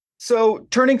So,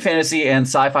 turning fantasy and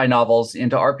sci fi novels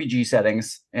into RPG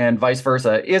settings and vice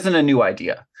versa isn't a new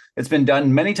idea. It's been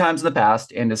done many times in the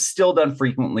past and is still done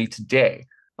frequently today.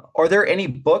 Are there any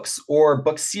books or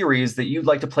book series that you'd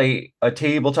like to play a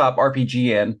tabletop RPG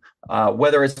in,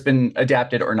 whether it's been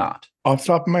adapted or not? Off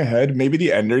the top of my head, maybe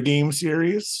the Ender Game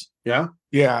series. Yeah.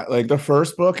 Yeah, like the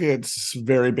first book, it's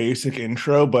very basic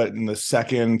intro, but in the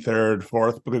second, third,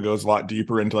 fourth book, it goes a lot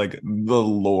deeper into like the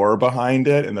lore behind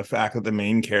it and the fact that the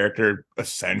main character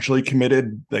essentially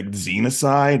committed like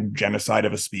xenocide, genocide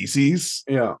of a species.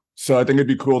 Yeah. So I think it'd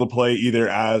be cool to play either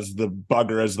as the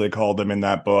bugger, as they called them in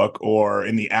that book, or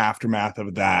in the aftermath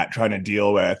of that, trying to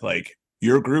deal with like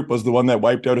your group was the one that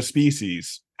wiped out a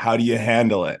species. How do you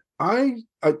handle it?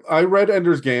 I read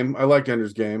Ender's Game. I liked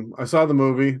Ender's Game. I saw the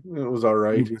movie. It was all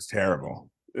right. It was terrible.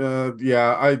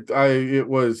 Yeah, it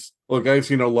was. Look, I've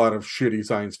seen a lot of shitty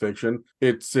science fiction.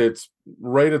 It's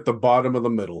right at the bottom of the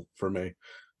middle for me.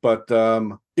 But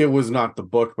it was not the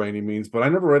book by any means. But I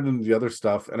never read into the other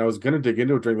stuff, and I was going to dig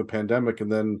into it during the pandemic.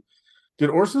 And then, did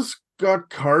Orson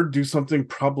Scott Card do something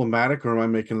problematic, or am I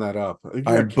making that up?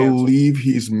 I believe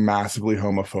he's massively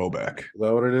homophobic. Is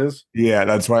that what it is? Yeah,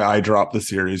 that's why I dropped the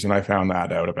series and I found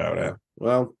that out about it.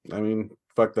 Well, I mean,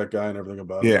 fuck that guy and everything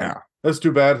about it. Yeah. That's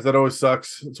too bad. That always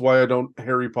sucks. It's why I don't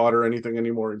Harry Potter anything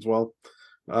anymore as well.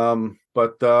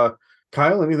 But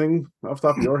Kyle, anything off the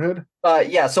top of your head?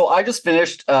 Yeah, so I just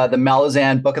finished the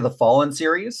Malazan Book of the Fallen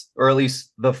series, or at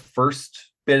least the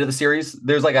first bit of the series.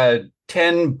 There's like a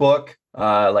 10 book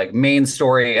like main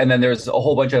story, and then there's a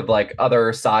whole bunch of like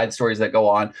other side stories that go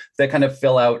on that kind of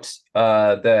fill out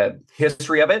the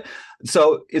history of it.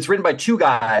 So it's written by two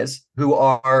guys who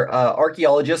are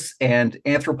archaeologists and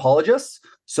anthropologists.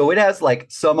 So it has like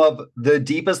some of the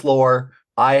deepest lore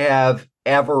I have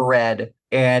ever read,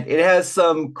 and it has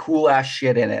some cool ass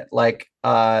shit in it, like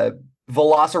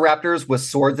velociraptors with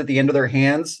swords at the end of their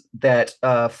hands that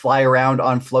fly around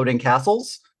on floating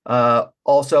castles.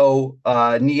 Also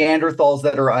Neanderthals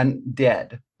that are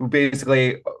undead, who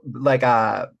basically like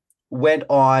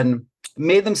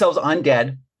made themselves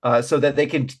undead so that they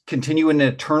can continue an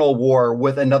eternal war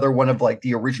with another one of like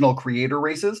the original creator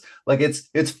races. Like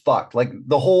it's fucked. Like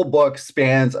the whole book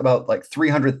spans about like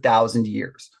 300,000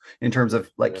 years in terms of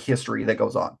like history that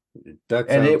goes on.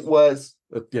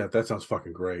 That sounds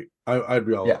fucking great. I'd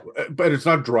be all, yeah. But it's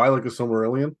not dry like a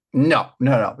Silmarillion. No.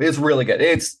 It's really good.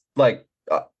 It's like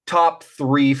top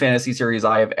 3 fantasy series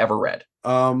I have ever read.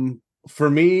 For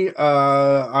me,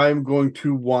 I'm going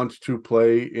to want to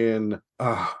play in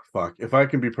if I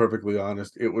can be perfectly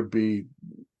honest, it would be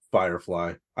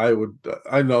Firefly.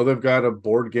 I know they've got a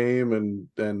board game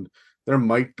and there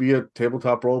might be a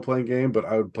tabletop role-playing game, but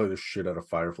I would play the shit out of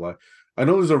Firefly. I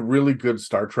know there's a really good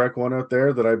Star Trek one out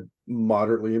there that I'm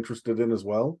moderately interested in as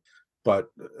well, but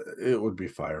it would be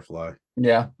Firefly.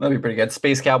 Yeah, that'd be pretty good.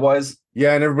 Space Cowboys.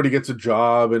 Yeah, and everybody gets a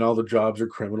job, and all the jobs are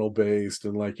criminal based,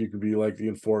 and like you can be like the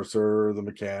enforcer, or the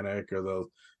mechanic, or the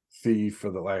thief,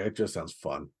 or the like. It just sounds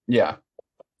fun. Yeah,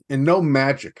 and no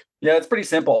magic. Yeah, it's pretty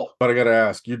simple. But I gotta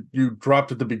ask, you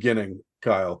dropped at the beginning,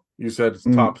 Kyle. You said it's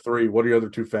top 3. What are your other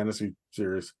 2 fantasy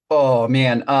series? Oh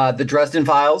man, the Dresden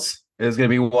Files is gonna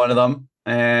be one of them,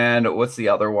 and what's the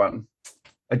other one?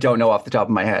 I don't know off the top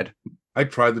of my head. I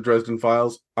tried the Dresden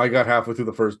Files. I got halfway through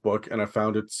the first book and I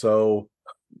found it so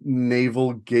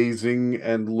navel gazing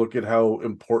and look at how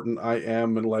important I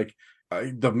am, and like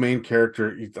the main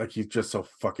character, he's just so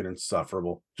fucking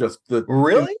insufferable.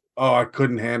 Really? I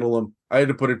couldn't handle him. I had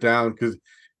to put it down because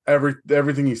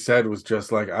everything he said was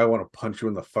just like, I want to punch you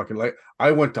in the fucking, like,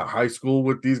 I went to high school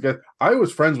with these guys. I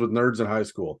was friends with nerds in high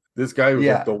school. This guy was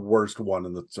like the worst one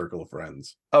in the circle of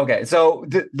friends. Okay, so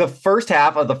the first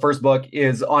half of the first book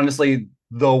is honestly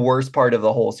the worst part of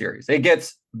the whole series. It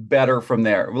gets better from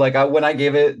there. Like when I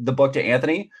gave the book to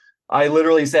Anthony, I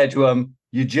literally said to him,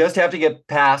 you just have to get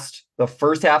past the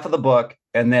first half of the book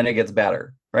and then it gets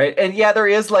better. Right. And yeah, there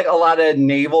is like a lot of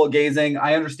navel gazing.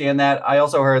 I understand that. I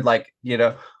also heard like,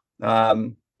 a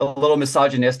little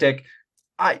misogynistic.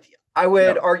 I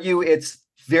would argue it's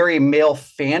very male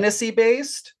fantasy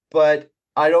based, but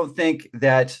I don't think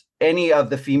that any of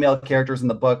the female characters in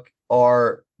the book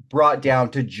are brought down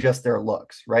to just their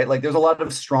looks, right? Like there's a lot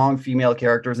of strong female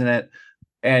characters in it.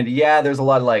 And yeah, there's a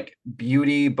lot of like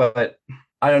beauty, but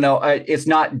I don't know. It's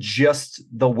not just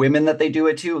the women that they do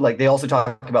it to. Like they also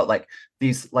talk about like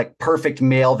these like perfect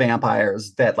male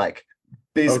vampires that like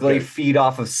basically feed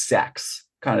off of sex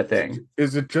kind of thing.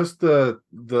 Is it just the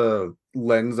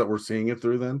lens that we're seeing it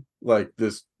through then? Like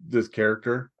this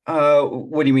character?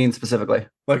 What do you mean specifically?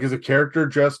 Like, is a character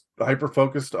just hyper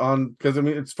focused on, because I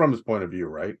mean it's from his point of view,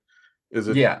 right? Is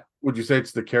it? Yeah. Would you say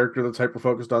it's the character that's hyper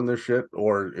focused on this shit,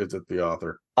 or is it the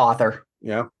author? Author.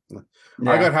 Yeah. I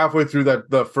Yeah. got halfway through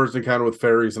the first encounter with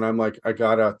fairies, and I'm like, I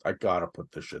gotta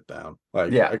put this shit down.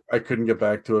 Like, Yeah. I couldn't get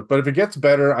back to it. But if it gets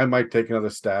better, I might take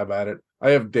another stab at it. I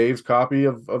have Dave's copy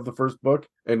of the first book,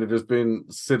 and it has been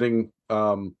sitting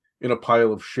in a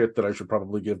pile of shit that I should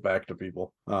probably give back to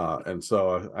people. And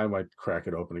so I might crack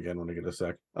it open again when I get a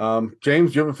sec.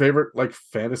 James, do you have a favorite like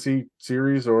fantasy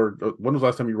series, or when was the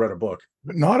last time you read a book?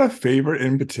 Not a favorite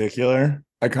in particular.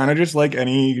 I kind of just like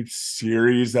any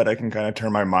series that I can kind of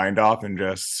turn my mind off and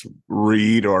just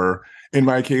read, or in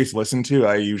my case, listen to.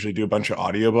 I usually do a bunch of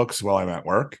audiobooks while I'm at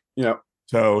work. Yeah.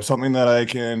 So something that I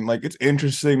can like, it's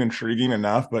interesting, intriguing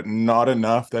enough, but not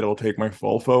enough that it will take my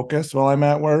full focus while I'm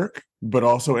at work, but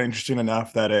also interesting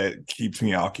enough that it keeps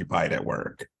me occupied at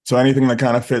work. So anything that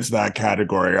kind of fits that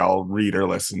category, I'll read or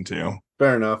listen to.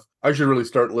 Fair enough. I should really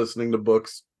start listening to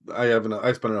books. I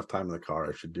spend enough time in the car.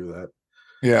 I should do that.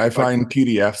 Yeah, I find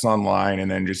PDFs online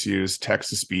and then just use text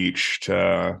to speech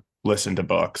to listen to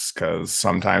books because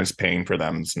sometimes paying for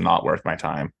them is not worth my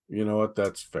time. You know what?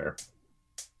 That's fair.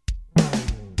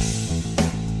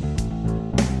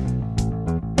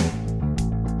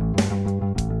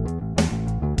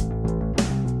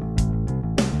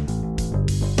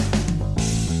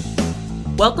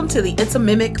 Welcome to the It's a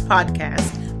Mimic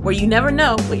podcast, where you never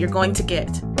know what you're going to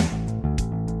get.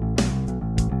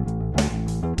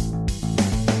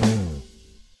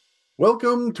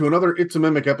 Welcome to another It's a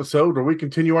Mimic episode where we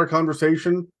continue our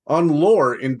conversation on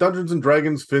lore in Dungeons &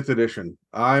 Dragons 5th edition.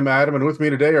 I'm Adam, and with me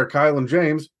today are Kyle and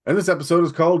James, and this episode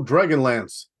is called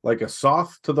Dragonlance, like a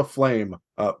Soth to the flame.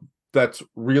 That's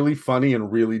really funny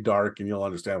and really dark, and you'll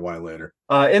understand why later.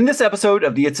 In this episode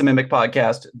of the It's a Mimic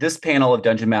podcast, this panel of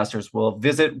Dungeon Masters will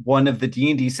visit one of the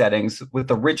D&D settings with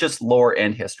the richest lore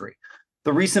and history.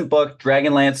 The recent book,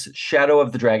 Dragonlance, Shadow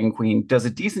of the Dragon Queen, does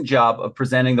a decent job of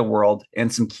presenting the world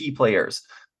and some key players,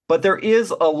 but there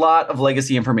is a lot of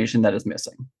legacy information that is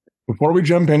missing. Before we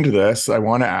jump into this, I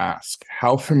want to ask,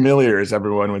 how familiar is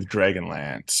everyone with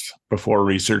Dragonlance before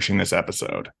researching this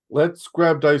episode? Let's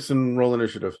grab dice and roll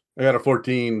initiative. I got a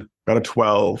 14. Got a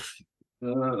 12.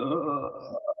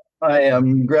 I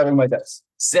am grabbing my dice.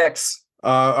 6.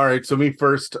 All right, so me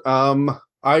first.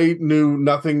 I knew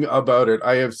nothing about it.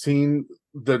 I have seen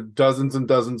the dozens and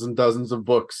dozens and dozens of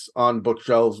books on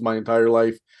bookshelves my entire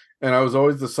life, and I was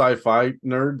always the sci-fi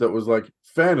nerd that was like,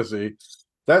 fantasy,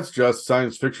 that's just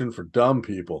science fiction for dumb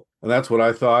people. And that's what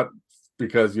I thought,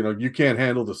 because, you know, you can't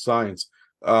handle the science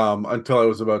until I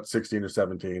was about 16 or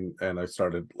 17, and I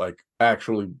started like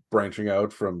actually branching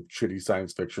out from shitty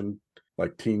science fiction,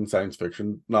 like teen science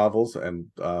fiction novels, and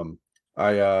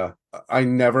I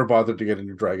never bothered to get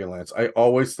into Dragonlance. I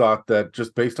always thought that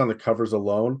just based on the covers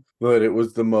alone, that it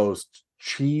was the most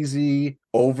cheesy,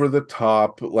 over the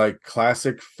top, like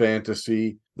classic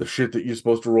fantasy, the shit that you're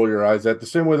supposed to roll your eyes at. The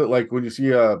same way that like when you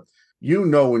see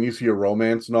when you see a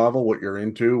romance novel, what you're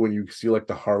into when you see like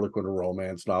the Harlequin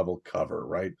romance novel cover,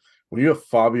 right? When you have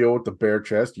Fabio with the bare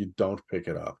chest, you don't pick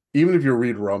it up. Even if you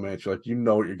read romance, you're like, you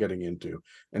know what you're getting into.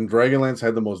 And Dragonlance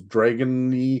had the most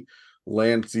dragony,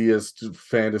 lanciest,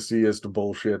 fantasyest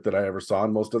bullshit that I ever saw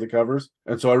in most of the covers.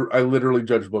 And so I literally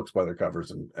judge books by their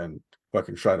covers and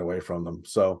fucking shied away from them.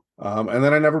 So and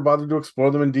then I never bothered to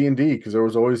explore them in D&D because there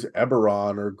was always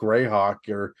Eberron or Greyhawk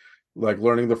or like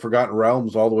learning the Forgotten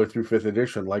Realms all the way through 5th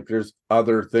edition. Like there's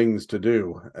other things to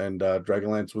do. And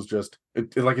Dragonlance was just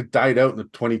it died out in the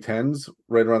 2010s,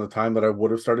 right around the time that I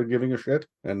would have started giving a shit.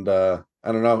 And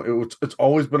I don't know, it's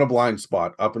always been a blind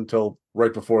spot up until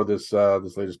right before this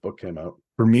latest book came out.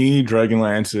 For me,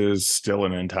 Dragonlance is still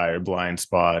an entire blind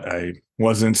spot. I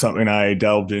wasn't something I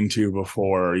delved into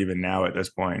before, or even now at this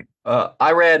point.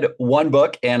 I read one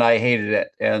book and I hated it,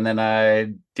 and then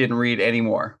I didn't read any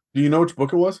more. Do you know which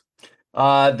book it was?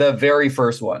 The very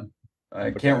first one.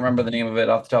 I can't remember the name of it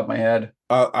off the top of my head.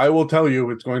 I will tell you,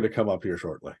 it's going to come up here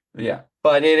shortly. Yeah,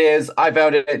 but I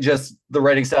found it just the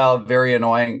writing style very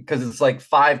annoying because it's like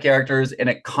 5 characters and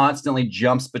it constantly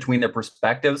jumps between their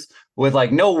perspectives with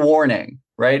like no warning,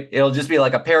 right? It'll just be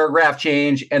like a paragraph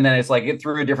change and then it's like it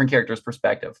through a different character's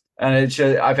perspective. And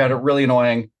I found it really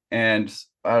annoying and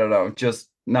I don't know, just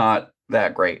not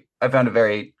that great. I found it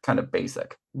very kind of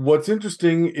basic. What's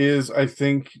interesting is I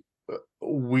think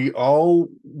we all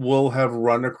will have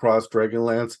run across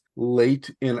Dragonlance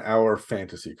late in our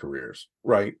fantasy careers,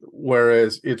 right?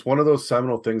 Whereas it's one of those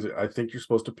seminal things that I think you're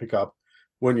supposed to pick up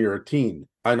when you're a teen.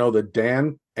 I know that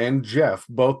Dan and Jeff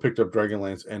both picked up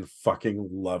Dragonlance and fucking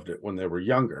loved it when they were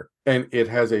younger. And it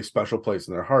has a special place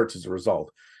in their hearts as a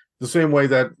result. The same way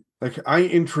that like I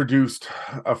introduced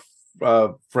a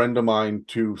friend of mine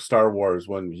to Star Wars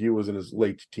when he was in his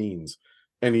late teens,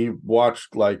 and he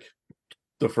watched like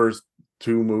the first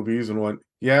 2 movies and went,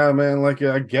 "Yeah, man, like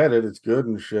I get it, it's good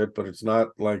and shit, but it's not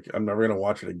like I'm never gonna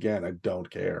watch it again. I don't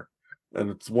care." And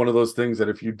it's one of those things that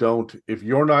if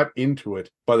you're not into it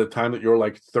by the time that you're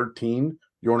like 13,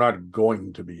 you're not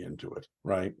going to be into it,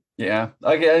 right? Yeah,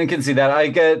 I can see that. I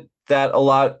get that a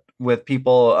lot with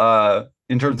people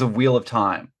in terms of Wheel of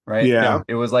Time, right? Yeah.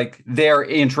 It was like their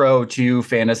intro to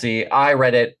fantasy. I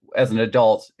read it as an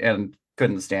adult and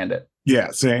couldn't stand it.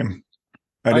 Yeah, same.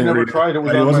 I didn't never read tried it. It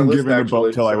was I on my wasn't list, given the book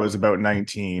actually, till I so- was about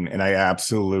 19, and I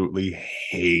absolutely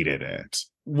hated it.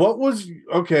 What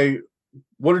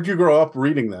did you grow up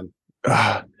reading then?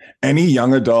 Any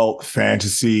young adult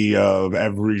fantasy of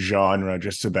every genre,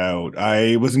 just about.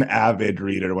 I was an avid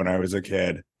reader when I was a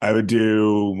kid. I would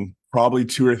do probably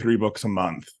 2 or 3 books a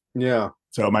month. Yeah.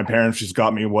 So my parents just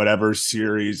got me whatever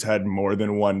series had more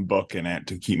than 1 book in it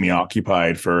to keep me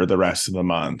occupied for the rest of the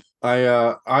month.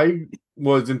 I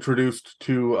was introduced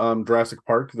to Jurassic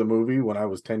Park, the movie, when I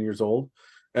was 10 years old,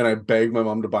 and I begged my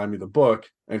mom to buy me the book,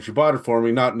 and she bought it for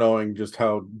me, not knowing just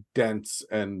how dense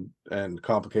and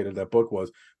complicated that book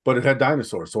was. But it had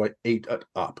dinosaurs, so I ate it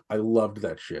up. I loved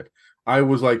that shit. I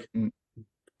was like,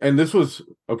 and this was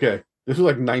like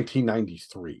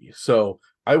 1993. So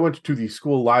I went to the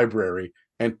school library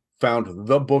and found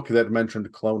the book that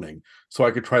mentioned cloning, so I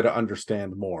could try to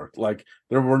understand more. Like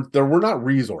there were not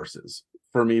resources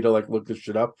for me to like look this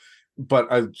shit up,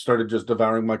 but I started just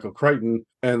devouring Michael Crichton,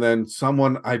 and then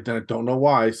someone, I don't know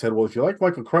why, said, "Well, if you like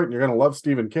Michael Crichton, you're gonna love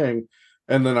Stephen King."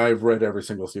 And then I've read every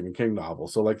single Stephen King novel.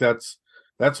 So like that's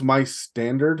my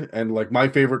standard. And like my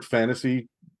favorite fantasy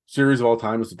series of all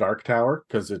time is The Dark Tower,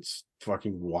 because it's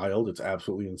fucking wild. It's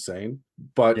absolutely insane.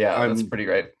 But Yeah, that's pretty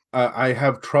great. I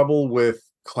have trouble with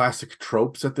classic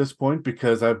tropes at this point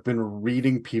because I've been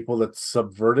reading people that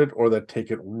subvert it or that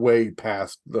take it way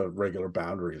past the regular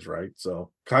boundaries, right? So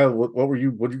Kyle, what did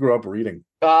you grow up reading?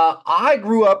 I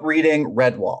grew up reading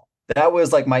Redwall. That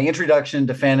was like my introduction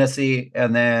to fantasy,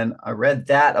 and then I read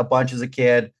that a bunch as a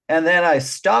kid, and then I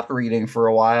stopped reading for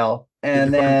a while.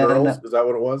 And Did you find then girls? Is that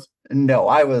what it was? no,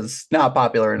 I was not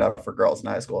popular enough for girls in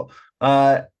high school.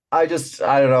 I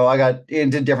don't know. I got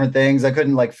into different things. I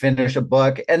couldn't like finish a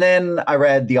book. And then I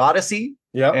read The Odyssey.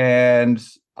 Yeah. And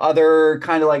other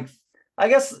kind of like, I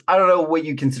guess, I don't know what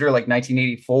you consider like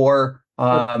 1984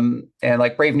 and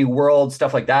like Brave New World,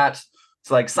 stuff like that.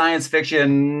 It's like science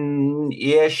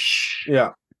fiction-ish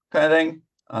Yeah. kind of thing.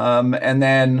 And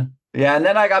then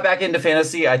I got back into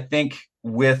fantasy, I think,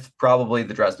 with probably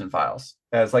the Dresden Files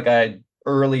as like a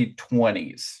early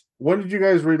 20s. When did you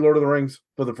guys read Lord of the Rings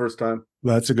for the first time?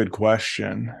 That's a good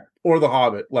question. Or The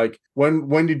Hobbit? Like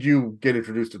when did you get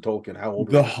introduced to Tolkien? How old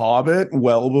were The you? Hobbit,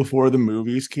 well before the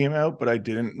movies came out, but I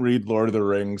didn't read Lord of the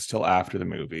Rings till after the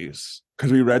movies.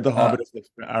 Because we read The Hobbit as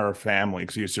our family,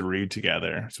 because we used to read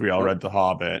together. So we all read The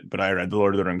Hobbit, but I read The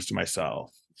Lord of the Rings to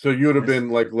myself. So you would have been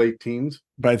like late teens?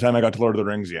 By the time I got to Lord of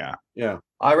the Rings, yeah. Yeah.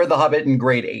 I read The Hobbit in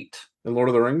grade 8. And Lord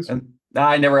of the Rings? And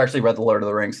I never actually read The Lord of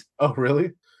the Rings. Oh,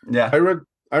 really? Yeah. I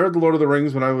read The Lord of the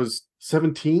Rings when I was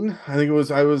 17. I think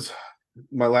I was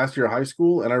my last year of high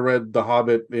school, and I read The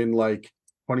Hobbit in like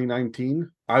 2019.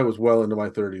 I was well into my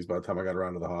 30s by the time I got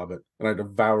around to The Hobbit, and I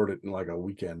devoured it in like a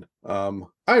weekend. I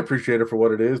appreciate it for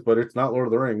what it is, but it's not Lord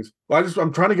of the Rings.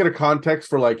 I'm trying to get a context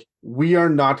for like, we are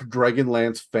not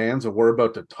Dragonlance fans, and we're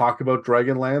about to talk about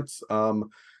Dragonlance.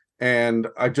 And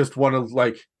I just want to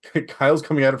like, Kyle's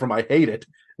coming at it from I hate it,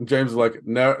 and James is like,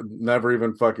 never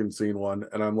even fucking seen one,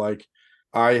 and I'm like,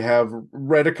 I have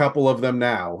read a couple of them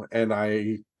now, and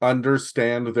I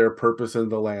understand their purpose in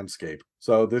the landscape.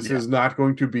 So this is not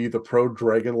going to be the pro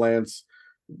Dragonlance,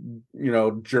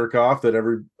 jerk off that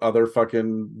every other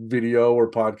fucking video or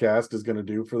podcast is going to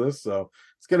do for this. So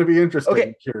it's going to be interesting. Okay.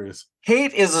 I'm curious.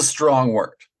 Hate is a strong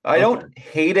word. I don't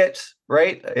hate it,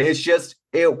 right? It's just,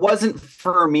 it wasn't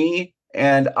for me.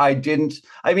 And I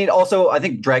also, I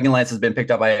think Dragonlance has been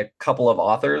picked up by a couple of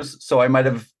authors. So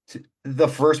the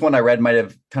first one I read might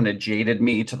have kind of jaded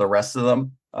me to the rest of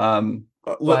them.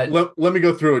 Let me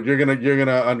go through it. You're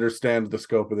gonna understand the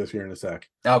scope of this here in a sec.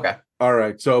 Okay. All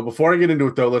right. So before I get into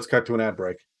it, though, let's cut to an ad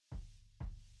break.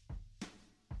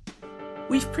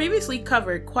 We've previously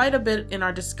covered quite a bit in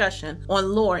our discussion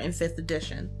on lore in 5th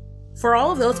edition. For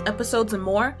all of those episodes and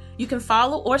more, you can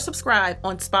follow or subscribe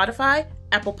on Spotify,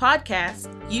 Apple Podcasts,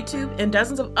 YouTube, and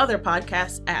dozens of other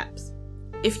podcast apps.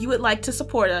 If you would like to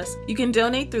support us, you can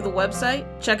donate through the website,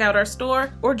 check out our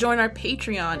store, or join our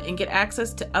Patreon and get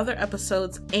access to other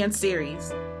episodes and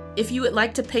series. If you would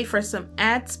like to pay for some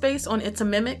ad space on It's a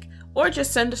Mimic, or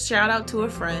just send a shout out to a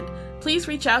friend, please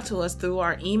reach out to us through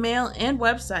our email and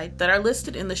website that are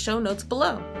listed in the show notes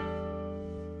below.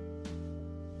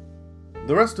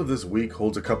 The rest of this week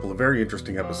holds a couple of very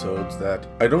interesting episodes that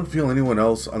I don't feel anyone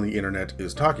else on the internet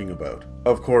is talking about.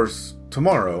 Of course,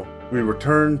 tomorrow, we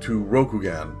return to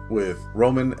Rokugan with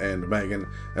Roman and Megan,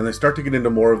 and they start to get into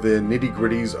more of the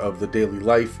nitty-gritties of the daily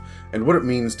life and what it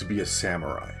means to be a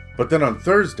samurai. But then on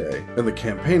Thursday, in the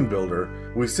campaign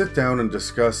builder, we sit down and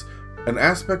discuss an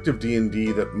aspect of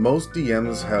D&D that most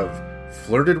DMs have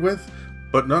flirted with,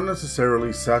 but not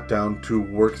necessarily sat down to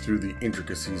work through the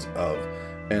intricacies of,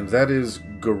 and that is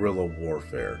guerrilla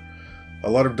warfare. A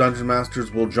lot of dungeon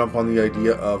masters will jump on the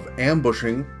idea of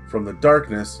ambushing from the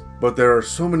darkness, but there are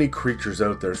so many creatures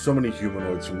out there, so many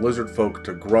humanoids, from lizard folk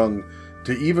to grung,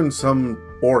 to even some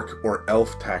orc or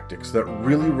elf tactics that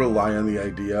really rely on the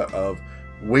idea of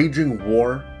waging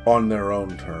war on their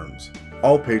own terms.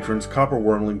 All patrons, Copper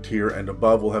Wormling tier and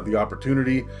above, will have the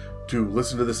opportunity to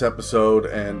listen to this episode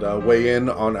and weigh in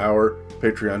on our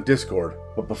Patreon Discord.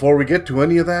 But before we get to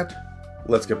any of that,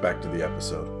 let's get back to the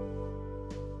episode.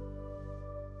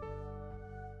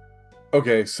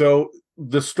 Okay, so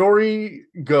the story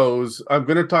goes, I'm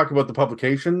going to talk about the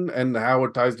publication and how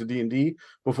it ties to D&D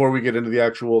before we get into the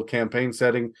actual campaign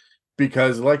setting,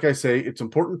 because like I say, it's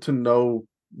important to know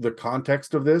the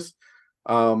context of this,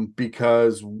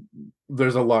 because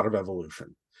there's a lot of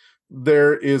evolution.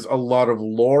 There is a lot of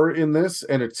lore in this,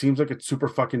 and it seems like it's super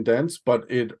fucking dense, but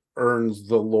it earns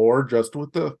the lore just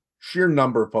with the sheer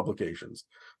number of publications.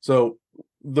 So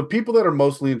the people that are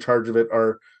mostly in charge of it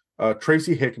are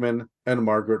Tracy Hickman and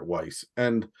Margaret Weiss.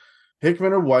 And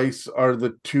Hickman and Weiss are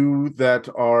the two that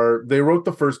they wrote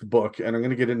the first book, and I'm going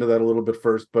to get into that a little bit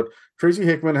first, but Tracy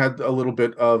Hickman had a little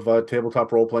bit of a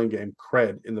tabletop role-playing game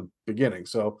cred in the beginning.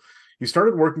 So he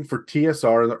started working for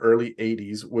TSR in the early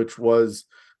 80s, which was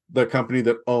the company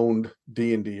that owned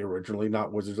D&D originally,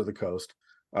 not Wizards of the Coast.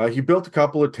 He built a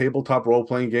couple of tabletop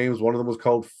role-playing games. One of them was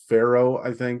called Pharaoh,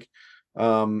 I think.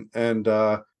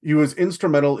 He was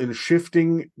instrumental in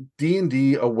shifting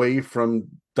D&D away from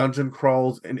dungeon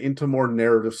crawls and into more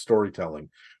narrative storytelling.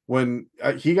 When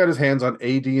he got his hands on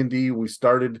AD&D, we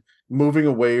started moving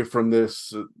away from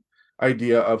this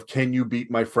idea of can you beat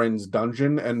my friend's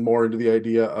dungeon and more into the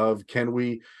idea of can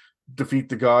we defeat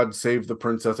the god, save the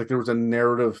princess. Like there was a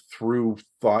narrative through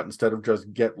thought instead of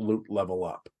just get loot, level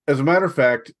up. As a matter of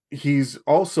fact, he's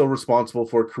also responsible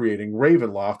for creating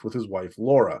Ravenloft with his wife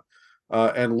Laura.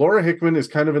 And Laura Hickman is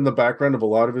kind of in the background of a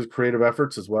lot of his creative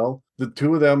efforts as well. The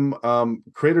two of them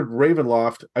created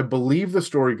Ravenloft. I believe the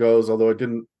story goes, although I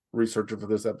didn't research it for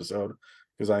this episode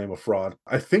because I am a fraud.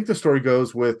 I think the story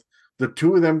goes with the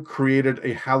two of them created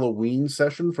a Halloween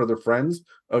session for their friends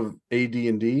of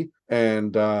AD&D,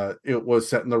 and it was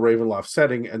set in the Ravenloft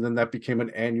setting, and then that became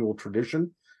an annual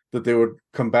tradition that they would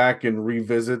come back and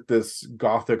revisit this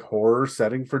gothic horror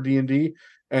setting for D&D.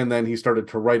 And then he started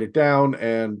to write it down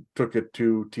and took it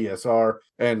to TSR,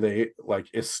 and they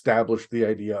established the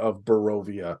idea of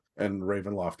Barovia and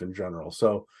Ravenloft in general.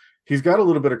 So he's got a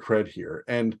little bit of cred here.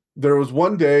 And there was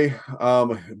one day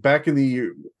back in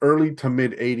the early to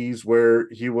mid 80s where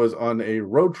he was on a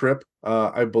road trip,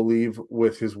 I believe,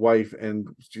 with his wife, and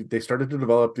they started to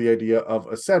develop the idea of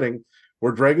a setting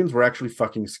where dragons were actually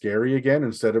fucking scary again,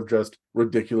 instead of just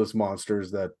ridiculous monsters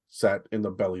that sat in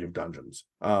the belly of dungeons.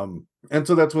 And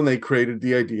so that's when they created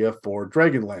the idea for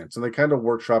Dragonlance, and they kind of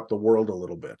workshopped the world a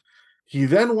little bit. He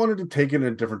then wanted to take it in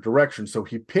a different direction, so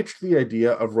he pitched the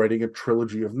idea of writing a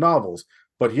trilogy of novels,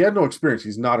 but he had no experience.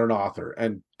 He's not an author.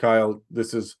 And Kyle,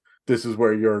 this is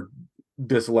where your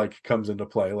dislike comes into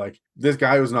play. Like, this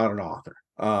guy was not an author.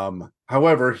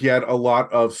 However, he had a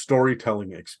lot of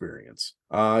storytelling experience.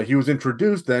 He was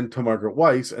introduced then to Margaret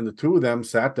Weiss, and the two of them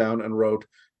sat down and wrote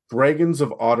Dragons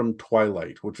of Autumn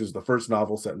Twilight, which is the first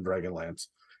novel set in Dragonlance,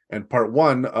 and part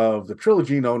one of the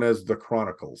trilogy known as The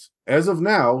Chronicles. As of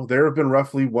now, there have been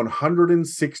roughly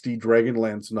 160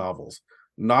 Dragonlance novels,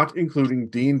 not including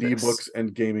D&D books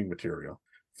and gaming material.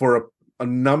 For a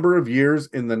number of years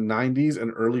in the 90s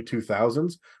and early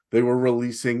 2000s, they were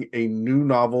releasing a new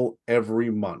novel every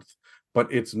month.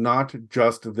 But it's not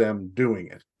just them doing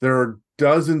it. There are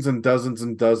dozens and dozens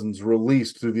and dozens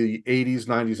released through the 80s,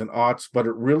 90s, and aughts, but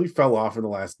it really fell off in the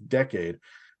last decade.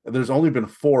 There's only been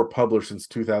 4 published since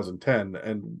 2010,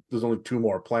 and there's only 2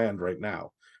 more planned right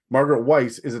now. Margaret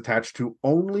Weiss is attached to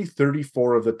only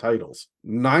 34 of the titles.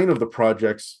 9 of the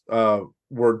projects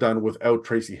were done without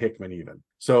Tracy Hickman even.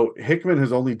 So Hickman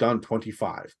has only done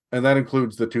 25, and that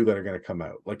includes the 2 that are going to come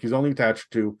out. Like, he's only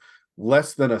attached to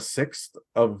less than a sixth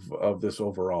of this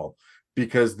overall,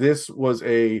 because this was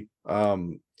a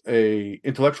a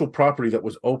intellectual property that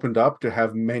was opened up to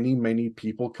have many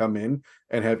people come in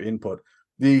and have input.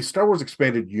 The Star Wars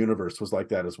Expanded Universe was like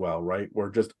that as well, right? Where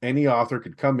just any author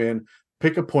could come in,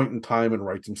 pick a point in time, and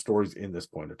write some stories in this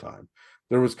point of time.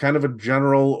 There was kind of a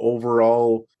general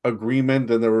overall agreement,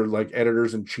 and there were like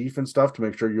editors in chief and stuff to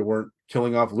make sure you weren't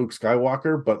killing off Luke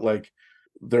Skywalker, but like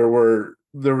there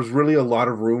was really a lot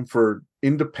of room for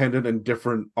independent and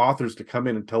different authors to come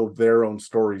in and tell their own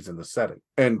stories in the setting.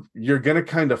 And you're going to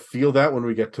kind of feel that when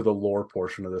we get to the lore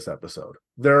portion of this episode.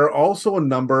 There are also a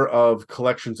number of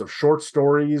collections of short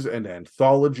stories and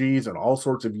anthologies and all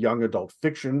sorts of young adult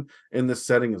fiction in this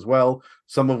setting as well,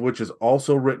 some of which is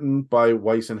also written by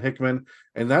Weiss and Hickman.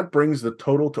 And that brings the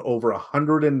total to over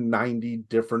 190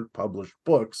 different published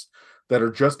books that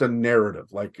are just a narrative,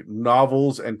 like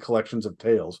novels and collections of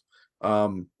tales.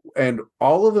 And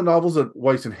all of the novels that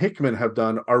Weiss and Hickman have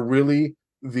done are really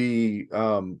the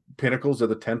pinnacles of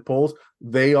the tentpoles.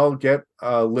 They all get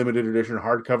limited edition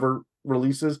hardcover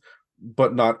releases,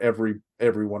 but not every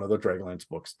one of the Dragonlance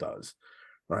books does,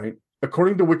 right?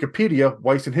 According to Wikipedia,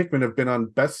 Weiss and Hickman have been on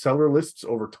bestseller lists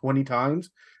over 20 times,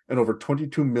 and over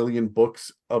 22 million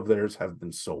books of theirs have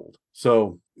been sold.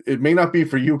 So it may not be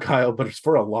for you, Kyle, but it's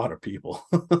for a lot of people.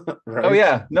 Right? Oh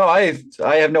yeah, no, I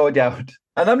have no doubt,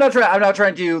 and I'm not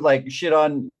trying to like shit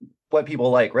on what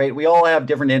people like, right? We all have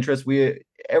different interests.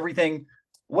 Everything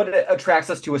what attracts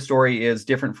us to a story is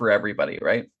different for everybody,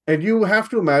 right? And you have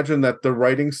to imagine that the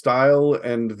writing style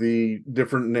and the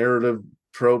different narrative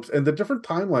tropes and the different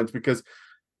timelines, because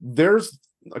there's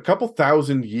a couple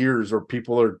thousand years or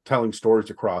people are telling stories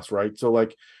across, right? So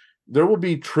like there will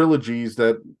be trilogies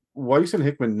that Weiss and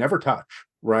Hickman never touch,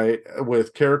 right?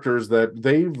 With characters that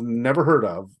they've never heard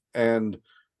of and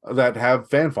that have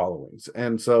fan followings.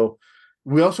 And so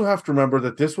we also have to remember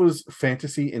that this was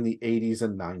fantasy in the 80s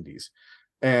and 90s.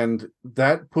 And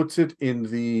that puts it in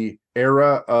the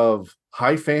era of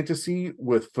high fantasy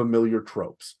with familiar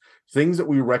tropes. Things that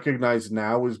we recognize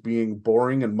now as being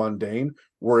boring and mundane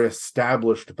were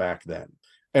established back then.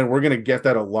 And we're going to get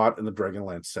that a lot in the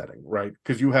Dragonlance setting, right?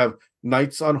 Because you have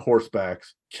knights on horsebacks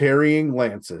carrying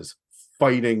lances,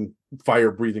 fighting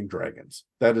fire-breathing dragons.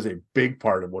 That is a big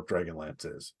part of what Dragonlance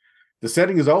is. The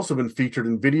setting has also been featured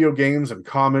in video games and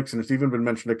comics, and it's even been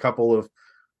mentioned a couple of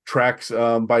tracks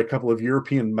by a couple of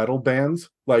European metal bands.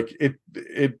 Like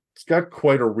it's got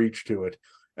quite a reach to it.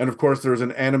 And of course, there's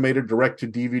an animated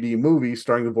direct-to-DVD movie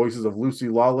starring the voices of Lucy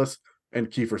Lawless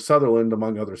and Kiefer Sutherland,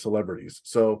 among other celebrities.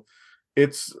 So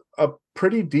it's a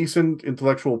pretty decent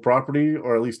intellectual property,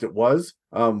 or at least it was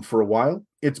for a while.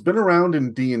 It's been around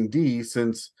in D&D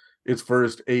since its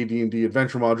first AD&D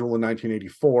adventure module in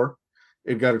 1984.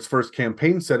 It got its first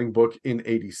campaign setting book in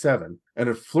 87, and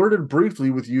it flirted briefly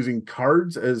with using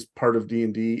cards as part of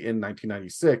D&D in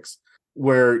 1996,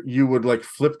 where you would like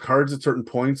flip cards at certain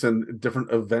points and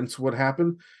different events would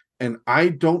happen. And I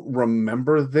don't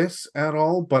remember this at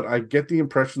all, but I get the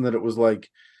impression that it was like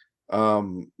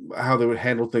how they would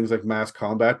handle things like mass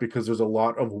combat, because there's a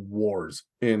lot of wars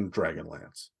in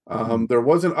Dragonlance. There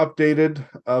was an updated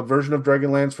version of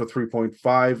Dragonlance for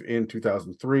 3.5 in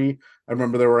 2003. I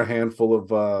remember there were a handful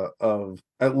of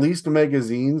at least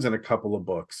magazines and a couple of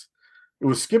books. It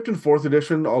was skipped in 4th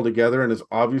edition altogether and is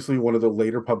obviously one of the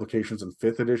later publications in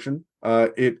 5th edition.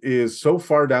 It is so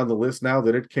far down the list now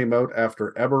that it came out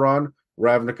after Eberron,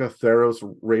 Ravnica, Theros,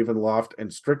 Ravenloft, and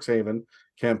Strixhaven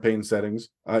campaign settings.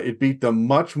 It beat the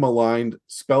much maligned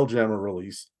Spelljammer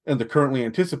release and the currently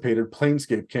anticipated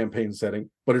Planescape campaign setting,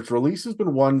 but its release has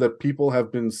been one that people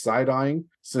have been side-eyeing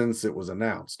since it was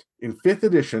announced. In 5th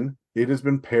edition, it has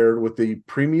been paired with the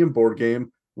premium board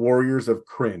game Warriors of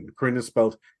Krynn. Krynn is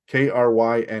spelled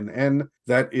Krynn.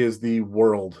 That is the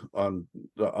world of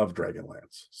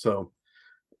Dragonlance. So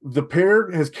the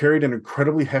pair has carried an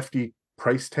incredibly hefty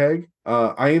price tag.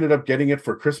 I ended up getting it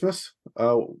for Christmas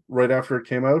right after it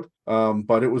came out,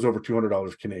 but it was over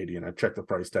 $200 Canadian. I checked the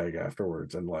price tag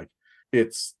afterwards, and like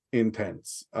it's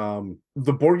intense.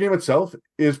 The board game itself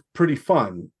is pretty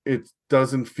fun. It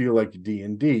doesn't feel like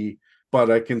D&D, but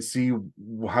I can see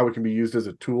how it can be used as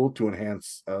a tool to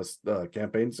enhance the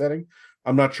campaign setting.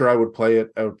 I'm not sure I would play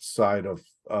it outside of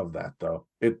that, though.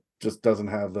 It just doesn't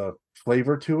have the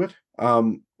flavor to it.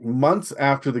 Months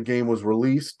after the game was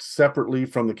released, separately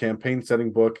from the campaign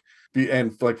setting book,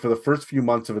 and like for the first few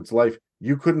months of its life,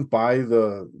 you couldn't buy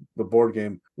the board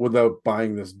game without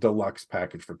buying this deluxe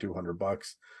package for $200.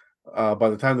 By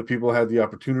the time the people had the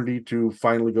opportunity to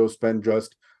finally go spend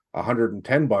just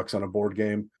 $110 on a board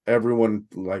game, everyone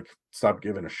like stopped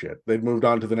giving a shit. They'd moved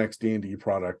on to the next D&D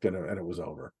product, and it was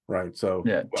over, right? So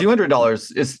yeah,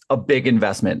 $200 is a big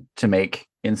investment to make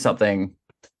in something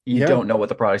you don't know what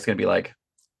the product's going to be like.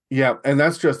 Yeah, and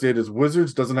that's just it. Is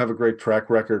Wizards doesn't have a great track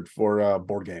record for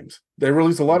board games. They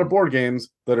release a lot of board games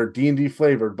that are D&D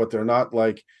flavored, but they're not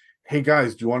like, hey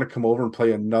guys, do you want to come over and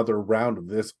play another round of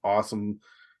this awesome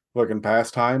fucking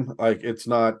pastime? Like it's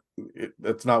not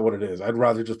what it is. I'd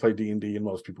rather just play D&D, and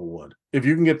most people would. If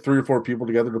you can get 3 or 4 people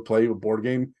together to play a board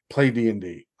game, play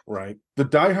D&D, right? The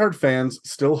diehard fans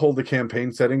still hold the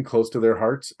campaign setting close to their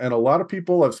hearts, and a lot of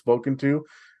people I've spoken to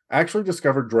actually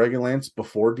discovered Dragonlance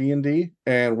before D&D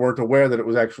and weren't aware that it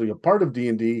was actually a part of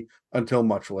D&D until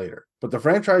much later. But the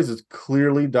franchise is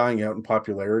clearly dying out in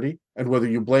popularity, and whether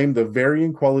you blame the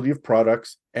varying quality of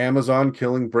products, Amazon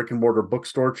killing brick-and-mortar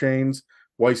bookstore chains,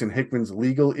 Weiss and Hickman's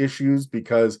legal issues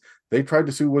because they tried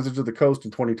to sue Wizards of the Coast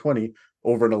in 2020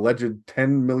 over an alleged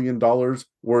 $10 million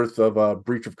worth of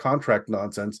breach of contract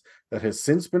nonsense that has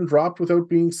since been dropped without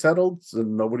being settled, so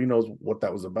nobody knows what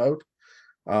that was about.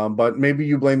 But maybe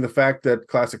you blame the fact that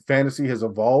classic fantasy has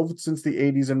evolved since the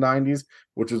 80s and 90s,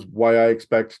 which is why I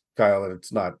expect, Kyle, that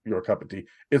it's not your cup of tea.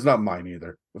 It's not mine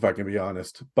either, if I can be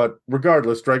honest. But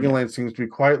regardless, Dragonlance seems to be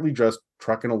quietly just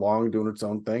trucking along, doing its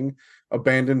own thing,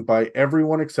 abandoned by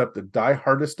everyone except the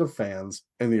diehardest of fans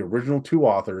and the original 2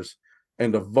 authors,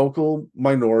 and a vocal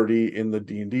minority in the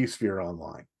D&D sphere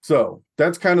online. So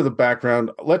that's kind of the background.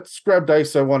 Let's grab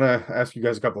dice. I want to ask you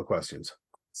guys a couple of questions.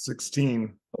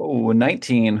 16. Oh,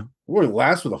 19. We're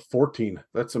last with a 14.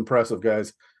 That's impressive,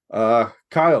 guys.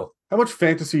 Kyle, how much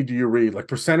fantasy do you read? Like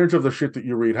percentage of the shit that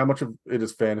you read, how much of it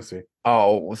is fantasy?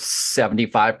 Oh,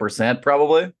 75%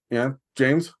 probably. Yeah.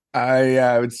 James?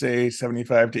 I would say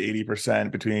 75 to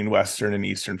 80% between Western and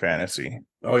Eastern fantasy.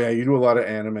 Oh yeah, you do a lot of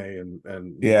anime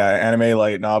and Yeah, anime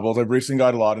light novels. I've recently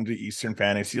got a lot into Eastern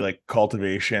fantasy, like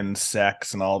cultivation,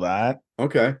 sex, and all that.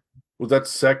 Okay. Was that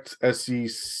sect SEC?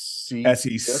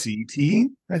 SECT,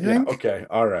 I think. Yeah, okay.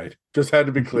 All right. Just had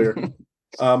to be clear.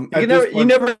 You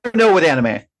never know with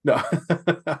anime. No.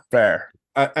 Fair.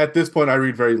 At this point, I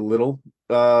read very little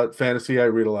fantasy. I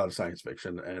read a lot of science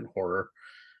fiction and horror.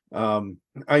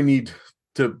 I need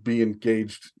to be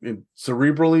engaged in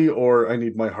cerebrally, or I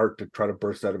need my heart to try to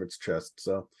burst out of its chest.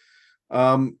 So,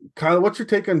 Kyle, what's your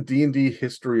take on D&D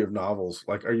history of novels?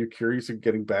 Like, are you curious of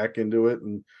getting back into it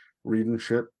and reading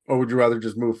shit, or would you rather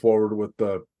just move forward with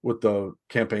the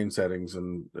campaign settings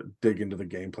and dig into the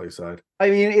gameplay side? I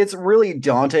mean, it's really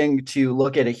daunting to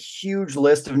look at a huge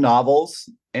list of novels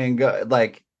and go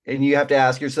like, and you have to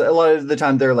ask yourself, a lot of the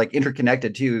time they're like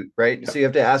interconnected too, right? Yeah. So you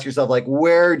have to ask yourself, like,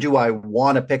 where do I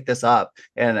want to pick this up?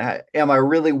 And am I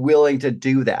really willing to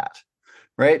do that?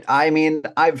 Right. I mean,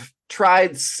 I've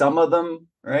tried some of them,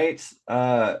 right?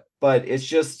 But it's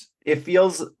just, it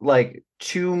feels like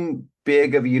too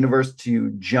big of a universe to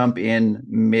jump in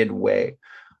midway.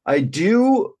 I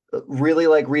do really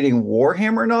like reading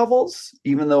Warhammer novels,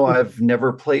 even though I've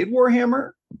never played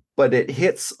Warhammer, but it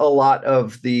hits a lot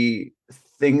of the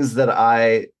things that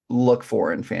I look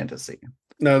for in fantasy.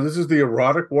 Now, this is the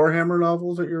erotic Warhammer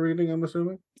novels that you're reading, I'm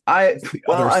assuming? I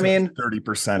mean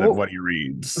 30% of what he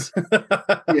reads.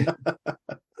 Yeah.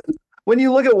 When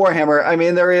you look at Warhammer, I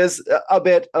mean, there is a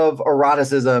bit of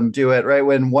eroticism to it, right?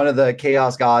 When one of the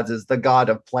chaos gods is the god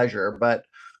of pleasure. But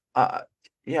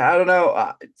yeah, I don't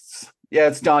know.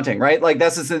 It's daunting, right? Like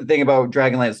that's the thing about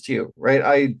Dragonlance 2, right?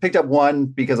 I picked up one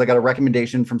because I got a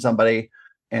recommendation from somebody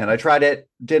and I tried it,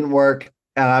 didn't work.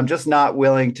 And I'm just not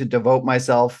willing to devote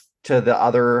myself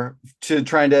to to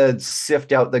trying to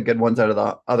sift out the good ones out of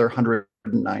the other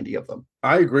 190 of them.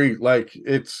 I agree. Like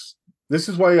this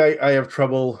is why I have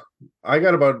trouble. I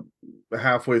got about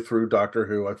halfway through Doctor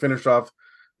Who. I finished off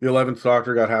the 11th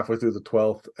Doctor, got halfway through the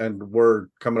 12th, and we're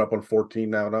coming up on 14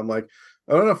 now. And I'm like,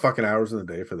 I don't have fucking hours in the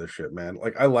day for this shit, man.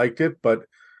 Like I liked it, but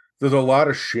there's a lot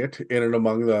of shit in and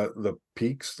among the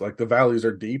peaks. Like the valleys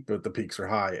are deep, but the peaks are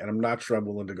high. And I'm not sure I'm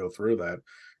willing to go through that.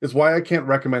 It's why I can't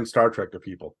recommend Star Trek to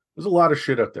people. There's a lot of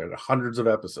shit out there, hundreds of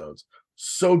episodes.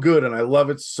 So good, and I love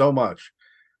it so much.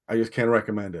 I just can't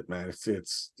recommend it, man.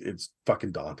 It's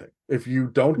fucking daunting. If you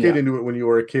don't get into it when you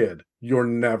were a kid, you're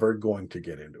never going to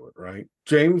get into it, right?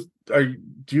 James, do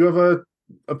you have a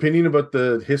opinion about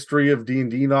the history of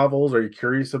D&D novels? Are you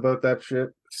curious about that shit?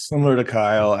 Similar to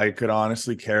Kyle, I could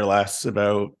honestly care less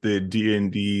about the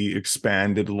D&D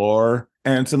expanded lore.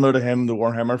 And similar to him, the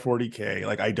Warhammer 40K,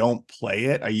 like I don't play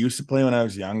it. I used to play when I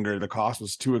was younger. The cost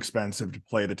was too expensive to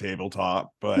play the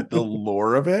tabletop, but the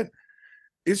lore of it,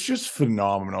 it's just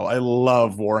phenomenal. I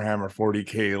love Warhammer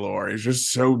 40K lore. It's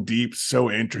just so deep, so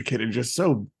intricate, and just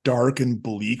so dark and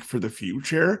bleak for the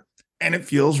future. And it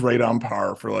feels right on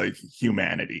par for like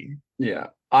humanity. Yeah.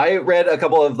 I read a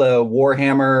couple of the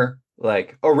Warhammer,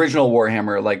 like original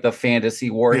Warhammer, like the fantasy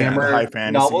Warhammer high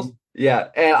fantasy novels. Yeah,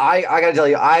 and I gotta tell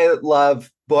you, I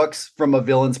love books from a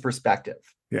villain's perspective.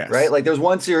 Yes. Right? Like there's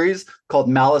one series called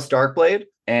Malice Darkblade,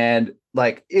 and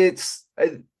like it's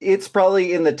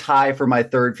probably in the tie for my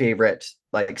third favorite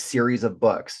like series of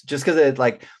books, just because it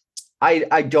like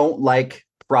I don't like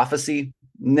prophecy.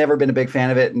 Never been a big fan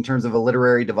of it in terms of a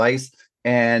literary device,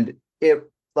 and it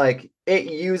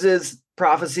uses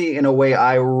prophecy in a way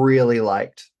I really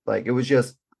liked. Like it was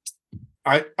just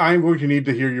I'm going to need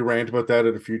to hear you rant about that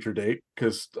at a future date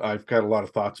because I've got a lot of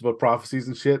thoughts about prophecies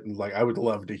and shit, and like I would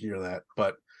love to hear that.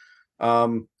 But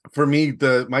for me,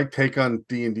 my take on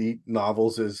D&D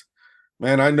novels is,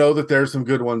 man, I know that there's some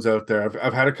good ones out there.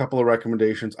 I've had a couple of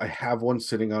recommendations. I have one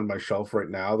sitting on my shelf right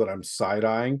now that I'm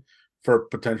side-eyeing for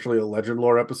potentially a Legend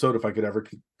Lore episode if I could ever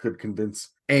could convince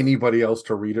anybody else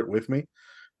to read it with me.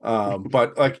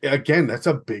 But like again, that's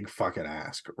a big fucking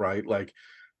ask, right? Like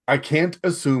I can't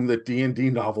assume that D&D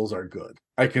novels are good.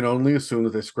 I can only assume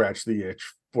that they scratch the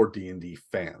itch for D&D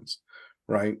fans,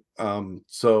 right?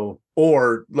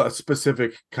 Or a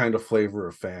specific kind of flavor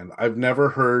of fan. I've never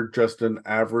heard just an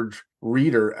average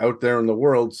reader out there in the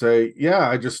world say, yeah,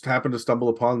 I just happened to stumble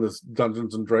upon this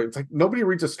Dungeons and Dragons. It's like nobody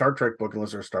reads a Star Trek book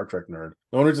unless they're a Star Trek nerd.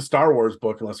 No one reads a Star Wars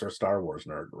book unless they're a Star Wars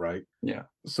nerd, right? yeah.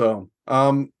 So,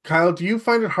 Kyle, do you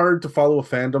find it hard to follow a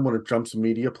fandom when it jumps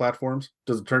media platforms?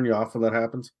 Does it turn you off when that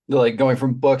happens? Like going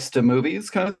from books to movies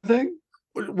kind of thing.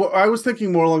 Well, I was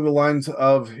thinking more along the lines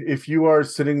of if you are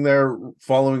sitting there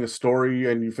following a story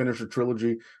and you finish a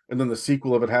trilogy, and then the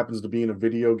sequel of it happens to be in a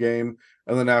video game,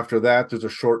 and then after that, there's a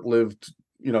short-lived,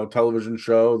 television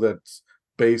show that's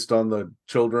based on the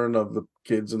children of the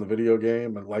kids in the video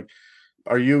game, and like,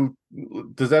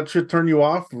 does that shit turn you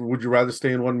off? Or would you rather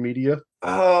stay in one media?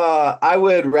 I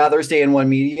would rather stay in one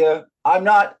media. I'm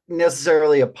not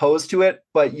necessarily opposed to it,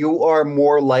 but you are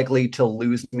more likely to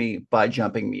lose me by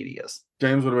jumping medias.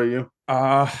 James, what about you?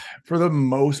 For the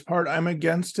most part, I'm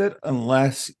against it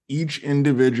unless each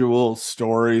individual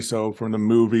story, so from the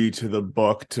movie to the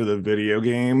book to the video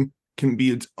game, can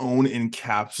be its own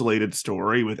encapsulated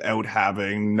story without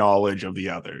having knowledge of the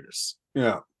others.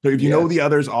 Yeah. So if you know the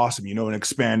others, awesome. You know an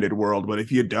expanded world, but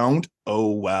if you don't,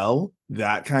 oh well,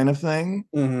 that kind of thing.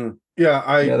 Mm-hmm.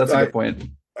 Yeah, that's a good point.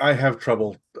 I have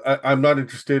trouble. I'm not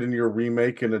interested in your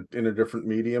remake in a different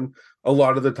medium. A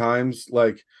lot of the times,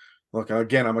 like, look,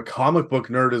 again, I'm a comic book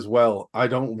nerd as well. I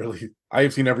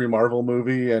have seen every Marvel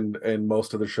movie and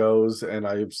most of the shows, and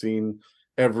I have seen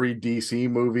every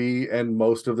DC movie and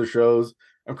most of the shows.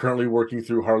 I'm currently working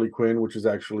through Harley Quinn, which is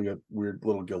actually a weird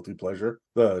little guilty pleasure.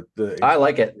 I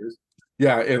like it.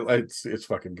 Yeah, it's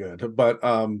fucking good.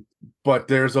 But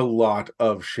there's a lot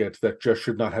of shit that just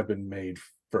should not have been made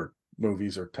for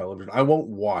movies or television. I won't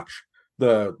watch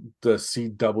the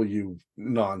CW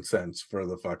nonsense for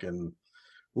the fucking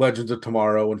Legends of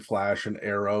Tomorrow and Flash and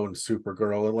Arrow and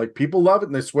Supergirl, and like people love it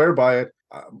and they swear by it.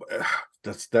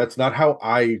 That's not how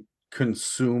I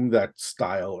consume that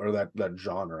style or that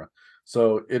genre.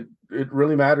 So it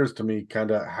really matters to me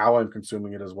kind of how I'm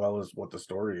consuming it as well as what the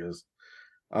story is.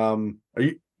 Are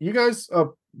you guys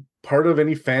part of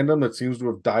any fandom that seems to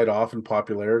have died off in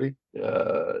popularity?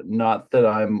 Not that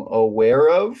I'm aware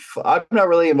of. I'm not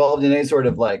really involved in any sort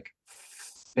of like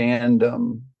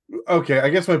fandom. Okay, I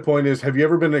guess my point is, have you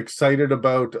ever been excited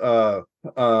about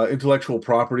intellectual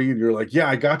property and you're like, yeah,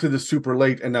 I got to this super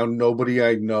late and now nobody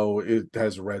I know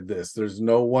has read this. There's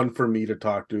no one for me to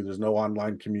talk to. There's no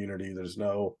online community. There's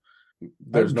no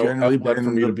outlet for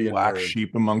me to be a black nerd.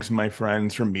 sheep amongst my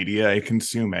friends from media I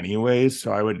consume anyways,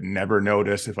 so I would never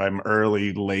notice if I'm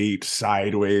early, late,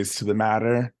 sideways to the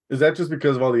matter. Is that just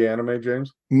because of all the anime,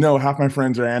 James? No, half my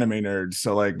friends are anime nerds,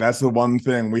 so like that's the one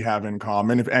thing we have in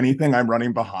common. If anything, I'm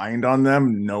running behind on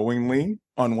them knowingly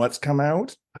on what's come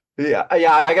out. Yeah,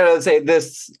 I gotta say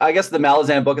this. I guess the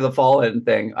Malazan Book of the Fallen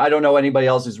thing. I don't know anybody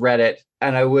else who's read it,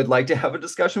 and I would like to have a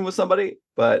discussion with somebody,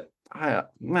 but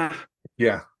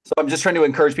Yeah. So I'm just trying to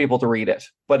encourage people to read it,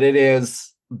 but it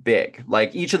is big.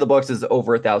 Like each of the books is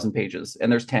over 1,000 pages,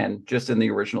 and there's 10 just in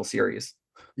the original series.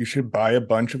 You should buy a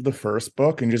bunch of the first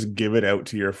book and just give it out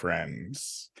to your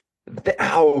friends.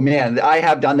 Oh man, I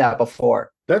have done that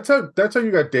before. That's how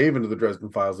you got Dave into the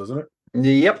Dresden Files, isn't it?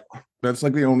 Yep. That's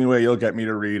like the only way you'll get me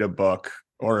to read a book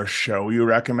or a show you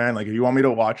recommend. Like if you want me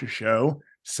to watch a show,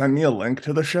 send me a link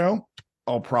to the show.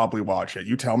 I'll probably watch it.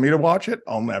 You tell me to watch it,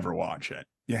 I'll never watch it.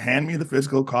 You hand me the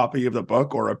physical copy of the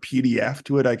book or a PDF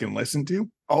to it I can listen to,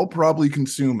 I'll probably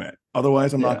consume it.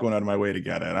 Otherwise, I'm not going out of my way to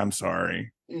get it. I'm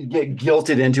sorry. You get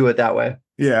guilted into it that way.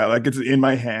 Yeah, like it's in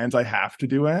my hands. I have to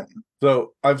do it.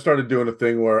 So I've started doing a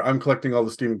thing where I'm collecting all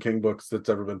the Stephen King books that's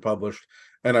ever been published,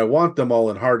 and I want them all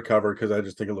in hardcover because I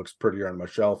just think it looks prettier on my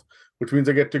shelf. which means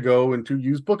I get to go into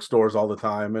used bookstores all the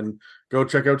time and go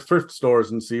check out thrift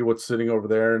stores and see what's sitting over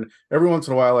there. And every once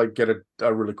in a while, I get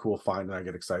a really cool find and I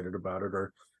get excited about it.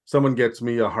 Or someone gets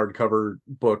me a hardcover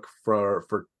book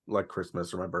for like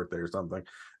Christmas or my birthday or something,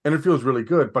 and it feels really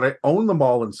good. But I own them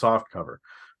all in soft cover.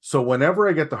 So whenever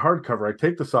I get the hardcover, I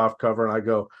take the soft cover and I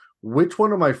go, which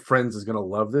one of my friends is going to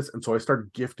love this? And so I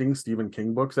start gifting Stephen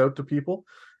King books out to people.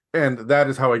 And that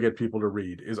is how I get people to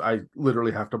read, is I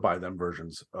literally have to buy them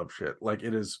versions of shit. Like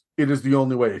it is the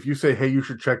only way. If you say, hey, you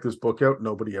should check this book out,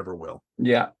 nobody ever will.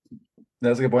 Yeah,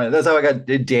 that's a good point. That's how I got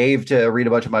Dave to read a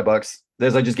bunch of my books.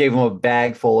 I just gave him a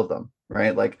bag full of them,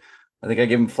 right? Like I think I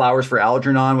gave him Flowers for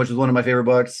Algernon, which is one of my favorite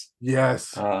books.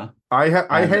 Yes. I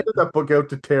handed that book out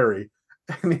to Terry,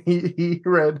 and he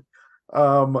read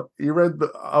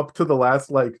up to the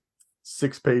last like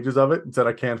 6 pages of it and said,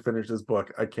 I can't finish this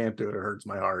book. I can't do it. It hurts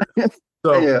my heart.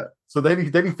 So yeah. So then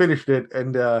he finished it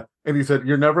and he said,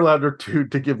 you're never allowed to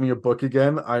give me a book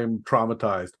again. I'm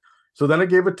traumatized. So then I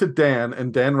gave it to Dan,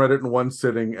 and Dan read it in one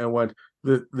sitting and went,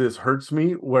 this hurts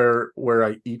me where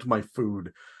I eat my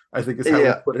food, I think is how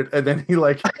he put it. And then he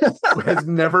like has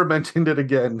never mentioned it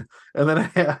again. And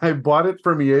then I bought it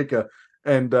for Mieka,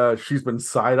 and she's been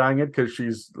side-eyeing it because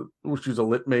she's a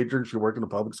lit major and she worked in a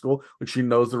public school, but she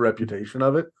knows the reputation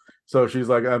of it. So she's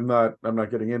like, I'm not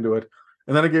getting into it.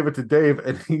 And then I gave it to Dave,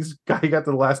 and he got to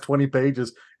the last 20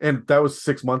 pages, and that was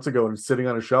 6 months ago, and it's sitting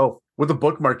on a shelf with a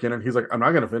bookmark in it. He's like, I'm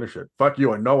not going to finish it. Fuck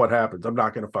you. I know what happens. I'm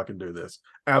not going to fucking do this.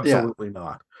 Absolutely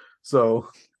not. So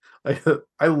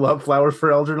I love Flowers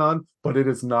for Algernon, but it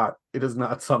is not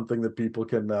something that people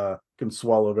can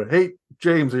swallow. But hey,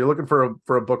 James, are you looking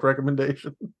for a book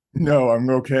recommendation? No, I'm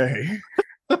okay.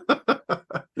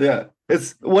 Yeah,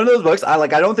 it's one of those books I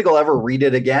don't think I'll ever read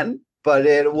it again, but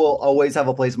it will always have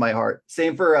a place in my heart.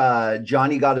 Same for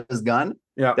Johnny Got His Gun.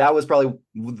 Yeah, that was probably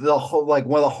one of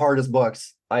the hardest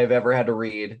books I've ever had to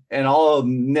read, and I'll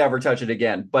never touch it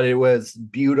again. But it was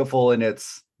beautiful in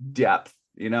its depth,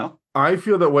 I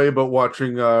feel that way about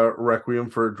watching Requiem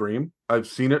for a Dream. I've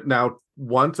seen it now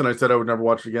once, and I said I would never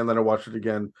watch it again. Then I watched it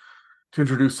again to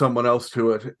introduce someone else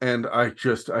to it, and I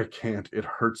can't. It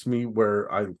hurts me where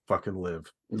I fucking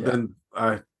live. Yeah. Then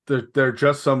there are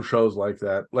just some shows like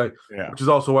that, which is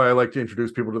also why I like to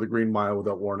introduce people to the Green Mile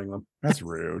without warning them. That's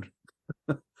rude.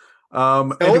 The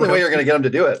only way you're going to get them to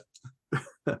do it.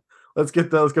 Let's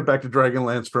get back to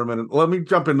Dragonlance for a minute. Let me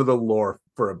jump into the lore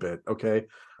for a bit, okay?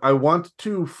 I want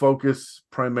to focus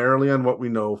primarily on what we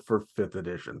know for 5th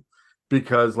edition,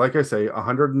 because, like I say,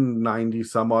 190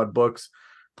 some odd books,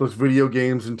 plus video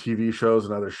games and TV shows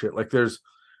and other shit. Like there's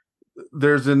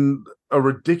a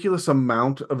ridiculous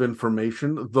amount of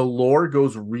information. The lore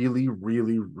goes really,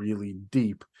 really, really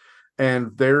deep,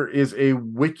 and there is a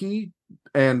wiki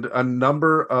and a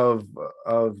number of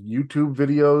YouTube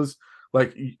videos,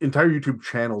 like entire YouTube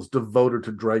channels devoted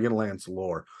to Dragonlance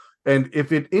lore. And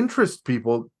if it interests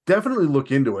people, definitely look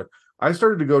into it. I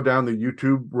started to go down the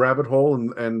YouTube rabbit hole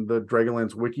and the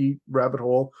Dragonlance wiki rabbit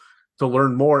hole to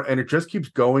learn more, and it just keeps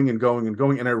going and going and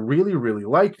going. And I really, really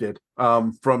liked it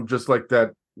from just like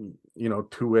that,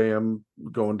 2 a.m.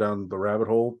 going down the rabbit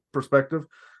hole perspective.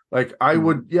 Like I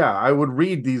would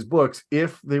read these books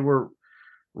if they were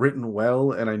written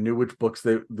well and I knew which books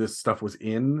this stuff was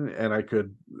in, and I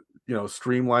could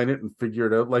streamline it and figure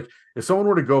it out. Like if someone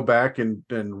were to go back and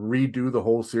redo the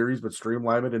whole series but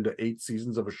streamline it into 8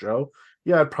 seasons of a show,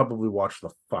 I'd probably watch the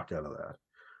fuck out of that,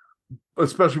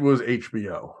 especially if it was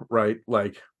HBO, right?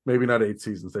 Like maybe not 8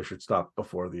 seasons, they should stop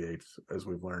before the 8th, as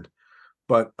we've learned.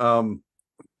 But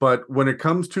when it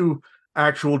comes to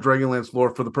actual Dragonlance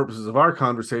lore, for the purposes of our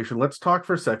conversation, let's talk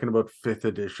for a second about 5th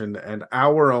edition and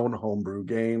our own homebrew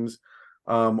games,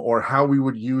 or how we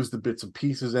would use the bits and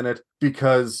pieces in it,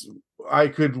 because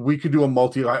we could do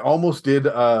I almost did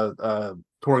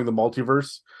touring the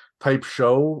multiverse type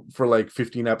show for like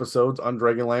 15 episodes on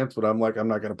Dragonlance, but I'm not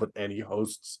going to put any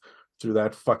hosts through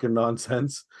that fucking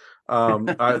nonsense.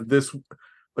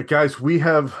 Guys, we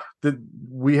have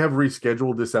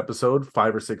rescheduled this episode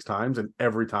 5 or 6 times, and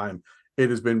every time it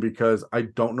has been because I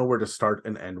don't know where to start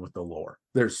and end with the lore.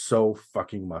 There's so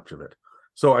fucking much of it.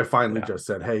 So I finally just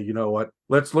said, hey, you know what?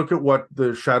 Let's look at what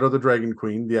the Shadow of the Dragon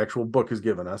Queen, the actual book, has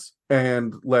given us,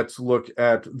 and let's look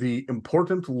at the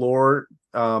important lore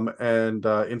and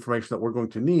information that we're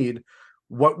going to need,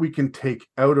 what we can take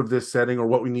out of this setting, or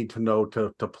what we need to know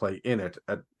to play in it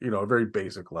at a very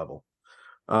basic level.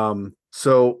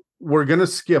 So we're going to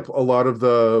skip a lot of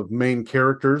the main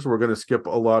characters. We're going to skip a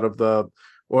lot of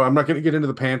I'm not going to get into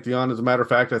the pantheon. As a matter of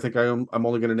fact, I think I'm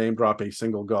only going to name drop a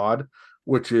single god,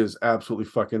 which is absolutely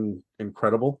fucking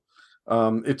incredible.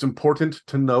 It's important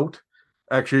to note,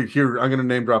 Actually, here, I'm going to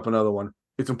name drop another one.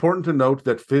 It's important to note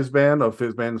that Fizban of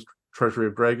Fizban's Treasury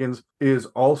of Dragons is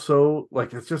also,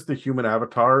 like, it's just the human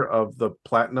avatar of the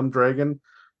Platinum Dragon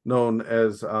known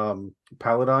as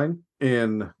Paladine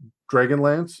in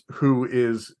Dragonlance, who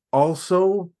is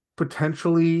also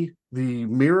potentially the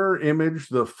mirror image,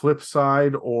 the flip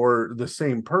side, or the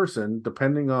same person,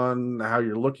 depending on how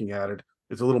you're looking at it.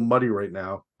 It's a little muddy right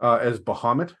now, as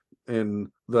Bahamut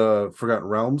in the Forgotten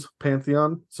Realms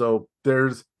pantheon. So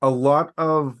there's a lot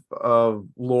of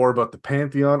lore about the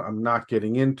pantheon I'm not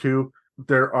getting into.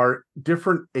 There are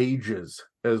different ages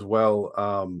as well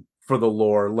for the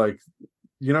lore. Like,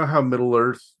 you know how Middle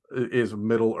Earth is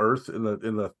Middle Earth in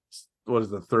the what is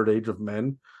the third age of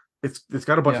men? It's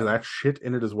got a bunch of that shit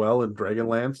in it as well in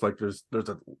Dragonlance. Like there's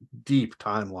a deep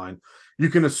timeline. You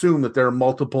can assume that there are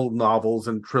multiple novels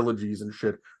and trilogies and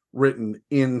shit written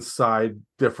inside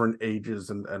different ages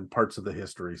and parts of the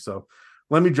history. So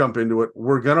let me jump into it.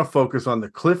 We're gonna focus on the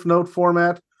Cliff Note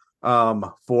format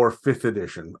for 5th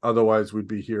edition. Otherwise, we'd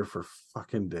be here for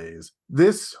fucking days.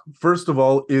 This, first of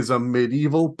all, is a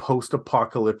medieval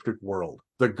post-apocalyptic world.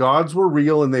 The gods were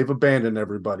real and they've abandoned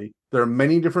everybody. There are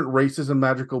many different races and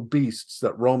magical beasts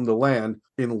that roam the land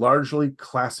in largely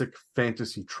classic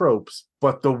fantasy tropes,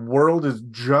 but the world is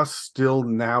just still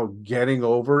now getting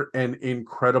over an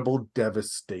incredible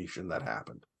devastation that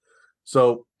happened.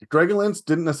 So Dragonlance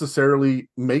didn't necessarily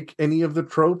make any of the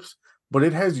tropes, but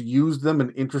it has used them in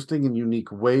interesting and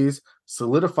unique ways,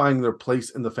 solidifying their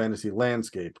place in the fantasy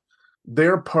landscape.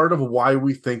 They're part of why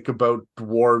we think about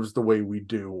dwarves the way we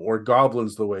do, or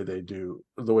goblins the way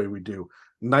we do.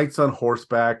 Knights on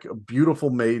horseback,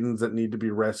 beautiful maidens that need to be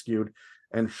rescued,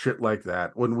 and shit like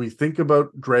that. When we think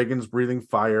about dragons breathing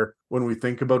fire, when we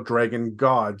think about dragon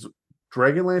gods,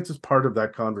 Dragonlance is part of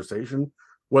that conversation,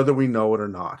 whether we know it or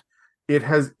not. It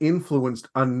has influenced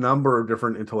a number of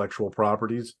different intellectual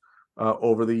properties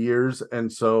over the years,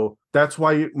 and so that's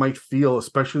why it might feel,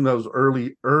 especially in those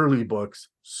early books,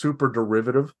 super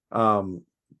derivative,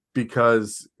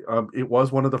 because it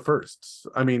was one of the firsts.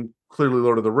 I mean, clearly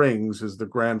Lord of the Rings is the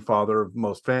grandfather of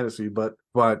most fantasy, but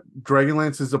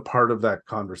Dragonlance is a part of that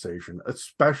conversation,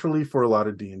 especially for a lot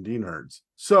of D&D nerds.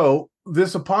 So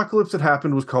this apocalypse that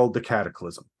happened was called the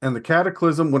Cataclysm, and the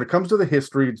Cataclysm, when it comes to the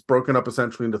history, it's broken up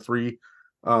essentially into 3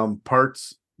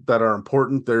 parts that are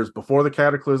important. There's before the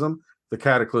Cataclysm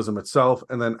itself,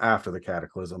 and then after the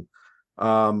Cataclysm.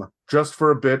 Just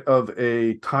for a bit of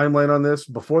a timeline on this,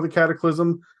 before the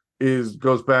Cataclysm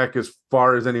goes back as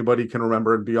far as anybody can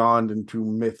remember and beyond into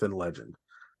myth and legend.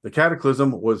 The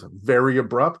Cataclysm was very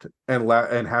abrupt and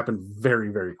happened very,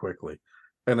 very quickly.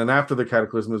 And then after the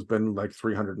Cataclysm has been like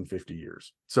 350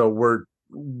 years. So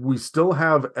we still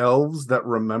have elves that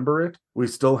remember it. We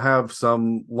still have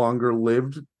some longer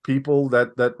lived people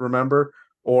that remember,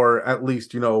 or at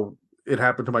least, it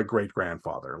happened to my great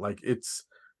grandfather. Like it's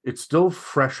still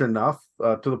fresh enough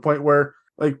to the point where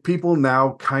like people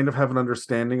now kind of have an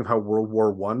understanding of how World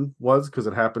War I was, because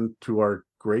it happened to our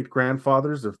great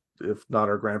grandfathers, if not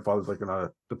our grandfathers, like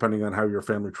depending on how your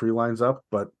family tree lines up.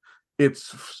 But it's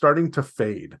starting to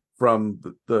fade from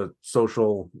the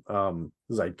social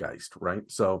zeitgeist, right?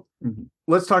 So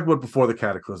let's talk about before the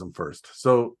Cataclysm first.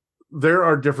 So there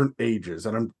are different ages,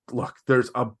 and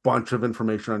there's a bunch of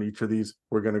information on each of these.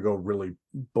 We're going to go really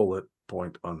bullet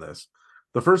point on this.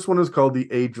 The first one is called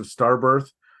the Age of Starbirth.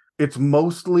 It's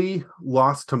mostly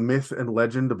lost to myth and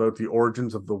legend about the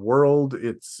origins of the world.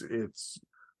 It's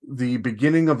the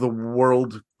beginning of the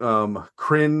world,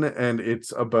 Kryn, and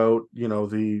it's about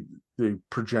the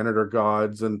progenitor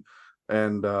gods and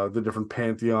the different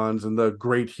pantheons and the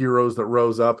great heroes that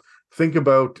rose up. Think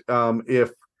about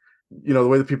if the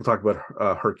way that people talk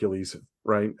about Hercules,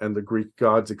 right, and the Greek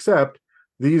gods, except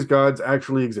these gods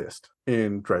actually exist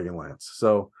in Dragonlance.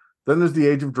 So then there's the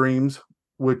Age of Dreams,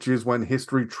 which is when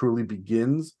history truly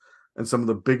begins, and some of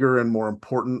the bigger and more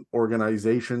important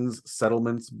organizations,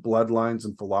 settlements, bloodlines,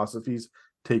 and philosophies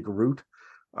take root.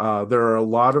 There are a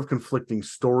lot of conflicting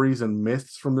stories and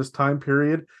myths from this time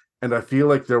period, and I feel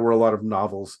like there were a lot of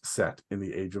novels set in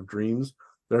the Age of Dreams.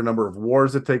 There are a number of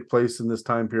wars that take place in this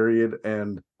time period,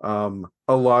 and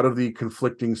a lot of the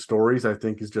conflicting stories, I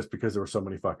think, is just because there were so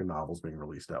many fucking novels being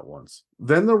released at once.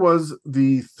 Then there was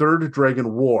the Third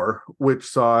Dragon War, which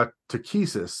saw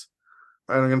Takesis,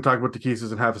 and I'm going to talk about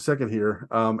Takesis in half a second here,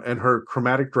 and her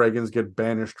chromatic dragons get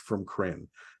banished from Kryn.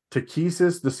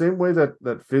 Takesis, the same way that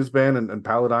Fizban and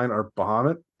Paladine are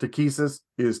Bahamut, Takesis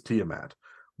is Tiamat.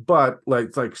 But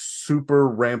it's like super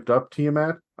ramped up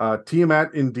Tiamat.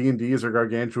 Tiamat in D&D is a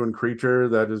gargantuan creature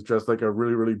that is just like a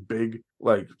really, really big,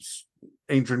 like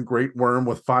ancient great worm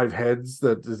with 5 heads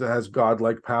that has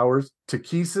godlike powers.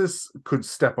 Takesis could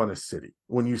step on a city.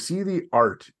 When you see the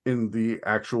art in the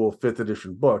actual 5th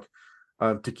edition book,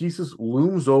 Takesis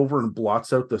looms over and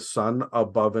blots out the sun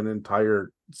above an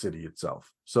entire city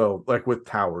itself. So, like with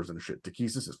towers and shit,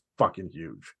 Takesis is fucking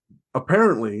huge.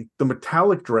 Apparently, the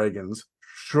metallic dragons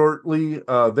shortly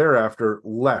thereafter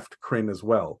left Krynn as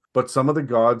well, but some of the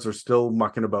gods are still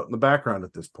mucking about in the background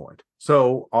at this point.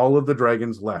 So all of the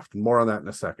dragons left, and more on that in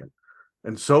a second.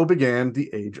 And so began the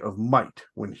Age of Might,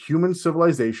 when human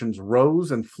civilizations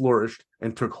rose and flourished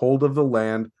and took hold of the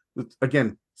land.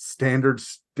 Again, standard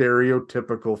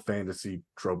stereotypical fantasy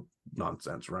trope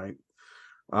nonsense, right?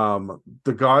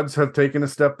 The gods have taken a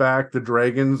step back, the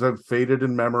dragons have faded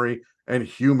in memory, and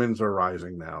humans are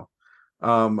rising now.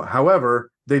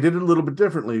 However, they did it a little bit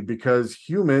differently because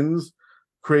humans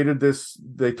created this.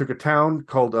 They took a town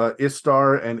called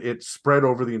Istar, and it spread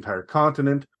over the entire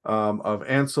continent of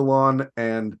Ansalon,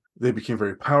 and they became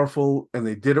very powerful. And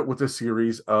they did it with a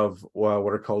series of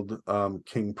what are called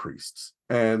king priests.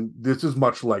 And this is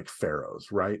much like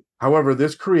pharaohs, right? However,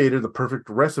 this created the perfect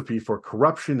recipe for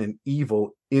corruption and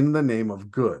evil in the name of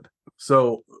good.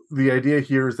 So the idea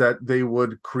here is that they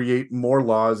would create more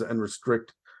laws and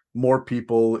restrict more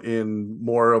people in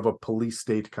more of a police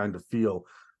state kind of feel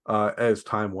as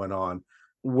time went on.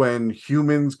 When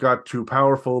humans got too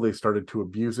powerful, they started to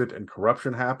abuse it and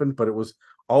corruption happened, but it was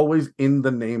always in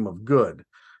the name of good.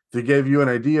 To give you an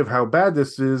idea of how bad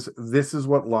this is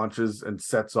what launches and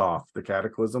sets off the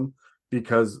cataclysm,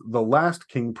 because the last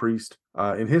king priest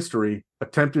in history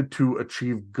attempted to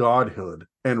achieve godhood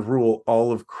and rule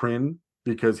all of Krynn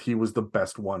because he was the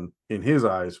best one in his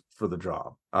eyes for the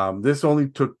job. This only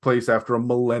took place after a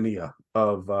millennia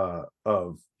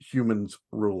of humans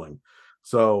ruling.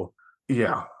 So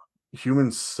yeah,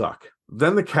 humans suck.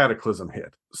 Then the cataclysm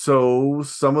hit. So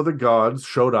some of the gods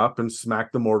showed up and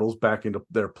smacked the mortals back into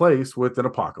their place with an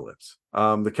apocalypse.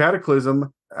 The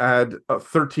cataclysm had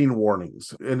 13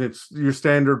 warnings, and it's your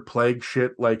standard plague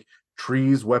shit like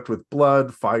trees wept with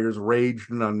blood, fires raged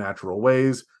in unnatural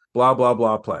ways, blah, blah,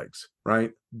 blah plagues,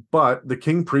 right? But the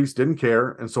king priest didn't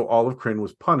care, and so all of Krynn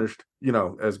was punished,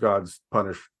 as gods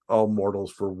punish all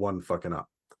mortals for one fucking up.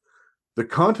 The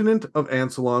continent of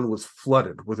Ansalon was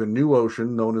flooded with a new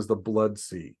ocean known as the Blood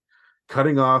Sea,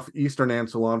 cutting off eastern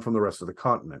Ansalon from the rest of the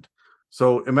continent.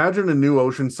 So imagine a new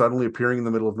ocean suddenly appearing in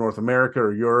the middle of North America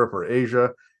or Europe or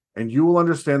Asia, and you will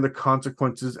understand the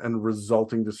consequences and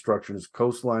resulting destruction as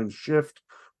coastlines shift,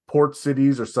 port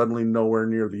cities are suddenly nowhere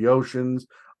near the oceans,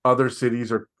 other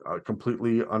cities are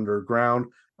completely underground,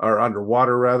 or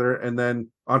underwater rather, and then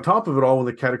on top of it all, when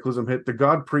the cataclysm hit, the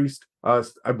god priest, I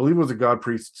believe it was a god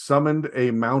priest, summoned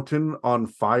a mountain on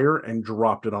fire and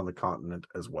dropped it on the continent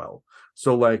as well.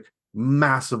 So like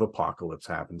massive apocalypse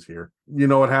happens here. You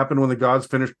know what happened when the gods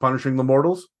finished punishing the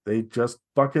mortals? They just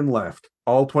fucking left.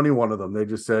 All 21 of them. They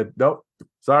just said, nope,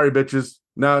 sorry bitches.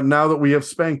 Now that we have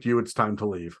spanked you, it's time to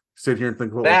leave. Sit here and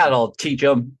think, well, that'll teach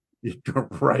them.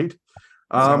 Right?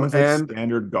 Sounds like and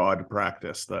standard god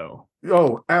practice, though.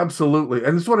 Oh, absolutely.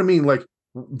 And that's what I mean. Like,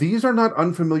 these are not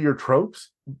unfamiliar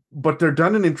tropes, but they're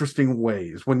done in interesting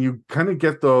ways. When you kind of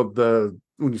get the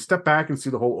when you step back and see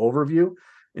the whole overview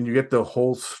and you get the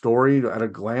whole story at a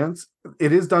glance,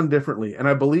 it is done differently. And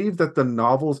I believe that the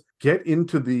novels get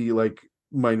into the like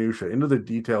minutia, into the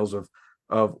details of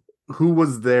who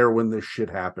was there when this shit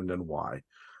happened and why.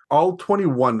 All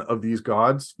 21 of these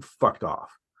gods fucked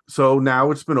off. So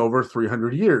now it's been over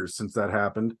 300 years since that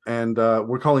happened, and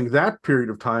we're calling that period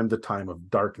of time the time of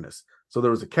darkness. So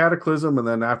there was a cataclysm, and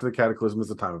then after the cataclysm is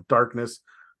the time of darkness,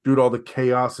 due to all the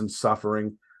chaos and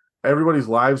suffering. Everybody's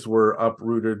lives were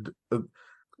uprooted.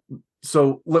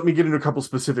 So let me get into a couple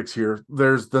specifics here.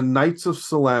 There's the Knights of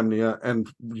Solamnia, and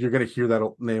you're going to hear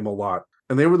that name a lot.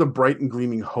 And they were the bright and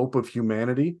gleaming hope of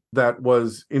humanity that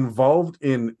was involved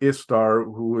in Istar,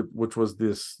 which was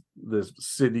this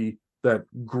city that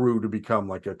grew to become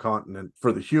like a continent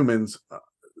for the humans.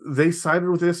 They sided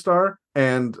with Istar,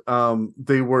 and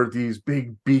they were these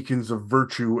big beacons of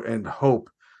virtue and hope.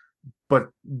 But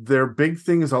their big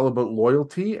thing is all about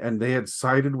loyalty, and they had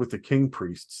sided with the king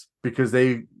priests because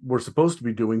they were supposed to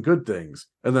be doing good things.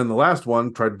 And then the last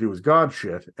one tried to do his god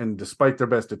shit, and despite their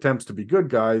best attempts to be good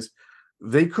guys,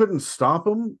 they couldn't stop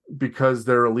them because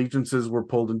their allegiances were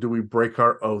pulled in. Do we break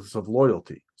our oaths of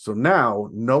loyalty? So now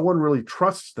no one really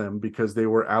trusts them because they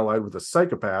were allied with a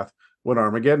psychopath when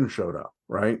Armageddon showed up,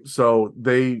 right? So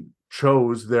they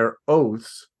chose their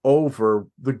oaths over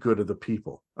the good of the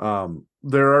people.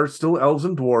 There are still elves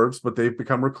and dwarves, but they've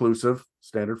become reclusive,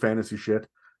 standard fantasy shit.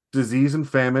 Disease and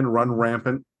famine run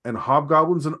rampant, and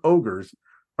hobgoblins and ogres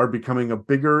are becoming a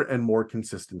bigger and more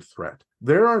consistent threat.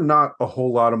 There are not a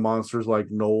whole lot of monsters like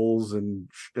gnolls and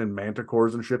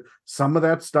manticores and shit. Some of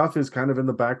that stuff is kind of in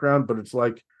the background, but it's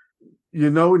like,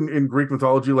 in Greek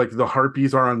mythology, like the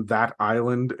harpies are on that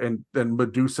island and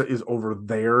Medusa is over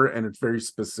there, and it's very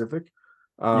specific.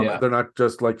 They're not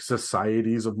just like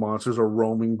societies of monsters or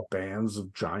roaming bands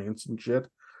of giants and shit.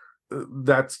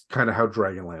 That's kind of how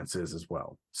Dragonlance is as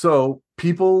well. So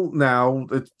people now,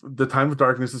 the time of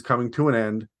darkness is coming to an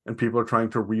end, and people are trying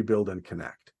to rebuild and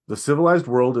connect. The civilized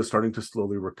world is starting to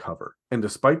slowly recover. And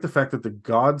despite the fact that the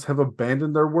gods have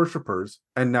abandoned their worshippers,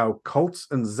 and now cults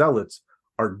and zealots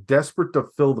are desperate to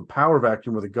fill the power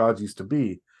vacuum where the gods used to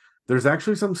be, there's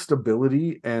actually some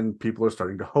stability and people are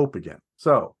starting to hope again.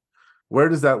 So where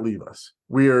does that leave us?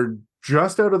 We are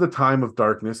just out of the time of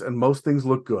darkness and most things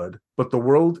look good, but the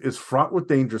world is fraught with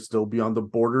danger still beyond the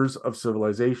borders of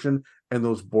civilization, and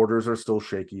those borders are still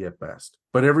shaky at best.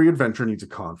 But every adventure needs a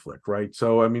conflict, right?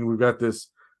 So, I mean, we've got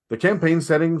the campaign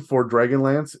setting for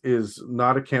Dragonlance is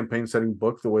not a campaign setting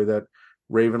book the way that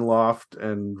Ravenloft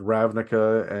and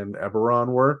Ravnica and Eberron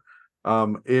were.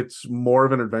 It's more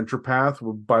of an adventure path.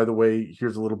 By the way,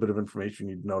 here's a little bit of information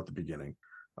you'd know at the beginning,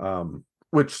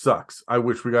 which sucks. I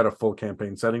wish we got a full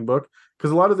campaign setting book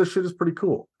because a lot of this shit is pretty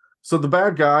cool. So the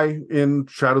bad guy in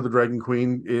Shadow the Dragon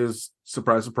Queen is,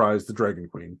 surprise, surprise, the Dragon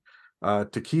Queen.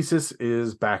 Takesis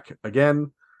is back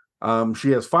again.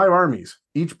 She has 5 armies,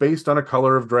 each based on a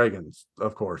color of dragons,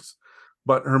 of course.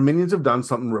 But her minions have done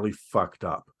something really fucked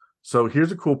up. So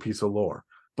here's a cool piece of lore.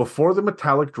 Before the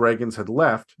metallic dragons had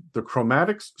left, the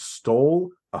chromatics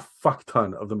stole a fuck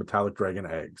ton of the metallic dragon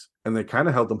eggs, and they kind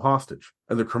of held them hostage.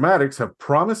 And the chromatics have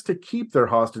promised to keep their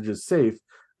hostages safe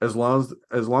as long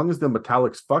as the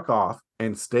metallics fuck off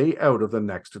and stay out of the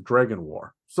next dragon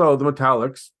war. So the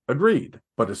metallics agreed.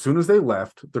 But as soon as they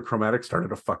left, the chromatics started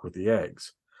to fuck with the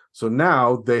eggs. So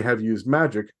now they have used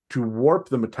magic to warp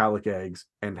the metallic eggs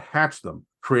and hatch them,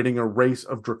 creating a race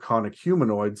of draconic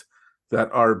humanoids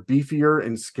that are beefier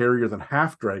and scarier than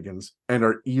half-dragons and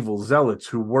are evil zealots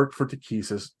who work for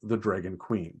Takesis, the Dragon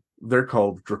Queen. They're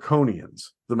called Draconians.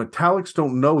 The Metallics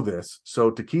don't know this,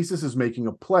 so Takesis is making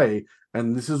a play,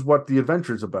 and this is what the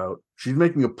adventure's about. She's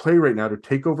making a play right now to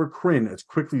take over Krynn as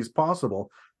quickly as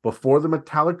possible before the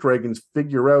Metallic Dragons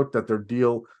figure out that their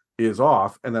deal is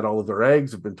off and that all of their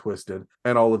eggs have been twisted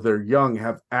and all of their young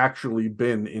have actually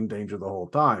been in danger the whole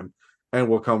time and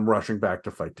will come rushing back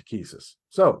to fight Takesis.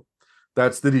 So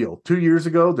that's the deal. 2 years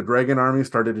ago, the Dragon Army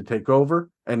started to take over,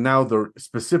 and now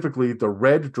specifically the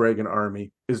Red Dragon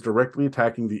Army is directly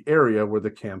attacking the area where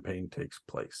the campaign takes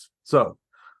place. So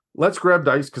let's grab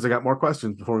dice because I got more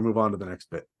questions before we move on to the next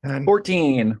bit.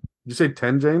 14. Did you say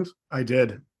 10, James? I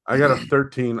did. I got a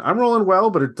 13. I'm rolling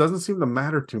well, but it doesn't seem to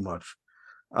matter too much.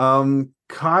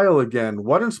 Kyle, again,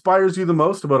 what inspires you the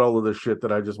most about all of this shit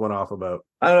that I just went off about?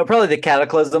 I don't know, probably the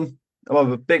Cataclysm.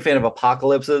 I'm a big fan of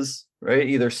apocalypses, right?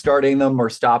 Either starting them or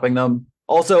stopping them.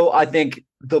 Also, I think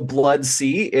the Blood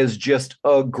Sea is just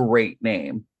a great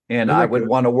name, and I would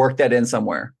want to work that in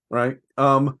somewhere. Right.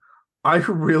 I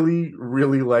really,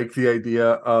 really like the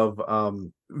idea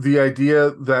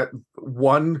that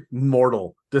one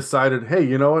mortal decided, hey,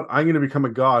 you know what? I'm going to become a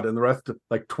god, and the rest,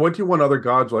 like 21 other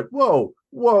gods, were like,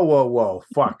 whoa,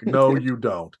 fuck, no, you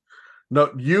don't. No,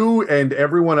 you and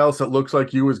everyone else that looks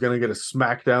like you is going to get a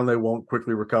smackdown they won't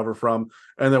quickly recover from,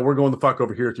 and then we're going the fuck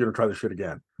over here if you don't try this shit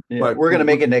again. Yeah, like, we're going to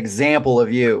make an example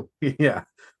of you. Yeah.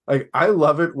 Like, I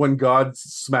love it when gods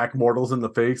smack mortals in the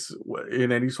face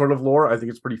in any sort of lore. I think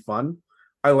it's pretty fun.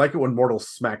 I like it when mortals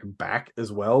smack back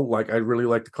as well. Like, I really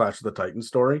like the Clash of the Titans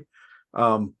story.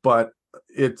 But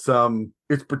it's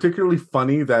particularly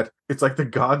funny that it's like the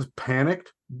gods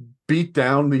panicked, beat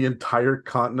down the entire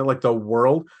continent, like the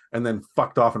world, and then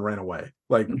fucked off and ran away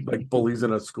like bullies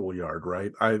in a schoolyard,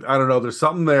 right? I don't know, there's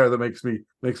something there that makes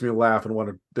me laugh and want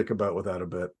to dick about with that a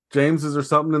bit. James, is there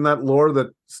something in that lore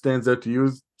that stands out to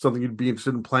you, something you'd be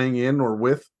interested in playing in or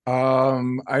with?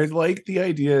 I like the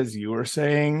idea, as you were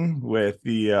saying, with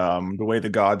the way the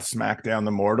gods smack down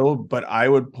the mortal, but I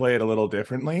would play it a little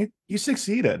differently. He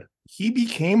succeeded. He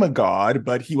became a god,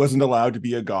 but he wasn't allowed to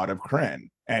be a god of Krynn.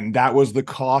 And that was the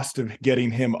cost of getting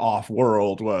him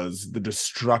off-world, was the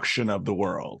destruction of the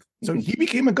world. So he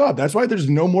became a god. That's why there's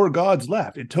no more gods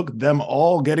left. It took them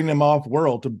all getting him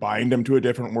off-world to bind him to a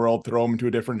different world, throw him to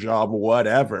a different job,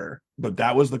 whatever. But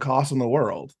that was the cost in the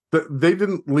world. They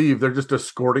didn't leave. They're just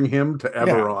escorting him to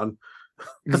Eberron. Yeah,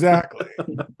 exactly.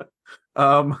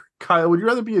 Kyle, would you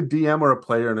rather be a DM or a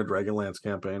player in a Dragonlance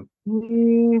campaign?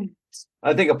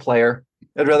 I think a player.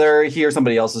 I'd rather hear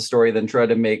somebody else's story than try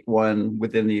to make one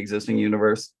within the existing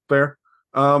universe. Fair.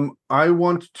 I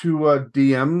want to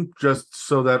DM just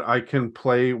so that I can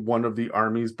play one of the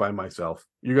armies by myself.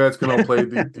 You guys can all play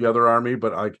the other army,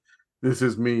 but this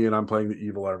is me and I'm playing the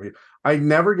evil army. I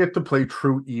never get to play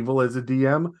true evil as a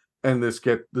DM, and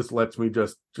this lets me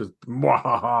just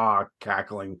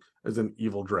cackling as an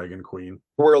evil dragon queen.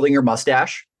 Twirling your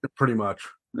mustache. Pretty much.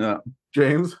 Yeah.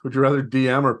 James, would you rather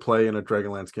DM or play in a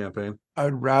Dragonlance campaign?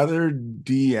 I'd rather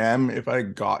DM if I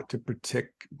got to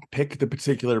pick the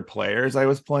particular players I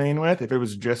was playing with. If it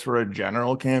was just for a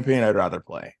general campaign, I'd rather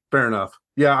play. Fair enough.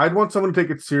 Yeah, I'd want someone to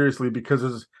take it seriously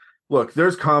because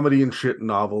there's comedy and shit in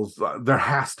novels. There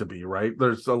has to be, right?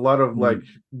 There's a lot of like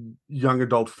young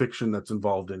adult fiction that's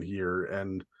involved in here,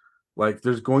 and like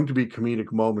there's going to be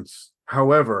comedic moments.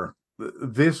 However,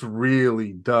 this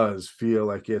really does feel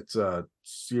like it's a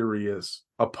serious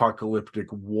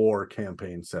apocalyptic war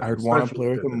campaign setting. I would want to play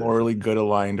with a morally good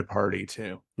aligned party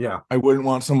too. Yeah. I wouldn't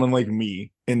want someone like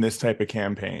me in this type of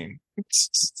campaign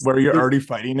where you're already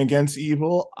fighting against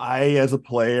evil. I, as a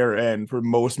player, and for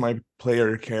most of my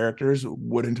player characters,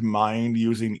 wouldn't mind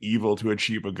using evil to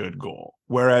achieve a good goal.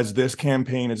 Whereas this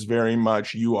campaign is very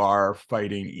much you are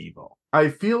fighting evil. I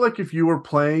feel like if you were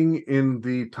playing in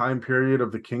the time period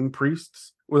of the king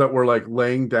priests that were like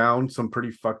laying down some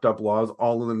pretty fucked up laws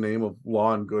all in the name of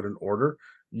law and good and order,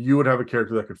 you would have a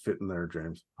character that could fit in there,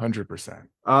 James.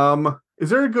 100%. Is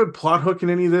there a good plot hook in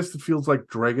any of this that feels like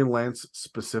Dragonlance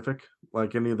specific?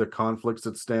 Like any of the conflicts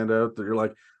that stand out that you're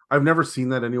like, I've never seen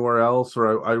that anywhere else,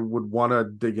 or I would want to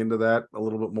dig into that a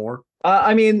little bit more?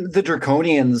 I mean, the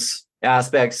Draconians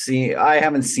aspect, I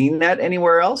haven't seen that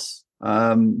anywhere else.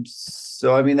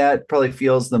 So I mean that probably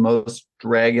feels the most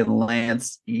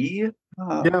Dragonlance-y.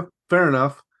 Yeah, fair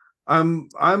enough. I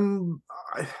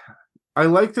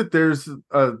like that there's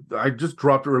I just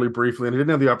dropped it really briefly and I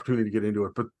didn't have the opportunity to get into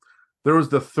it, but there was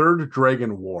the third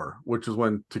Dragon War, which is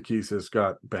when Takhisis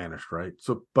got banished, right?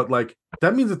 So but like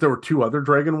that means that there were two other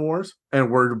Dragon Wars and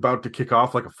we're about to kick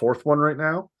off like a fourth one right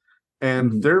now.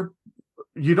 And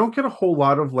you don't get a whole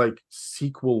lot of like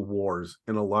sequel wars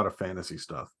in a lot of fantasy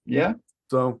stuff. Yeah.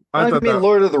 So I mean,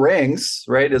 Lord of the Rings,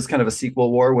 right, is kind of a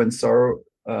sequel war when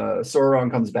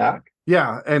Sauron comes back.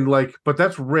 Yeah, and like, but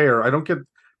that's rare. I don't get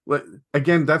like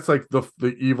again. That's like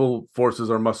the evil forces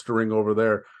are mustering over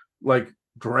there. Like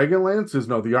Dragonlance is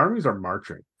no, the armies are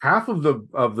marching. Half of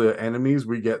the enemies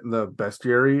we get in the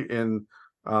bestiary in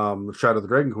Shadow of the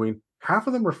Dragon Queen, half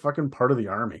of them are fucking part of the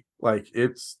army. Like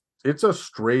it's a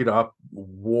straight up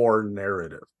war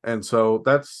narrative, and so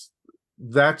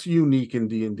that's unique in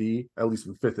D&D, at least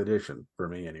in 5th edition for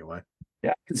me anyway. Yeah,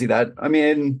 I can see that. I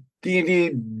mean,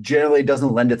 D&D generally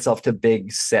doesn't lend itself to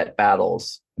big set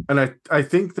battles. And I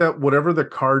think that whatever the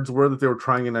cards were that they were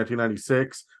trying in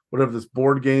 1996, whatever this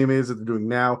board game is that they're doing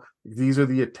now, these are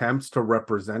the attempts to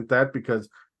represent that because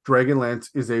Dragonlance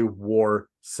is a war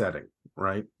setting,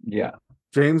 right? Yeah.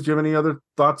 James, do you have any other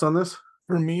thoughts on this?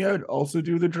 For me, I would also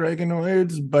do the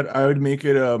Dragonoids, but I would make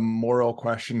it a moral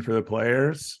question for the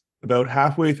players. About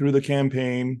halfway through the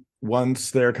campaign, once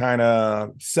they're kind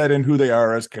of set in who they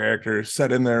are as characters,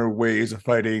 set in their ways of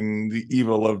fighting the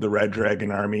evil of the Red Dragon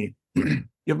army,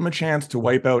 give them a chance to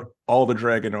wipe out all the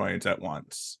Dragonoids at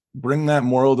once. Bring that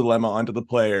moral dilemma onto the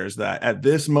players that at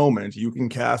this moment, you can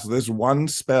cast this one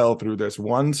spell through this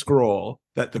one scroll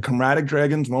that the chromatic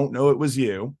dragons won't know it was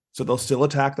you, so they'll still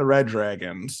attack the red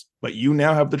dragons, but you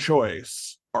now have the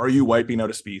choice. Are you wiping out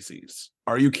a species?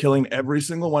 Are you killing every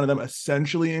single one of them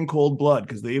essentially in cold blood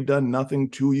because they've done nothing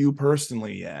to you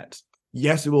personally yet?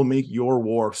 Yes, it will make your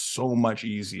war so much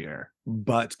easier,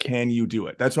 but can you do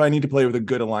it? That's why I need to play with a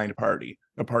good aligned party,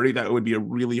 a party that would be a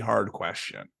really hard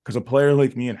question. Because a player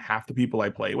like me and half the people I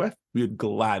play with, we would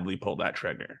gladly pull that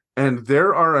trigger. And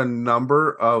there are a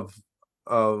number of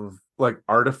like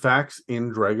artifacts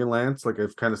in Dragonlance. Like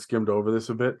I've kind of skimmed over this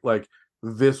a bit. Like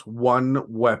this one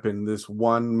weapon, this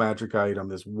one magic item,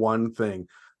 this one thing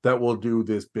that will do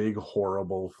this big,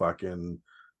 horrible fucking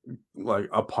like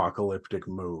apocalyptic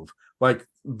move. Like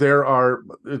they don't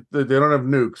have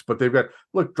nukes, but they've got,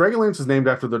 look, Dragonlance is named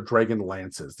after the Dragon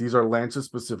Lances. These are lances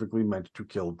specifically meant to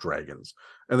kill dragons,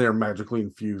 and they are magically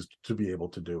infused to be able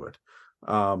to do it.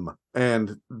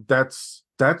 And that's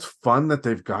fun that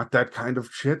they've got that kind of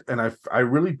shit. And I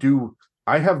really do.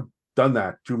 I have done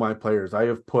that to my players. I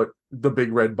have put the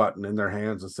big red button in their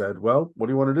hands and said, well, what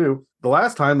do you want to do? The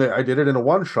last time I did it in a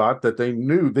one shot that they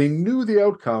knew the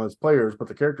outcome as players, but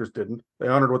the characters didn't. They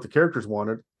honored what the characters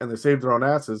wanted and they saved their own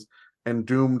asses and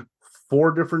doomed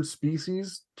 4 different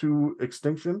species to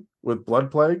extinction with blood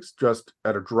plagues just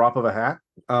at a drop of a hat.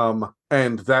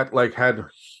 And that like had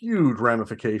huge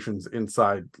ramifications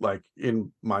inside, like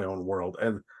in my own world.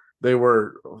 And they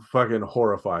were fucking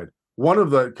horrified. one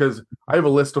of the, because I have a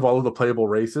list of all of the playable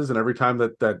races, and every time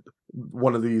that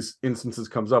one of these instances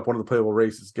comes up, one of the playable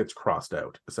races gets crossed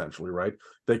out, essentially, right?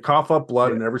 They cough up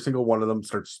blood, and every single one of them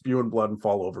starts spewing blood and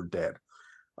fall over dead.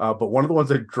 But one of the ones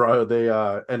they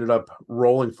ended up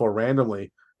rolling for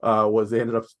randomly was they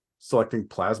ended up selecting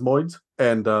plasmoids.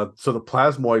 And so the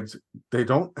plasmoids, they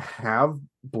don't have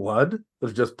blood,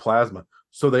 there's just plasma.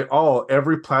 So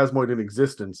every plasmoid in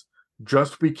existence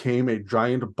just became a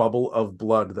giant bubble of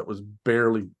blood that was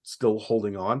barely still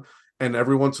holding on. And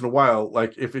every once in a while,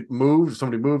 like if it moved,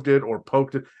 somebody moved it or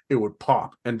poked it, it would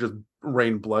pop and just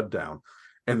rain blood down.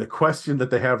 And the question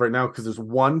that they have right now, because there's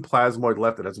one plasmoid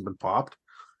left that hasn't been popped,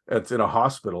 it's in a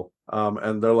hospital.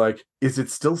 And they're like, is it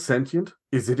still sentient?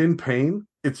 Is it in pain?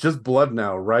 It's just blood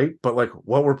now, right? But like,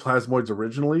 what were plasmoids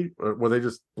originally? Or were they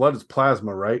just blood is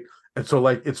plasma, right? And so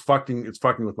like it's fucking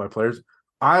with my players.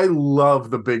 I love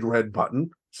the big red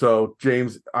button. So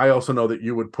James, I also know that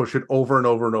you would push it over and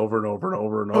over and over and over and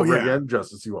over and over again just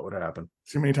to see what would happen.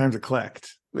 See how many times it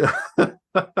clicked. The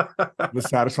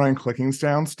satisfying clicking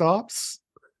sound stops.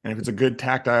 And if it's a good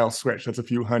tactile switch, that's a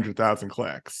few 100,000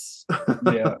 clicks.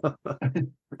 Yeah.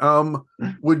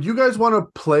 Would you guys want to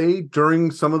play during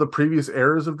some of the previous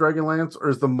eras of Dragonlance, or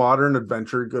is the modern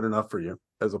adventure good enough for you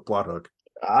as a plot hook?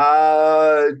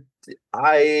 I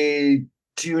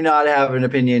do not have an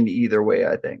opinion either way,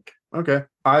 I think. Okay.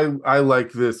 I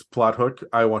like this plot hook.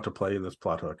 I want to play in this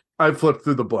plot hook. I flipped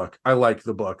through the book. I like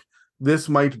the book. This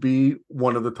might be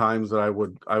one of the times that I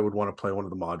would want to play one of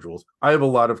the modules. I have a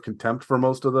lot of contempt for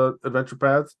most of the adventure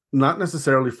paths, not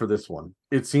necessarily for this one.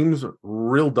 It seems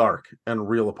real dark and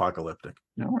real apocalyptic.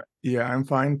 All right. Yeah, I'm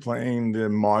fine playing the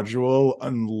module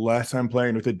unless I'm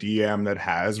playing with a DM that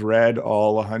has read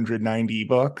all 190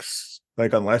 books.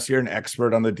 Like, unless you're an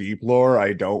expert on the deep lore,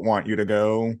 I don't want you to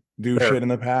go do shit in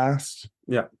the past.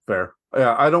 Yeah, fair.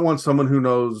 Yeah, I don't want someone who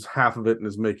knows half of it and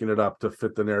is making it up to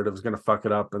fit the narrative, is going to fuck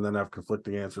it up and then have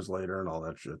conflicting answers later and all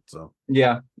that shit. So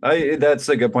yeah, that's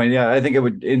a good point. Yeah, I think it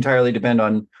would entirely depend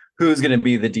on who's going to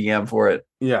be the DM for it.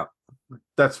 Yeah,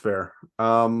 that's fair.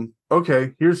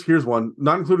 Okay, here's one.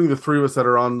 Not including the three of us that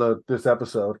are on this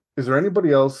episode. Is there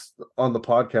anybody else on the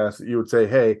podcast that you would say,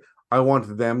 hey, I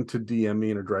want them to DM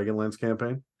me in a Dragonlance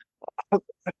campaign?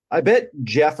 I bet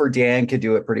Jeff or Dan could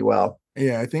do it pretty well.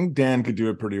 Yeah, I think Dan could do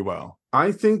it pretty well.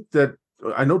 I think that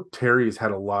I know Terry's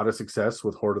had a lot of success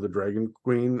with Horde of the Dragon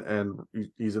Queen, and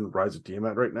he's in Rise of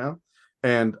Tiamat right now.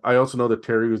 And I also know that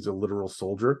Terry is a literal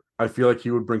soldier. I feel like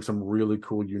he would bring some really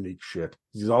cool, unique shit.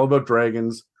 He's all about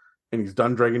dragons, and he's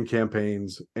done dragon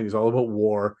campaigns, and he's all about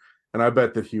war. And I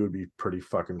bet that he would be pretty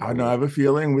fucking cool. I know, I have a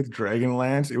feeling with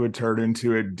Dragonlance, it would turn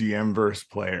into a DM-verse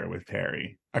player with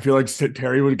Terry. I feel like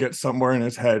Terry would get somewhere in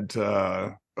his head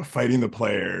fighting the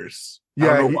players.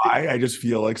 Yeah, I don't know why. I just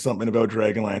feel like something about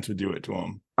Dragonlance would do it to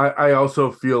him. I also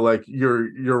feel like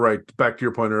you're right. Back to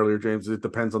your point earlier, James, it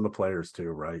depends on the players too,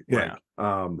 right? Yeah.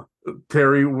 Like,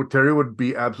 Terry would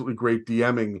be absolutely great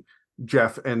DMing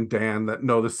Jeff and Dan that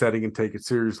know the setting and take it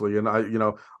seriously. And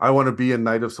I want to be a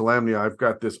Knight of Solamnia. I've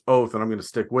got this oath and I'm going to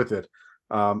stick with it.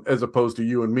 As opposed to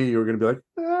you and me, you're going to be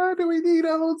like, do we need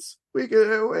oaths?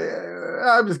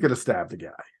 I'm just going to stab the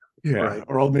guy. Yeah, right.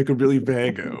 Or I'll make a really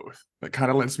vague oath that kind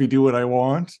of lets me do what I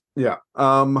want. Yeah.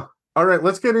 All right,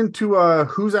 let's get into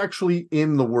who's actually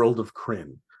in the world of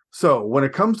Krynn. So when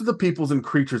it comes to the peoples and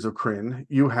creatures of Krynn,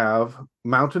 you have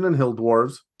mountain and hill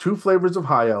dwarves, 2 flavors of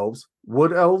high elves,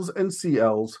 wood elves and sea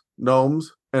elves,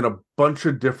 gnomes, and a bunch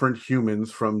of different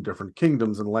humans from different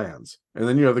kingdoms and lands. And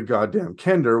then you have the goddamn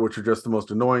Kender, which are just the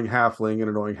most annoying halfling an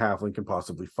annoying halfling can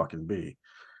possibly fucking be.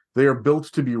 They are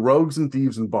built to be rogues and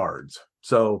thieves and bards.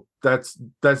 So that's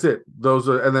it. Those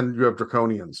are, and then you have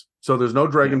draconians. So there's no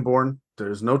dragonborn,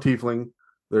 there's no tiefling,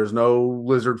 there's no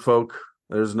lizard folk,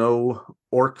 there's no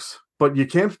orcs. But you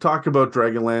can't talk about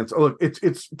Dragonlance. Oh, look,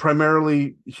 it's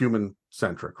primarily human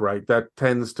centric, right? That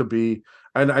tends to be,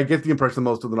 and I get the impression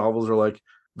most of the novels are like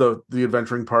the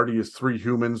adventuring party is 3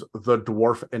 humans, the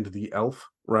dwarf and the elf,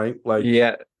 right? Like,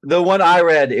 yeah, the one I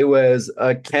read, it was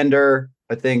a Kender,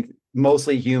 I think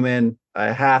mostly human,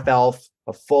 a half elf,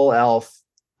 a full elf.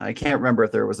 I can't remember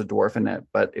if there was a dwarf in it,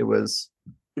 but it was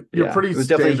pretty. It was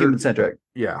definitely human centric.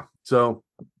 Yeah. So,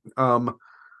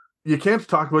 you can't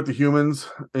talk about the humans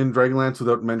in Dragonlance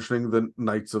without mentioning the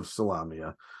Knights of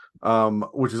Solamnia,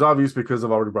 which is obvious because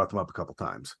I've already brought them up a couple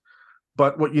times.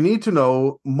 But what you need to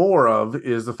know more of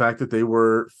is the fact that they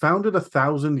were founded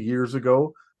 1,000 years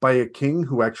ago by a king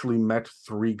who actually met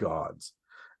 3 gods.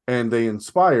 And they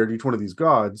inspired, each one of these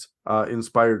gods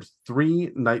inspired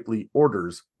 3 knightly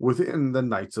orders within the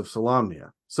Knights of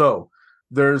Solamnia. So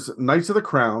there's Knights of the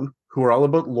Crown, who are all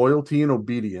about loyalty and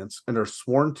obedience and are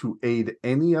sworn to aid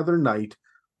any other knight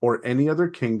or any other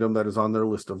kingdom that is on their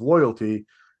list of loyalty.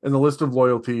 And the list of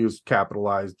loyalty is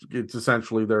capitalized. It's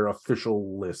essentially their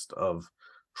official list of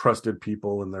trusted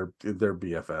people and their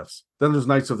BFFs. Then there's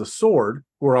Knights of the Sword,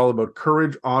 who are all about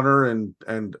courage, honor,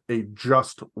 and a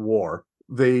just war.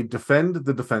 They defend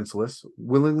the defenseless,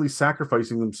 willingly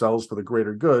sacrificing themselves for the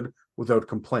greater good without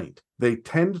complaint. They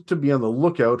tend to be on the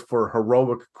lookout for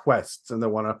heroic quests, and they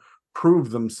want to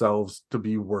prove themselves to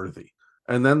be worthy.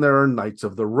 And then there are Knights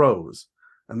of the Rose,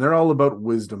 and they're all about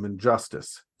wisdom and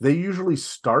justice. They usually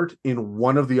start in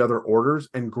one of the other orders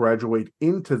and graduate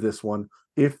into this one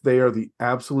if they are the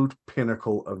absolute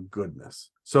pinnacle of goodness.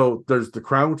 So there's the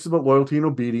Crown, which is about loyalty and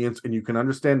obedience, and you can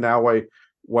understand now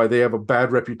why they have a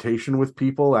bad reputation with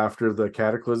people after the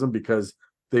Cataclysm, because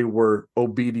they were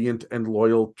obedient and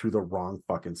loyal to the wrong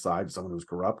fucking side, someone who's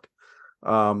corrupt.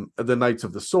 The Knights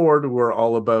of the Sword, who are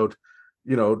all about,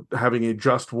 having a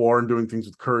just war and doing things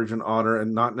with courage and honor,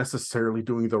 and not necessarily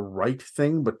doing the right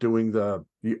thing, but doing the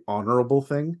honorable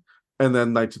thing. And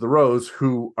then Knights of the Rose,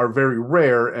 who are very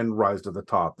rare and rise to the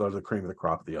top. They're the cream of the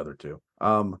crop of the other two.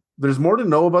 There's more to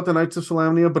know about the Knights of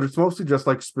Solamnia, but it's mostly just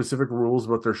like specific rules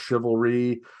about their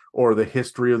chivalry or the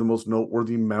history of the most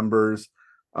noteworthy members.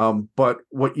 But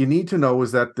what you need to know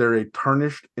is that they're a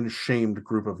tarnished and shamed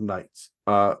group of knights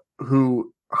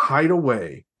who hide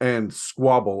away and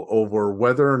squabble over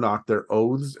whether or not their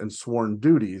oaths and sworn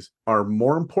duties are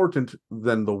more important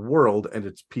than the world and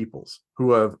its peoples,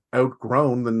 who have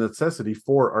outgrown the necessity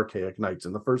for archaic knights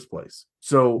in the first place.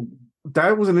 So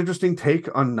that was an interesting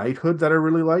take on knighthood that I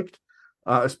really liked,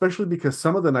 especially because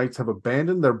some of the knights have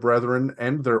abandoned their brethren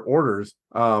and their orders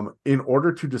in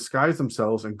order to disguise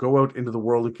themselves and go out into the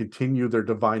world and continue their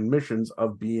divine missions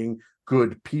of being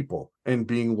good people and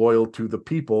being loyal to the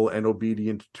people and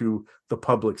obedient to the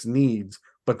public's needs,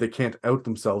 but they can't out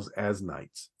themselves as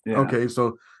knights. Yeah. Okay,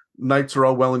 so knights are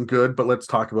all well and good, but let's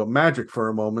talk about magic for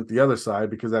a moment, the other side,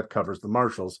 because that covers the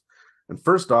martials. And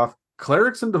first off,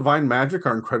 clerics and divine magic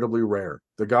are incredibly rare.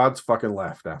 The gods fucking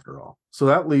left, after all. So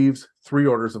that leaves 3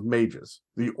 orders of mages.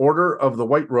 The Order of the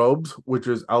White Robes, which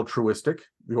is altruistic,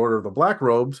 the Order of the Black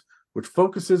Robes, which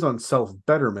focuses on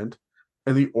self-betterment,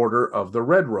 and the Order of the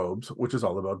Red Robes, which is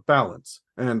all about balance.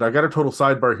 And I got a total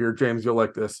sidebar here, James, you'll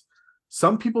like this.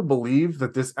 Some people believe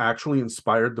that this actually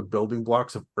inspired the building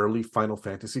blocks of early Final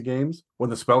Fantasy games,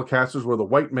 when the spellcasters were the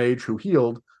white mage who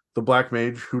healed, the black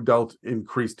mage who dealt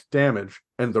increased damage,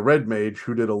 and the red mage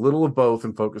who did a little of both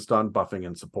and focused on buffing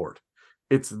and support.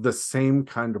 It's the same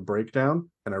kind of breakdown,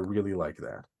 and I really like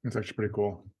that. It's actually pretty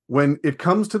cool. When it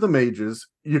comes to the mages,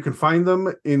 you can find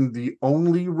them in the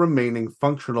only remaining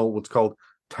functional, what's called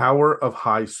Tower of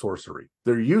High Sorcery.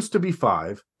 There used to be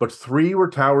 5, but 3 were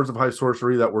Towers of High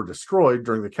Sorcery that were destroyed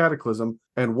during the Cataclysm,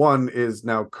 and 1 is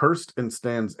now cursed and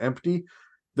stands empty.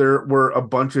 There were a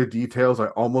bunch of details. I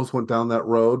almost went down that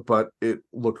road, but it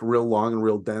looked real long and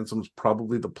real dense, and was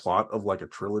probably the plot of like a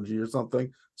trilogy or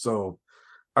something. So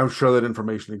I'm sure that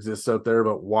information exists out there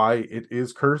about why it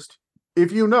is cursed.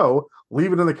 If you know,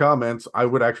 leave it in the comments. I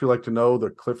would actually like to know the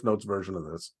Cliff Notes version of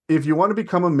this. If you want to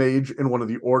become a mage in one of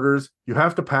the orders, you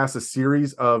have to pass a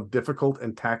series of difficult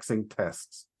and taxing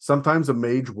tests. Sometimes a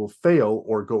mage will fail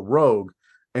or go rogue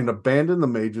and abandon the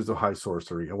mages of high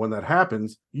sorcery. And when that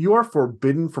happens, you are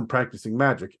forbidden from practicing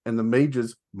magic, and the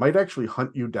mages might actually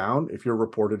hunt you down if you're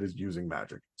reported as using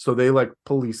magic. So they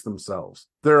police themselves.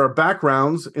 There are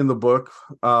backgrounds in the book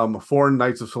for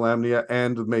Knights of Solamnia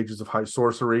and mages of high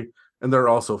sorcery. And there are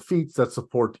also feats that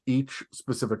support each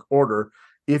specific order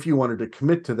if you wanted to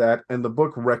commit to that, and the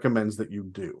book recommends that you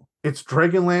do. It's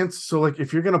Dragonlance, so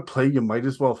if you're going to play, you might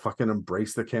as well fucking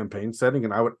embrace the campaign setting,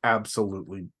 and I would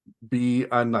absolutely be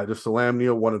a Knight of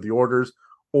Solamnia, one of the orders,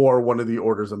 or one of the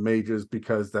orders of mages,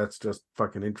 because that's just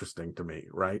fucking interesting to me,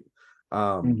 right?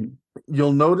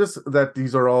 You'll notice that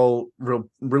these are all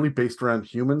really based around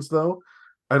humans, though.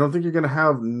 I don't think you're going to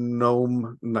have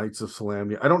gnome Knights of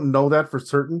Solamnia. I don't know that for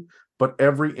certain, but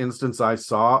every instance I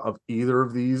saw of either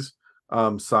of these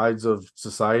sides of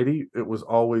society, it was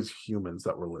always humans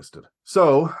that were listed.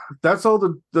 So that's all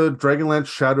the Dragonlance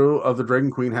Shadow of the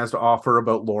Dragon Queen has to offer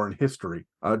about lore and history.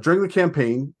 During the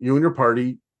campaign, you and your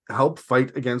party help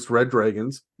fight against red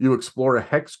dragons. You explore a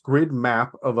hex grid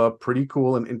map of a pretty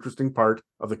cool and interesting part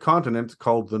of the continent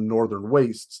called the Northern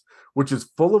Wastes, which is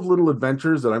full of little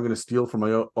adventures that I'm going to steal from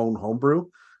my own homebrew.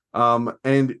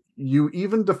 And you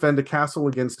even defend a castle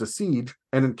against a siege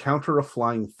and encounter a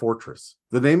flying fortress.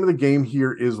 The name of the game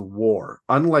here is War.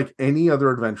 Unlike any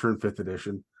other adventure in 5th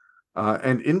edition,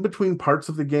 And in between parts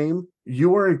of the game,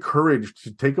 you are encouraged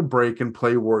to take a break and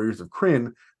play Warriors of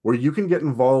Krynn, where you can get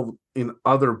involved in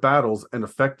other battles and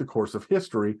affect the course of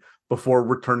history before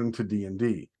returning to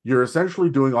D&D. You're essentially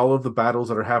doing all of the battles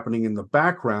that are happening in the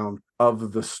background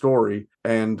of the story,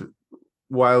 and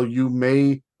while you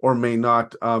may or may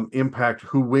not impact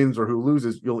who wins or who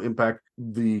loses, you'll impact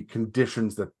the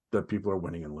conditions that people are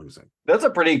winning and losing. That's a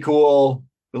pretty cool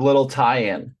little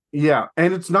tie-in. Yeah,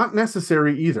 and it's not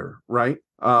necessary either, right?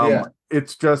 Yeah.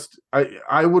 It's just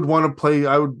I would want to play.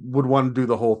 I would want to do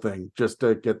the whole thing just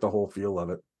to get the whole feel of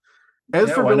it.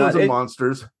 As for why villains not? and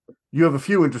monsters, you have a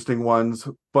few interesting ones,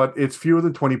 but it's fewer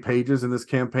than 20 pages in this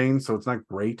campaign, so it's not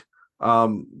great.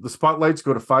 The spotlights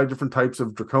go to 5 different types of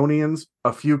draconians,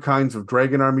 a few kinds of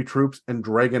dragon army troops, and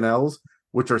dragonels,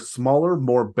 which are smaller,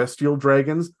 more bestial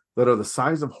dragons that are the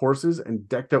size of horses and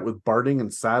decked out with barding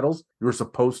and saddles. You're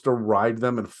supposed to ride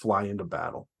them and fly into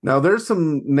battle. Now, there's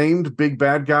some named big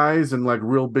bad guys and like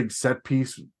real big set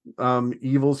piece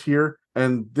evils here.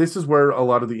 And this is where a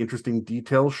lot of the interesting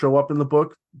details show up in the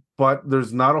book, but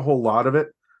there's not a whole lot of it.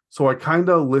 So I kind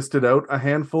of listed out a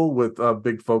handful with a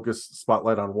big focus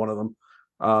spotlight on one of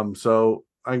them. So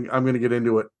I'm going to get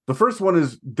into it. The first one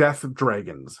is Death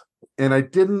Dragons. And I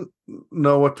didn't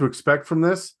know what to expect from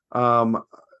this.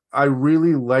 I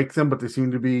really like them, but they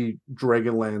seem to be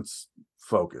Dragonlance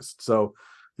focused. So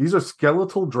these are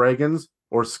skeletal dragons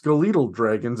or skeletal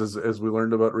dragons, as we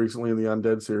learned about recently in the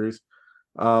Undead series.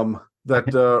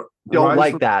 That Don't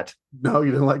like that. No,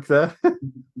 you didn't like that?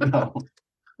 No.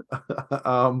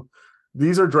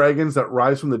 These are dragons that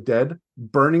rise from the dead,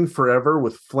 burning forever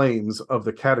with flames of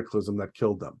the cataclysm that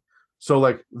killed them. So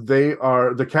like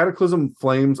the cataclysm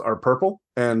flames are purple,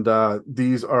 and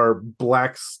these are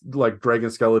black, like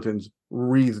dragon skeletons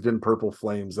wreathed in purple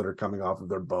flames that are coming off of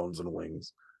their bones and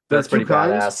wings. That's pretty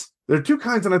badass. There are 2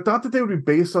 kinds, and I thought that they would be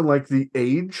based on like the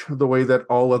age, the way that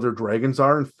all other dragons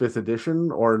are in 5th edition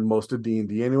or in most of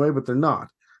D&D anyway, but they're not.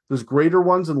 There's greater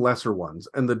ones and lesser ones,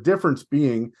 and the difference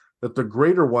being that the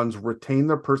greater ones retain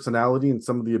their personality and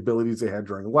some of the abilities they had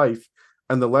during life,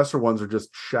 and the lesser ones are just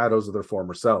shadows of their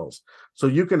former selves. So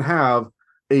you can have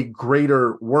a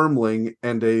greater wormling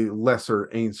and a lesser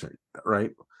ancient,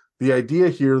 right? The idea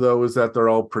here, though, is that they're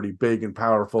all pretty big and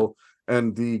powerful,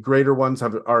 and the greater ones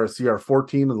are a CR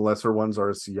 14 and the lesser ones are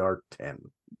a CR 10.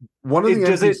 One of the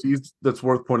NPCs that's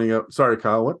worth pointing out. Sorry,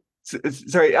 Kyle, what?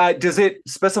 Sorry, does it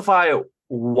specify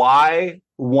why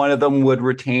one of them would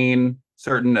retain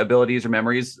certain abilities or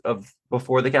memories of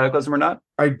before the cataclysm or not?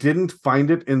 I didn't find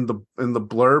it in the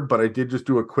blurb, but I did just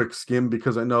do a quick skim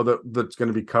because I know that's going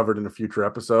to be covered in a future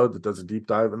episode that does a deep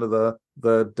dive into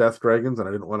the death dragons, and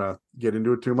I didn't want to get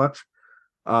into it too much.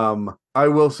 I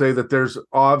will say that there's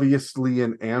obviously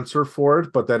an answer for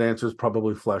it, but that answer is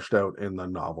probably fleshed out in the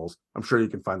novels. I'm sure you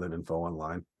can find that info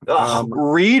online.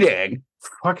 Reading.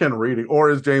 Fucking reading,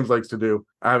 or as James likes to do,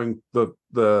 having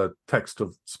the text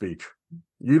of speech.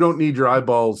 You don't need your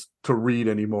eyeballs to read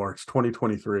anymore. It's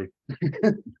 2023.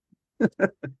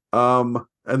 And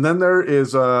then there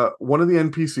is one of the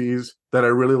NPCs that I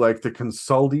really like, the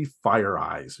Consuldi Fire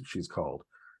Eyes, she's called.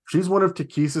 She's one of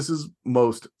Takesis's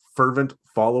most fervent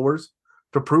followers.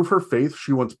 To prove her faith,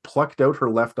 she once plucked out her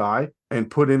left eye and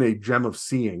put in a gem of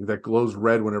seeing that glows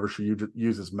red whenever she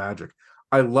uses magic.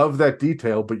 I love that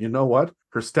detail, but you know what?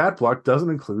 Her stat block doesn't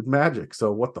include magic,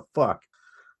 so what the fuck?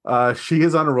 She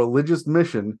is on a religious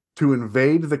mission to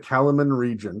invade the Kalaman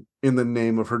region in the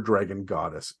name of her dragon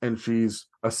goddess, and she's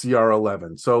a CR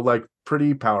 11, so like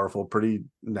pretty powerful, pretty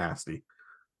nasty.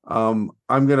 I'm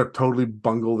gonna totally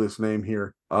bungle this name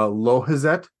here.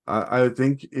 Lohazet, I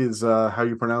think is how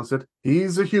you pronounce it.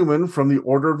 He's a human from the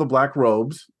Order of the Black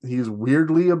Robes. He's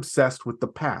weirdly obsessed with the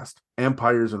past.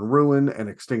 Empires in ruin and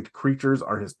extinct creatures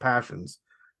are his passions,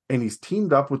 and he's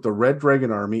teamed up with the Red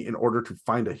Dragon Army in order to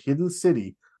find a hidden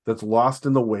city that's lost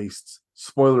in the wastes.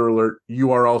 Spoiler alert,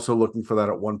 you are also looking for that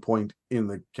at one point in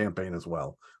the campaign as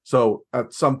well. So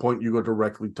at some point you go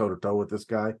directly toe-to-toe with this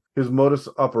guy. His modus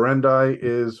operandi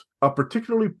is a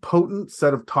particularly potent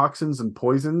set of toxins and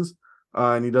poisons,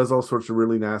 and he does all sorts of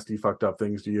really nasty, fucked up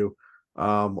things to you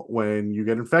when you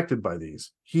get infected by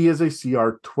these. He is a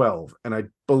CR 12, and I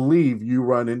believe you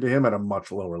run into him at a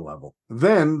much lower level.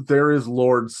 Then there is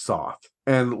Lord Soth.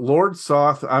 And Lord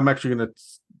Soth, I'm going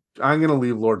to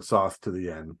leave Lord Soth to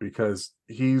the end because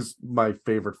he's my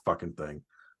favorite fucking thing.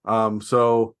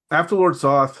 So after Lord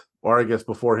Soth, or I guess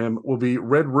before him, will be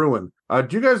Red Ruin. Do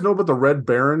you guys know about the Red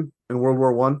Baron in World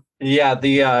War One? Yeah,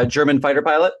 the German fighter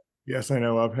pilot. Yes, I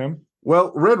know of him.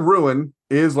 Well, Red Ruin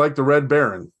is like the Red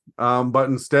Baron, but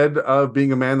instead of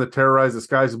being a man that terrorized the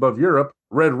skies above Europe,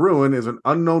 Red Ruin is an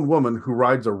unknown woman who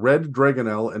rides a red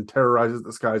dragonelle and terrorizes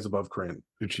the skies above Krynn.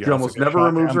 Did she She also almost get never shot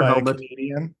removes down her by a helmet.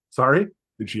 Canadian? Sorry?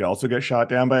 Did she also get shot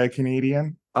down by a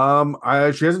Canadian?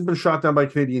 She hasn't been shot down by a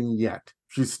Canadian yet.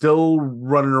 She's still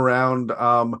running around,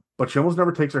 but she almost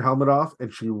never takes her helmet off,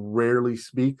 and she rarely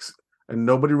speaks, and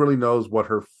nobody really knows what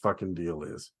her fucking deal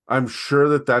is. I'm sure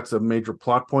that that's a major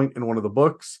plot point in one of the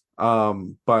books,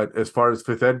 but as far as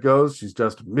 5th ed goes, she's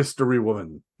just mystery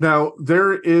woman. Now,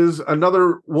 there is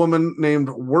another woman named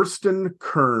Worston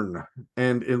Kern,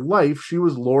 and in life, she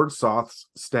was Lord Soth's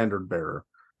standard bearer,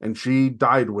 and she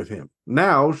died with him.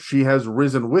 Now, she has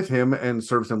risen with him and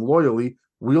serves him loyally,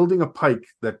 wielding a pike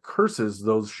that curses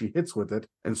those she hits with it,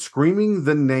 and screaming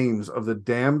the names of the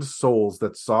damned souls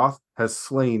that Soth has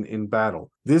slain in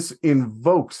battle. This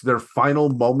invokes their final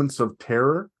moments of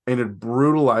terror, and it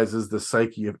brutalizes the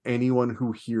psyche of anyone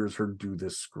who hears her do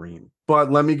this scream.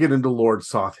 But let me get into Lord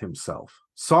Soth himself.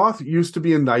 Soth used to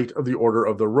be a knight of the Order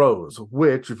of the Rose,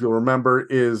 which, if you'll remember,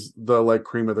 is the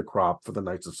cream of the crop for the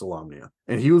Knights of Solamnia.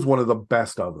 And he was one of the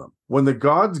best of them. When the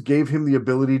gods gave him the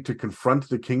ability to confront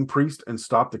the king priest and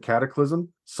stop the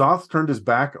cataclysm, Soth turned his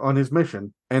back on his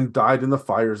mission and died in the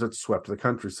fires that swept the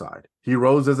countryside. He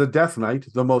rose as a Death Knight,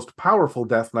 the most powerful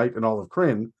Death Knight in all of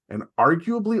Krynn, and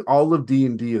arguably all of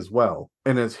D&D as well,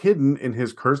 and is hidden in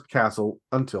his cursed castle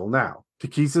until now.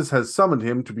 Takesis has summoned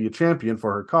him to be a champion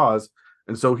for her cause,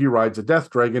 and so he rides a death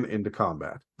dragon into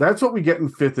combat. That's what we get in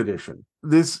 5th edition.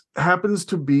 This happens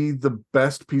to be the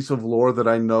best piece of lore that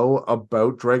I know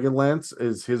about Dragonlance,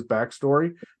 is his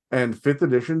backstory, and 5th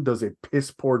edition does a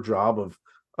piss-poor job of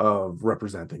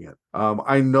representing it.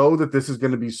 I know that this is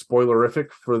going to be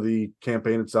spoilerific for the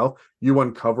campaign itself. You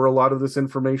uncover a lot of this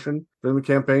information during the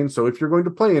campaign, so if you're going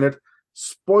to play in it,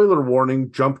 spoiler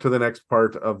warning, jump to the next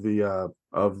part of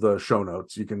the show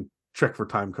notes. You can check for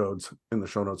time codes in the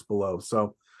show notes below.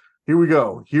 So here we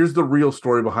go. Here's the real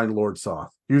story behind Lord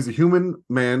Soth. He was a human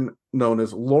man known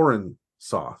as Loren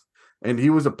Soth, and he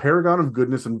was a paragon of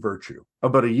goodness and virtue.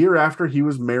 About a year after he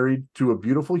was married to a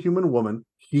beautiful human woman,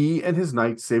 he and his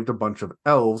knights saved a bunch of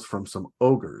elves from some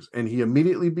ogres, and he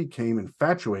immediately became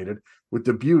infatuated with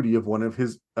the beauty of one of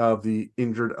the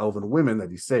injured elven women that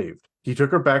he saved. He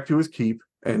took her back to his keep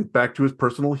and back to his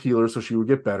personal healer so she would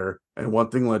get better, and one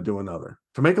thing led to another.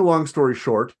 To make a long story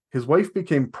short, his wife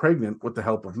became pregnant with the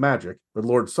help of magic, but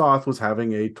Lord Soth was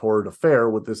having a torrid affair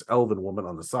with this elven woman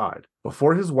on the side.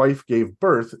 Before his wife gave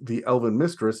birth, the elven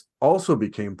mistress also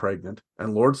became pregnant,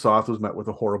 and Lord Soth was met with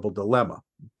a horrible dilemma.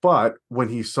 But when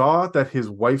he saw that his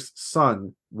wife's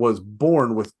son was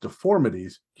born with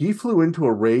deformities, he flew into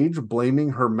a rage,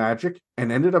 blaming her magic,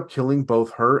 and ended up killing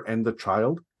both her and the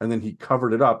child, and then he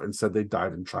covered it up and said they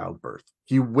died in childbirth.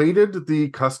 He waited the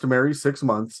customary 6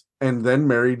 months and then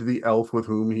married the elf with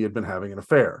whom he had been having an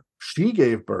affair. She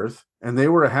gave birth, and they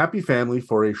were a happy family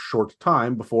for a short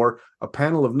time before a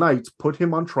panel of knights put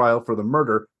him on trial for the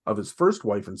murder of his first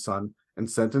wife and son and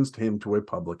sentenced him to a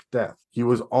public death. He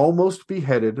was almost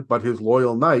beheaded, but his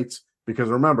loyal knights, because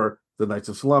remember, the Knights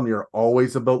of Solamnia are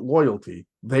always about loyalty,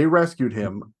 they rescued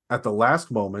him at the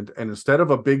last moment, and instead of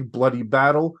a big bloody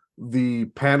battle, the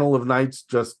panel of knights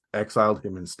just exiled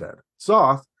him instead.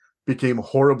 Soth became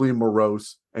horribly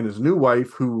morose, and his new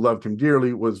wife, who loved him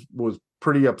dearly, was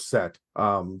pretty upset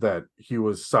that he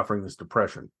was suffering this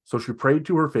depression. So she prayed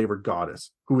to her favorite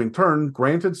goddess, who in turn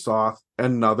granted Soth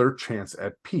another chance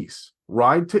at peace.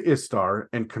 Ride to Istar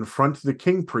and confront the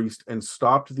king priest and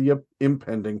stopped the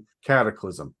impending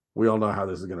cataclysm. We all know how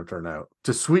this is going to turn out.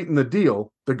 To sweeten the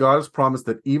deal, the goddess promised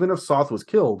that even if Soth was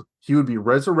killed, he would be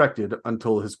resurrected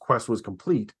until his quest was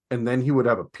complete, and then he would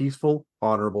have a peaceful,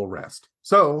 honorable rest.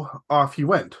 So off he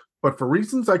went. But for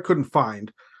reasons I couldn't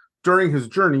find, during his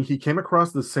journey, he came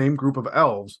across the same group of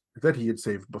elves that he had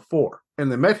saved before. And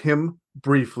they met him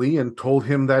briefly and told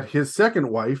him that his second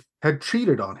wife had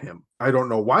cheated on him. I don't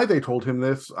know why they told him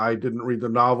this. I didn't read the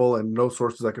novel, and no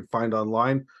sources I could find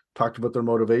online talked about their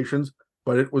motivations,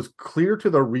 but it was clear to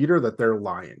the reader that they're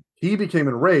lying. He became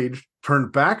enraged,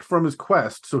 turned back from his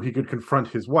quest so he could confront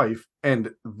his wife,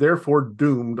 and therefore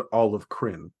doomed all of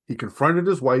Krynn. He confronted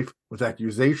his wife with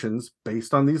accusations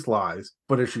based on these lies,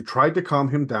 but as she tried to calm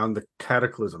him down, the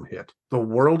cataclysm hit. The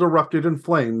world erupted in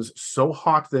flames so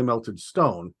hot they melted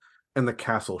stone, and the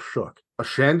castle shook. A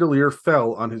chandelier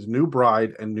fell on his new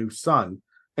bride and new son,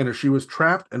 and as she was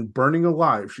trapped and burning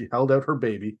alive, she held out her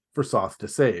baby for Soth to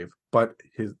save. But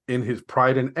in his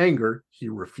pride and anger, he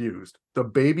refused. The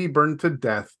baby burned to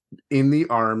death in the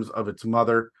arms of its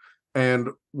mother, and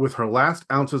with her last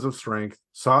ounces of strength,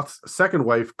 Soth's second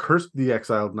wife cursed the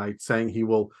exiled knight, saying he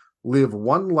will live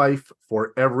one life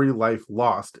for every life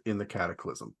lost in the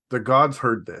cataclysm. The gods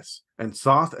heard this, and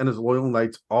Soth and his loyal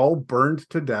knights all burned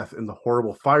to death in the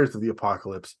horrible fires of the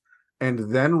apocalypse,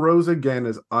 and then rose again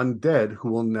as undead who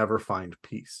will never find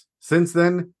peace. Since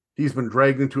then, he's been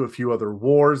dragged into a few other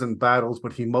wars and battles,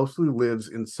 but he mostly lives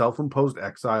in self-imposed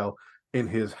exile in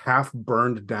his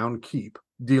half-burned down keep,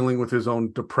 dealing with his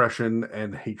own depression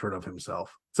and hatred of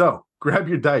himself. So, grab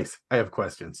your dice. I have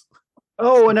questions.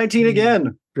 Oh, a 19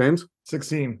 again. James?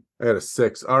 16. I had a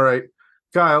 6. All right.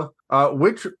 Kyle,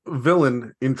 which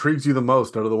villain intrigues you the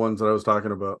most out of the ones that I was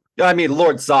talking about? I mean,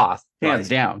 Lord Soth, hands Right.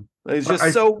 down. It's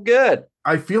just so good.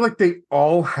 I feel like they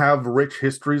all have rich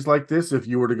histories like this if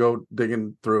you were to go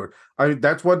digging through it. I mean,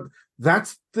 that's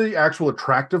the actual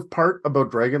attractive part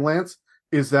about Dragonlance,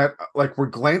 is that like we're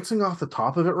glancing off the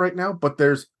top of it right now, but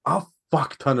there's a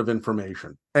fuck ton of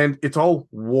information. And it's all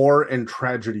war and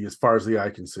tragedy as far as the eye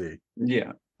can see.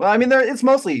 Yeah. Well, I mean, it's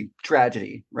mostly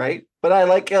tragedy, right? But I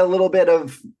like a little bit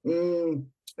of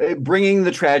bringing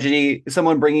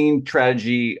someone bringing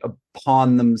tragedy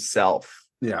upon themselves.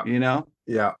 Yeah. You know?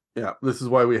 Yeah. Yeah. This is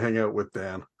why we hang out with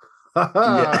Dan.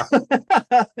 Yeah.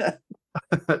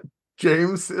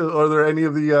 James, are there any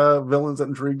of the villains that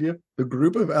intrigued you? The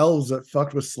group of elves that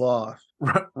fucked with Sloth.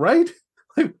 Right?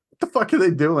 Like, what the fuck are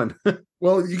they doing?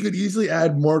 Well, you could easily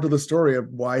add more to the story of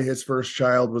why his first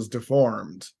child was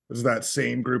deformed. It was that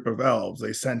same group of elves.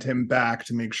 They sent him back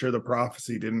to make sure the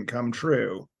prophecy didn't come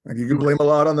true. Like, you can blame a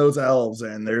lot on those elves,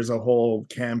 and there's a whole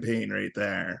campaign right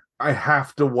there. I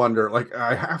have to wonder, like,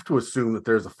 I have to assume that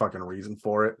there's a fucking reason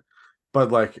for it.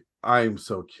 But, like, I'm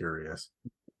so curious.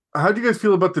 How do you guys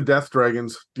feel about the Death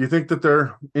Dragons? Do you think that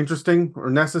they're interesting or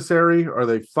necessary? Are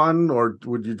they fun, or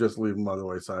would you just leave them on the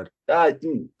wayside? I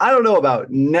don't know about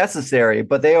necessary,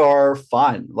 but they are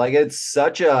fun. Like, it's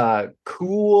such a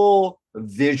cool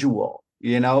visual,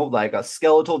 like a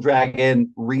skeletal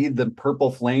dragon, read the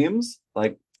purple flames.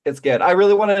 Like, it's good. I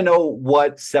really want to know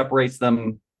what separates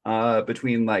them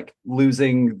between like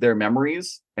losing their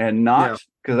memories and not,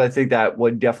 because I think that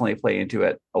would definitely play into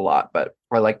it a lot, but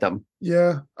I like them.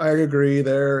 Yeah, I agree.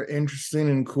 They're interesting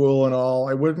and cool and all.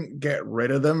 I wouldn't get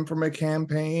rid of them from a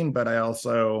campaign, but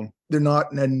they're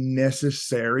not a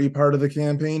necessary part of the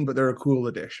campaign, but they're a cool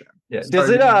addition. Yeah.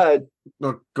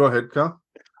 No, go ahead, Kyle.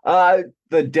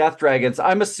 The Death Dragons,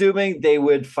 I'm assuming they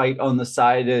would fight on the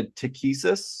side of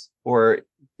Takesis, or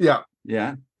Yeah.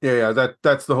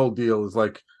 That's the whole deal, is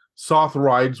like Soth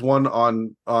rides one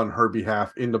on her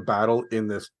behalf into battle in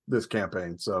this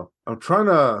campaign. So I'm trying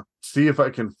to see if I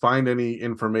can find any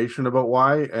information about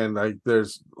why. And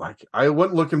I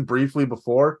went looking briefly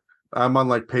before. I'm on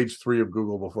like page 3 of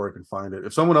Google before I can find it.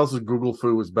 If someone else's Google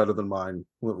foo is better than mine,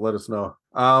 let us know.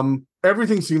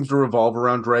 Everything seems to revolve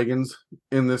around dragons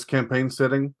in this campaign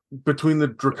setting. Between the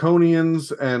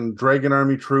Draconians and Dragon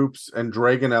Army troops and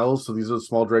Dragon Elves, so these are the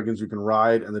small dragons you can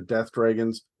ride, and the Death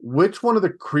Dragons, which one of the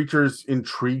creatures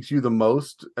intrigues you the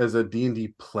most as a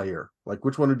D&D player? Like,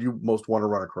 which one would you most want to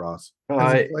run across?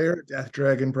 As a player, Death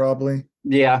Dragon, probably.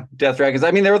 Yeah, Death Dragons.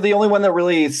 I mean, they're the only one that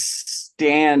really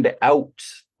stand out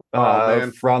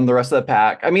from the rest of the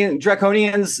pack. I mean,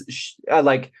 Draconians,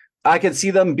 I could see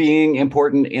them being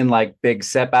important in like big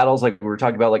set battles, like we were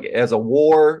talking about, like as a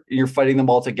war, you're fighting them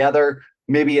all together,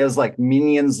 maybe as like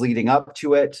minions leading up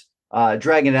to it.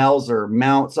 Dragon Elves or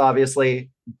mounts,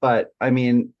 obviously. But I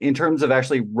mean, in terms of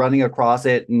actually running across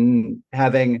it and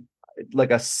having like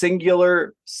a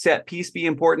singular set piece be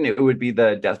important, it would be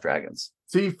the Death Dragons.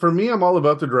 See, for me, I'm all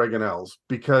about the Dragon Elves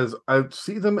because I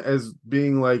see them as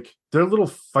being like they're little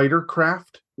fighter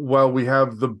craft, while we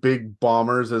have the big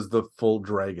bombers as the full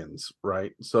dragons,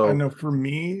 right? So I know for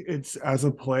me, it's as a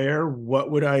player,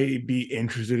 what would I be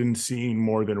interested in seeing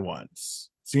more than once?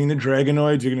 Seeing the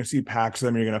Dragonoids, you're going to see packs of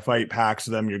them, you're going to fight packs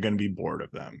of them, you're going to be bored of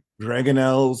them. Dragon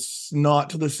Elves, not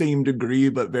to the same degree,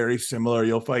 but very similar.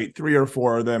 You'll fight 3 or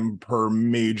 4 of them per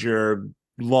major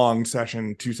long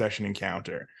session, 2-session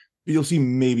encounter. You'll see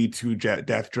maybe 2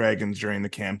 Death Dragons during the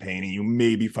campaign, and you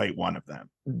maybe fight one of them.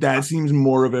 That seems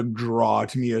more of a draw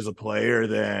to me as a player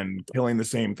than killing the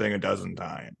same thing a dozen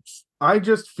times. I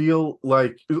just feel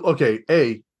like, okay,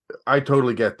 I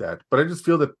totally get that, but I just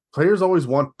feel that players always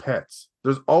want pets.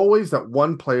 There's always that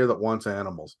one player that wants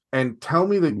animals. And tell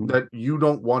me that you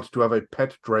don't want to have a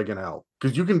pet Dragon Elf,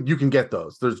 because you can get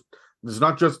those. There's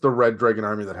not just the red Dragon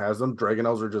Army that has them. Dragon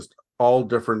Elves are just all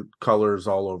different colors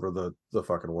all over the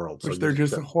fucking world. Which they're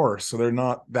just a horse, so they're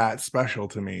not that special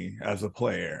to me as a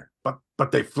player.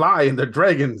 But they fly and they're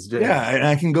dragons, James. Yeah, and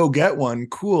I can go get one.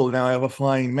 Cool, now I have a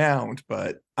flying mount,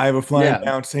 but I have a flying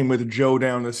mount, same with Joe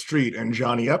down the street and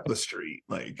Johnny up the street.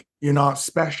 Like, you're not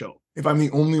special. If I'm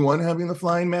the only one having the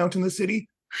flying mount in the city,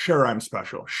 Sure, I'm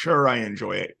special. Sure, I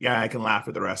enjoy it. Yeah, I can laugh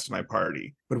at the rest of my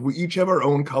party. But if we each have our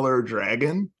own color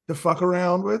dragon to fuck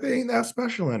around with, it ain't that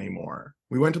special anymore.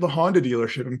 We went to the Honda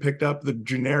dealership and picked up the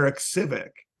generic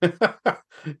Civic.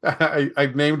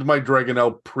 I named my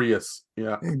Dragonelle Prius.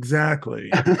 Yeah.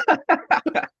 Exactly.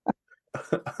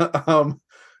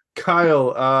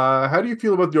 Kyle, how do you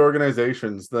feel about the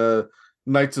organizations, the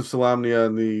Knights of Solamnia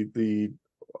and the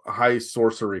High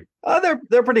Sorcery?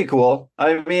 They're pretty cool.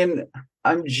 I mean,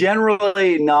 I'm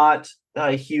generally not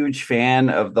a huge fan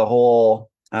of the whole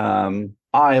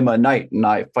I am a knight and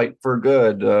I fight for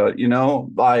good.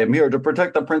 I am here to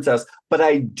protect the princess. But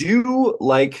I do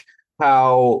like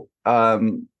how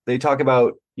they talk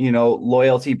about,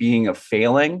 loyalty being a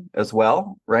failing as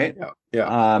well, right?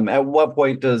 Yeah. At what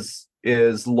point is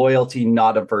loyalty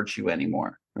not a virtue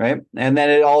anymore, right? And then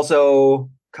it also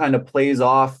kind of plays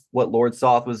off what Lord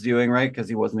Soth was doing, right? Because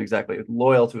he wasn't exactly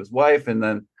loyal to his wife, and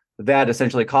then that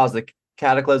essentially caused the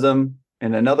cataclysm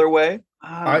in another way.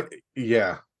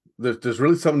 There's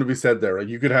really something to be said there. Right?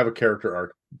 You could have a character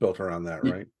arc built around that,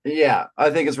 right? Yeah, I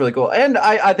think it's really cool, and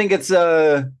I think it's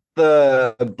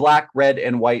the black, red,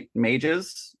 and white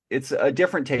mages. It's a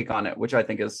different take on it, which I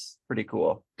think is pretty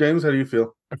cool. James, how do you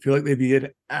feel? I feel like they'd be an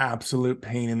absolute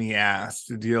pain in the ass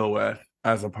to deal with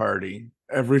as a party.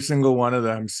 Every single one of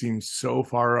them seems so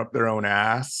far up their own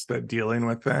ass that dealing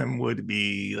with them would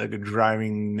be like a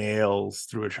driving nails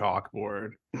through a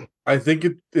chalkboard. I think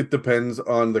it depends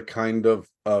on the kind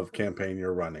of campaign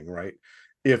you're running, right?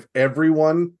 If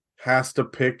everyone has to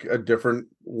pick a different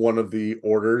one of the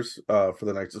orders for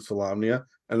the Knights of Solamnia,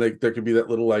 and there could be that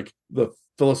little the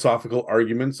philosophical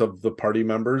arguments of the party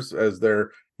members as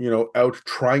they're out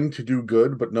trying to do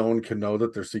good, but no one can know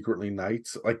that they're secretly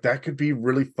knights. Like that could be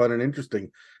really fun and interesting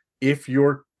if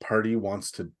your party wants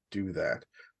to do that.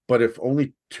 But if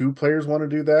only 2 players want to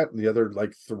do that and the other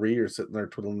 3 are sitting there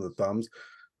twiddling the thumbs,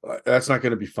 that's not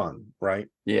going to be fun, right?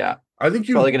 Yeah, I think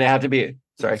you're probably going to have to be.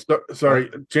 Sorry,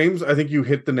 James, I think you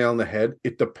hit the nail on the head.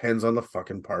 It depends on the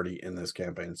fucking party in this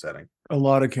campaign setting. A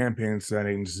lot of campaign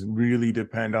settings really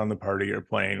depend on the party you're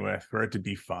playing with for it to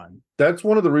be fun. That's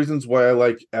one of the reasons why I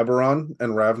like Eberron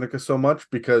and Ravnica so much,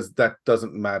 because that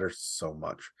doesn't matter so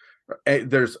much.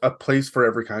 There's a place for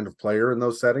every kind of player in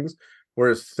those settings,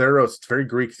 whereas Theros, it's very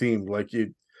Greek themed. Like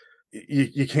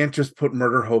you can't just put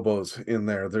murder hobos in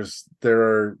there. There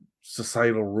are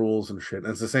societal rules and shit. And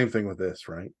it's the same thing with this,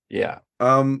 right? Yeah.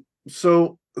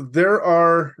 So there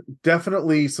are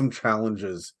definitely some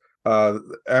challenges. I'm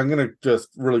gonna just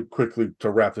really quickly, to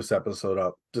wrap this episode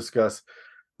up, discuss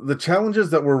the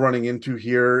challenges that we're running into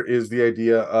here. Is the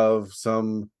idea of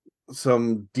some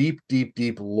deep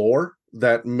lore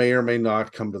that may or may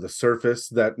not come to the surface,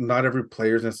 that not every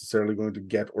player is necessarily going to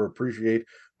get or appreciate,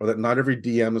 or that not every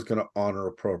DM is going to honor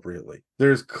appropriately.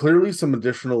 There's clearly some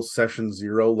additional session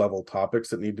 0 level topics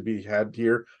that need to be had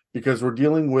here, because we're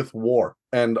dealing with war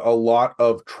and a lot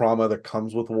of trauma that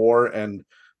comes with war, and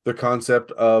the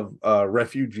concept of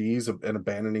refugees and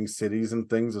abandoning cities and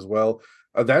things as well.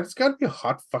 That's got to be a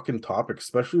hot fucking topic,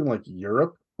 especially in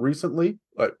Europe recently.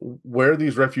 Where are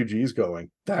these refugees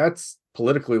going? That's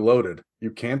politically loaded.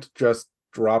 You can't just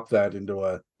drop that into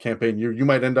a campaign. You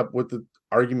might end up with the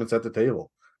arguments at the table.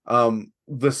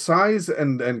 The size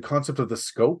and concept of the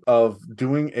scope of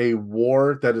doing a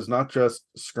war that is not just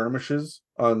skirmishes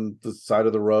on the side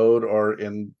of the road or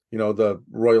in the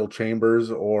royal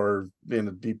chambers or in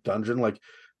a deep dungeon.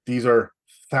 These are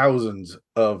thousands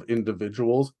of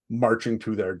individuals marching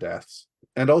to their deaths,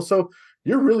 and also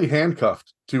you're really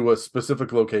handcuffed to a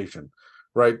specific location,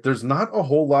 right? There's not a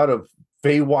whole lot of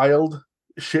Feywild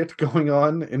shit going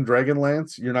on in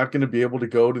Dragonlance. You're not going to be able to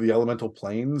go to the elemental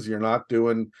planes. You're not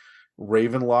doing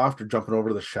Ravenloft or jumping over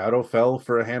to the Shadowfell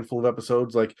for a handful of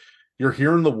episodes. You're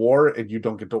here in the war and you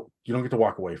don't get to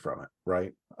walk away from it,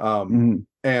 right?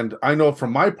 And I know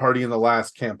from my party in the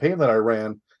last campaign that I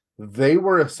ran, they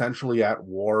were essentially at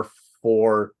war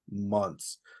for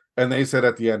months, and they said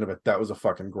at the end of it, that was a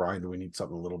fucking grind. We need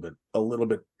something a little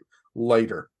bit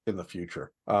lighter in the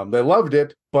future. They loved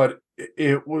it, but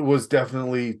it was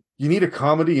definitely, you need a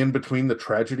comedy in between the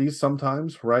tragedies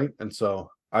sometimes, right? And so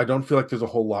I don't feel like there's a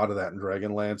whole lot of that in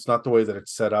Dragonlance, not the way that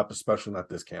it's set up, especially not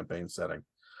this campaign setting.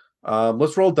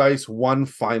 Let's roll dice one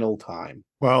final time.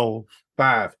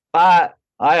 5. I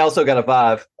also got a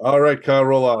 5. All right, Kyle,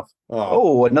 roll off.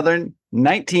 Oh, another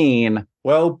 19.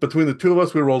 Well, between the two of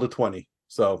us, we rolled a 20.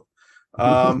 So,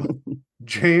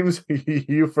 James,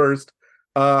 you first.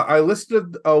 I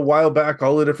listed a while back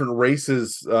all the different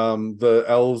races, the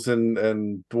elves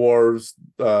and dwarves,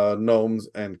 gnomes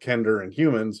and kender and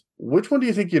humans. Which one do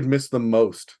you think you'd miss the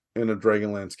most in a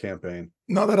Dragonlance campaign?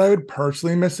 Not that I would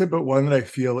personally miss it, but one that I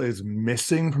feel is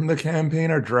missing from the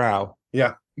campaign are drow.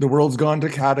 Yeah, The world's gone to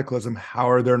cataclysm. How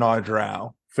are there not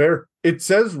drow? fair. It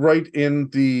says right in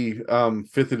the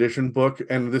 5th edition book,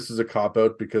 and this is a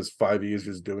cop-out because 5e is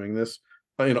just doing this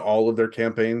in all of their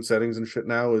campaign settings and shit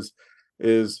now,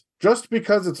 is just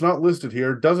because it's not listed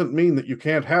here doesn't mean that you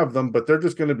can't have them, but they're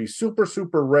just going to be super,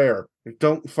 super rare.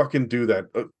 Don't fucking do that.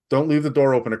 Don't leave the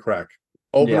door open a crack.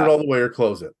 Open it all the way or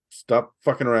close it. Stop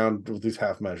fucking around with these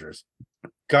half measures.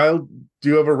 Kyle, do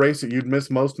you have a race that you'd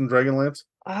miss most in Dragonlance?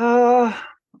 I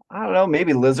don't know,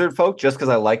 maybe lizard folk, just because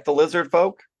I like the lizard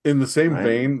folk. In the same Right.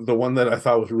 vein, the one that I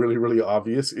thought was really, really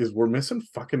obvious is we're missing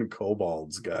fucking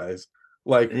kobolds, guys.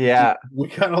 Like, Yeah. we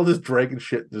got all this dragon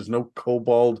shit. There's no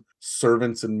kobold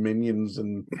servants and minions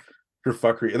and your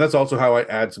fuckery. And that's also how I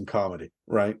add some comedy,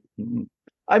 right?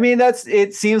 I mean,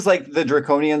 it seems like the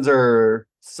Draconians are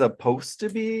supposed to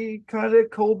be kind of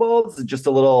kobolds, just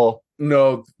a little.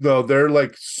 No, they're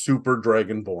like super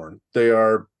dragonborn. They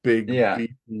are big,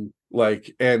 beefy,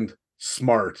 like, and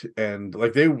smart, and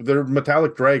like they're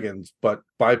metallic dragons, but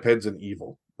bipeds and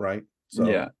evil, right? So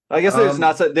yeah, I guess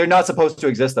they're not supposed to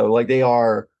exist though. Like they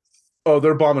are. Oh,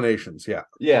 they're abominations.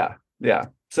 Yeah.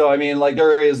 So I mean, like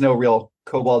there is no real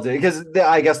kobolds because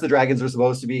I guess the dragons are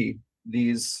supposed to be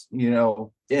these,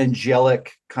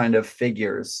 angelic kind of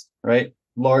figures, right?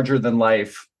 Larger than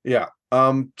life. Yeah.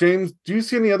 James, do you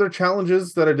see any other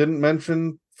challenges that I didn't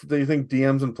mention that you think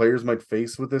DMs and players might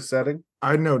face with this setting?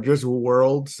 I don't know, just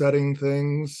world setting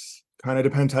things. Kind of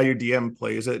depends how your DM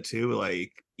plays it too.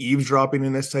 Like eavesdropping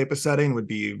in this type of setting would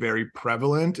be very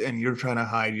prevalent, and you're trying to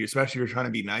hide, especially if you're trying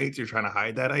to be knights, you're trying to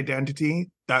hide that identity.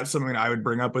 That's something I would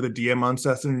bring up with a DM on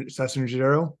session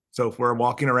 0. So if we're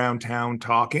walking around town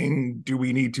talking, do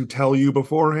we need to tell you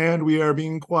beforehand we are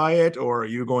being quiet, or are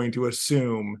you going to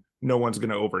assume no one's going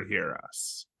to overhear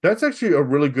us? That's actually a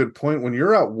really good point. When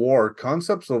you're at war,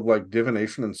 concepts of like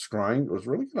divination and scrying was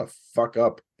really going to fuck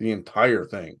up the entire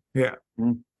thing. Yeah.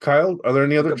 Kyle, are there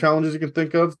any other challenges you can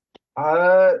think of?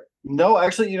 No,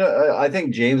 actually, I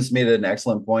think James made an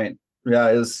excellent point. Yeah,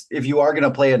 is if you are going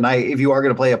to play a night, if you are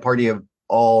going to play a party of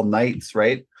all knights,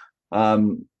 right?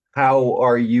 How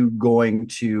are you going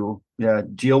to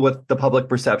deal with the public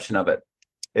perception of it?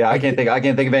 Yeah, I can't think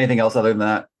of anything else other than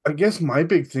that. I guess my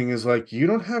big thing is like you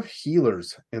don't have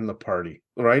healers in the party,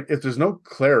 right? If there's no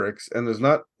clerics and there's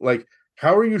not like,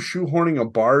 how are you shoehorning a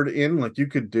bard in? Like you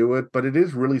could do it, but it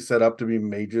is really set up to be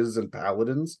mages and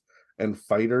paladins and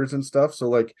fighters and stuff. So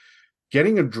like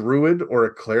getting a druid or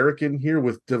a cleric in here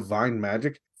with divine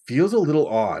magic feels a little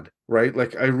odd, right?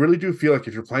 Like I really do feel like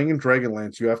if you're playing in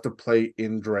Dragonlance, you have to play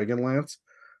in Dragonlance,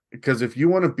 because if you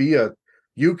want to be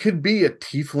you could be a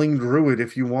tiefling druid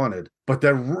if you wanted, but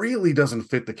that really doesn't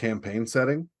fit the campaign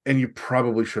setting, and you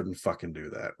probably shouldn't fucking do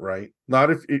that, right? Not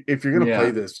if you're gonna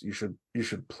play this, you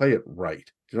should play it right.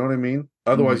 Do you know what I mean?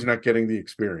 Otherwise, you're not getting the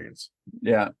experience.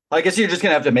 Yeah, I guess you're just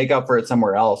gonna have to make up for it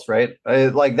somewhere else, right?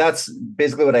 Like that's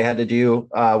basically what I had to do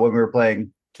when we were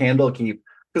playing Candlekeep,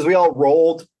 because we all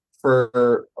rolled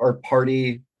for our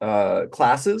party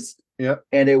classes. Yeah,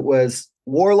 and it was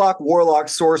warlock,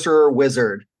 sorcerer,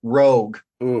 wizard, rogue.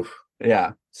 Oof.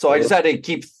 Yeah. So I just had to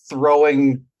keep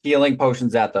throwing healing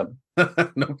potions at them.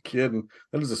 No kidding.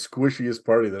 That is the squishiest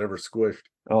party that ever squished.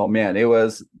 Oh man, it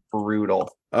was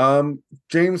brutal.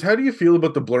 James, how do you feel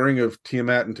about the blurring of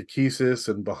Tiamat and Takesis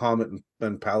and Bahamut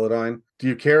and Paladine? Do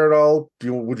you care at all?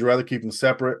 Would you rather keep them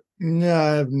separate? No,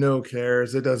 I have no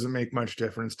cares. It doesn't make much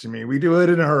difference to me. We do it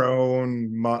in our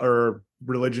own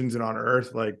religions and on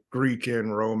Earth, like Greek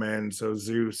and Roman. So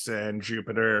Zeus and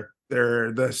Jupiter,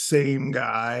 they're the same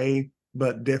guy,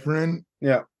 but different.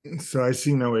 Yeah. So I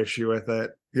see no issue with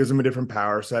it. Gives them a different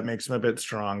power set, makes them a bit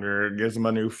stronger, gives them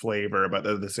a new flavor, but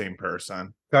they're the same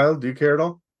person. Kyle, do you care at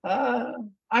all?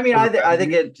 I mean, I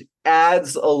think it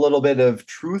adds a little bit of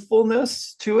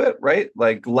truthfulness to it, right?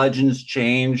 Like legends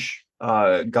change,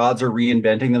 gods are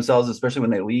reinventing themselves, especially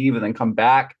when they leave and then come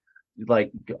back.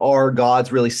 Like, are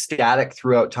gods really static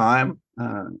throughout time?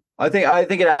 I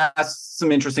think it asks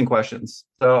some interesting questions.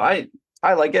 So I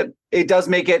like it. It does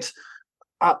make it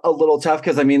a little tough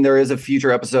because I mean there is a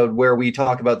future episode where we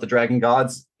talk about the dragon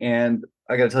gods, and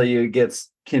I got to tell you, it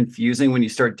gets confusing when you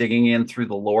start digging in through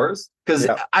the lores. Because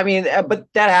I mean, but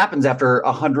that happens after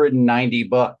 190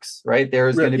 books, right?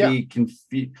 There's going to be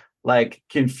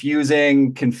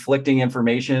confusing, conflicting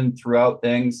information throughout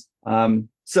things.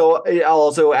 So I'll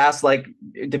also ask, like,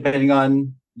 depending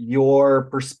on your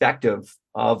perspective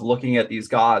of looking at these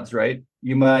gods, right?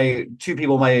 Two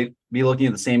people might be looking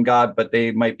at the same god, but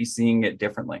they might be seeing it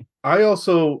differently. I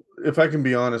also, if I can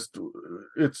be honest,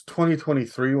 it's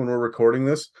 2023 when we're recording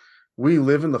this. we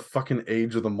live in the fucking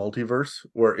age of the multiverse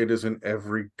where it is in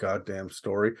every goddamn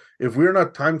story. If we're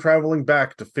not time traveling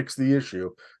back to fix the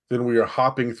issue, then we are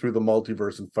hopping through the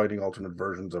multiverse and fighting alternate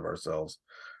versions of ourselves,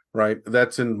 right?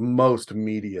 That's in most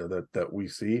media that we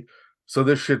see. So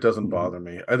this shit doesn't bother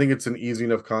me. I think it's an easy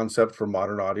enough concept for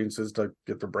modern audiences to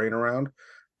get their brain around.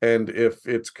 And if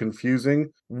it's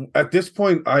confusing, at this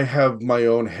point, I have my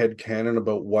own headcanon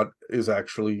about what is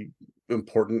actually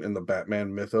important in the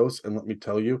Batman mythos. And let me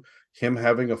tell you, him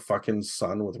having a fucking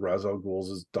son with Ra's al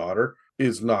Ghul's daughter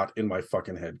is not in my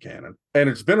fucking headcanon. And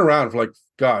it's been around for like,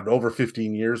 God, over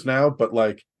 15 years now. But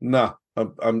like, nah,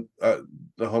 I'm the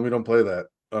homie don't play that.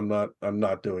 I'm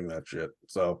not doing that shit.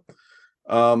 So,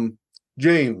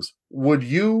 James, would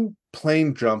you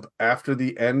plane jump after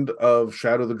the end of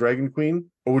Shadow the Dragon Queen,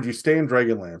 or would you stay in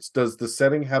Dragonlance? Does the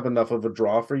setting have enough of a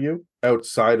draw for you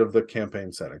outside of the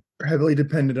campaign setting? Heavily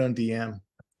dependent on DM.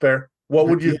 Fair. What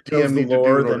would your DM knows DM the need to do? lore,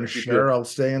 in order then to keep sure, you- I'll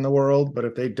stay in the world. But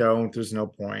if they don't, there's no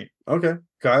point. Okay,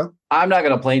 Kyle. I'm not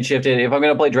going to plane shift it. If I'm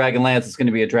going to play Dragonlance, it's going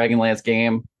to be a Dragonlance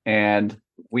game, and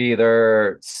we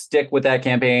either stick with that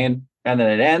campaign and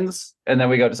then it ends, and then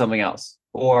we go to something else,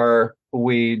 or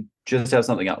we just have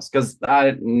something else. Because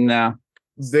no,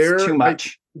 it's too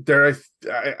much.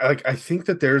 I think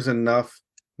that there's enough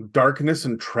darkness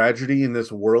and tragedy in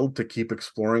this world to keep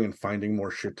exploring and finding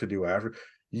more shit to do after.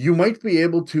 You might be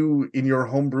able to, in your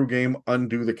homebrew game,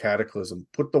 undo the cataclysm,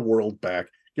 put the world back,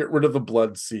 get rid of the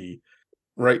blood sea,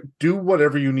 right? Do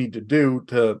whatever you need to do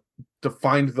to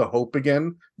find the hope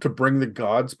again, to bring the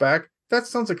gods back. That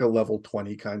sounds like a level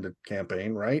 20 kind of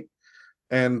campaign, right?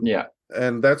 And Yeah.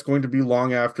 And that's going to be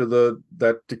long after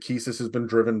that Takesis has been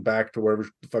driven back to wherever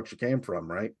the fuck she came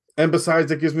from, right? And besides,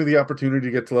 it gives me the opportunity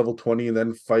to get to level 20 and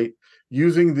then fight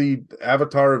using the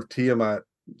Avatar of Tiamat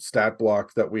stat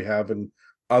block that we have in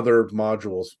other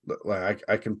modules. Like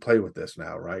I can play with this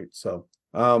now, right? So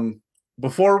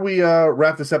before we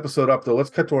wrap this episode up, though, let's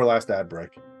cut to our last ad break.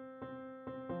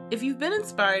 If you've been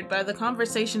inspired by the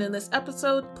conversation in this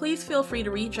episode, please feel free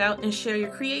to reach out and share your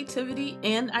creativity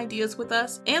and ideas with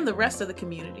us and the rest of the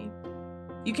community.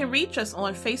 You can reach us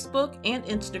on Facebook and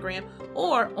Instagram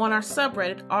or on our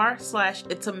subreddit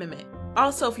r/itsAmimic.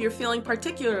 Also, if you're feeling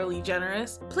particularly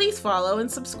generous, please follow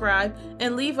and subscribe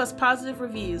and leave us positive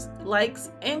reviews,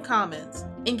 likes, and comments.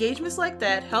 Engagements like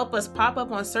that help us pop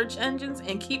up on search engines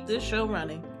and keep this show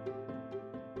running.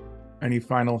 Any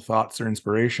final thoughts or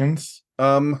inspirations?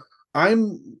 I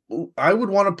would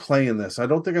want to play in this. I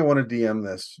don't think I want to DM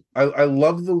this. I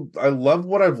love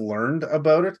what I've learned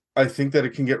about it. I think that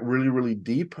it can get really, really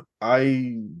deep.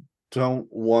 I don't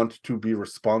want to be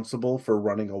responsible for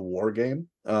running a war game.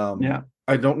 Yeah.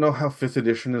 I don't know how 5th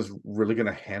edition is really going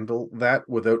to handle that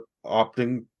without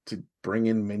opting to bring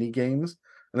in mini games.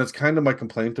 And that's kind of my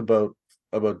complaint about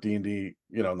D&D,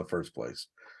 in the first place.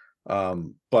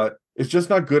 But it's just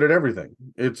not good at everything.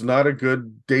 It's not a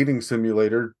good dating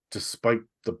simulator, despite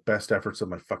the best efforts of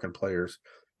my fucking players.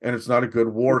 And it's not a good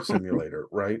war simulator,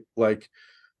 right? Like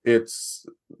it's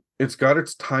got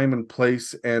its time and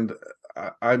place, and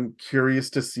I'm curious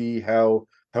to see how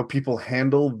people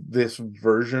handle this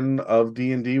version of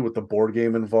D&D with the board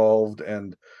game involved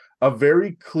and a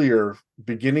very clear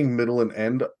beginning, middle, and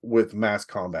end with mass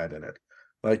combat in it.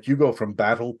 Like you go from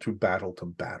battle to battle to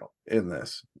battle in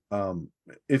this.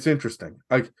 It's interesting.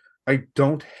 I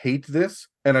don't hate this,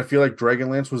 and I feel like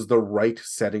Dragonlance was the right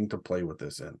setting to play with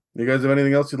this in. You guys have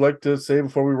anything else you'd like to say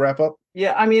before we wrap up?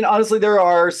 Yeah, I mean, honestly, there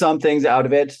are some things out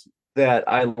of it that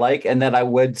I like and that I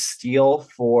would steal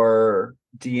for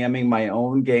DMing my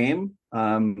own game.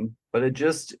 But it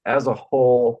just, as a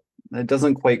whole, it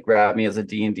doesn't quite grab me as a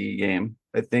D&D game.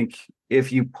 I think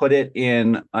if you put it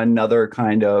in another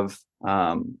kind of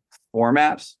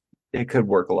format, it could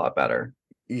work a lot better.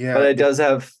 Yeah, but it does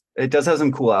have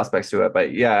some cool aspects to it.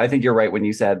 But yeah, I think you're right when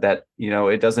you said that,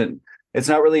 it's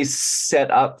not really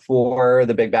set up for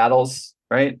the big battles,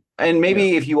 right? And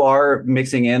maybe if you are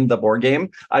mixing in the board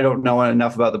game, I don't know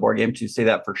enough about the board game to say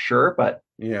that for sure, but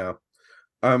yeah.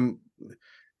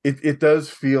 It does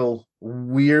feel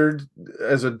weird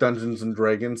as a Dungeons and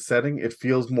Dragons setting. It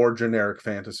feels more generic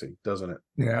fantasy, doesn't it?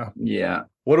 Yeah.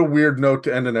 What a weird note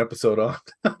to end an episode on.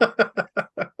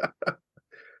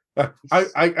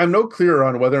 I'm no clearer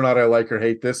on whether or not I like or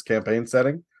hate this campaign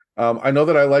setting. I know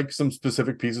that I like some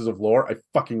specific pieces of lore. I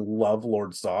fucking love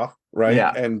Lord Soth, right?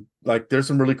 Yeah. And like there's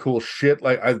some really cool shit.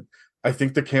 Like I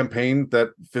think the campaign that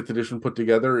 5th edition put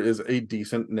together is a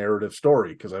decent narrative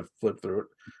story because I've flipped through it.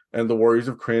 And the Warriors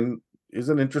of Krynn is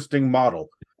an interesting model.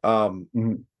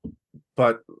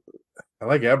 But I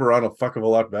like Eberron a fuck of a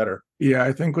lot better. Yeah,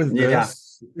 I think with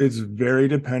this, It's very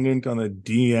dependent on the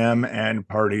DM and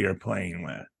party you're playing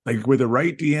with. Like with the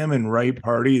right DM and right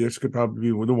party, this could probably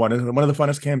be one of the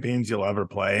funnest campaigns you'll ever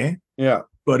play. Yeah.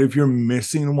 But if you're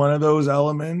missing one of those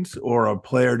elements, or a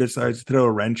player decides to throw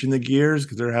a wrench in the gears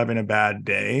because they're having a bad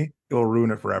day, it will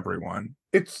ruin it for everyone.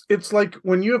 It's like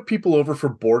when you have people over for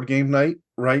board game night,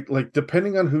 right? Like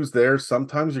depending on who's there,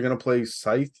 sometimes you're gonna play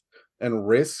Scythe and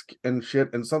Risk and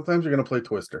shit, and sometimes you're gonna play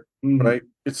Twister, right?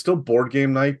 It's still board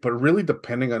game night, but really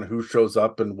depending on who shows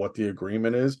up and what the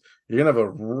agreement is, you're gonna have a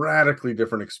radically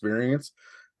different experience.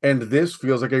 And this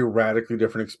feels like a radically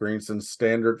different experience than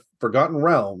standard Forgotten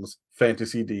Realms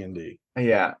fantasy D&D.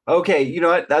 Yeah. Okay. You know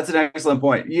what? That's an excellent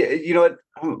point. You know what?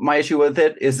 My issue with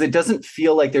it is it doesn't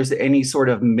feel like there's any sort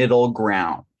of middle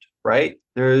ground, right?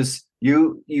 There's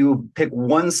you pick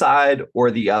one side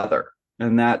or the other,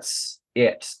 and that's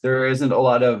it. There isn't a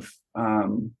lot of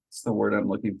what's the word I'm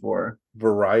looking for?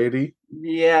 Variety.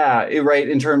 Yeah, right.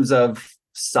 In terms of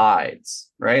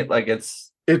sides, right? Like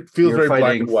it feels very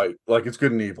black and white, like it's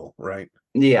good and evil, right?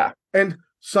 Yeah. And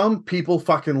some people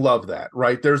fucking love that,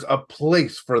 right? There's a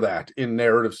place for that in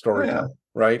narrative storytelling,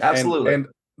 right? Absolutely. And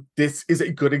this is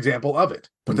a good example of it.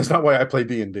 But that's not why I play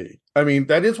D&D. I mean,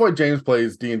 that is why James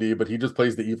plays D&D, but he just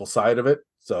plays the evil side of it.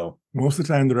 So most of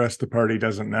the time, the rest of the party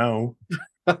doesn't know.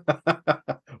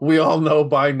 We all know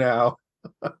by now.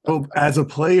 Well, as a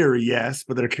player, yes,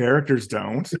 but their characters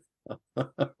don't.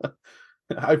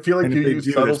 I feel like you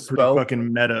use subtle spell.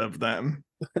 Fucking meta of them.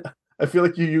 I feel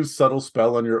like you use subtle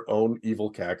spell on your own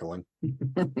evil cackling.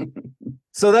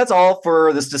 So that's all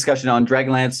for this discussion on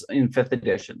Dragonlance in 5th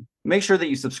edition. Make sure that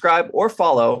you subscribe or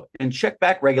follow and check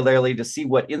back regularly to see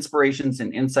what inspirations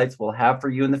and insights we'll have for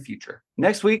you in the future.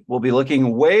 Next week, we'll be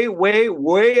looking way, way,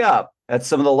 way up at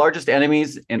some of the largest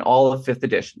enemies in all of 5th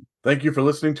edition. Thank you for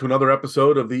listening to another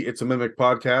episode of the It's a Mimic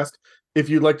podcast. If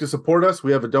you'd like to support us,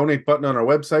 we have a donate button on our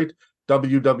website,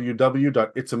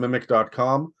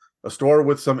 www.itsamimic.com, a store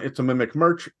with some It's a Mimic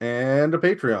merch, and a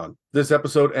Patreon. This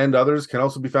episode and others can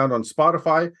also be found on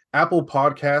Spotify, Apple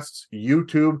Podcasts,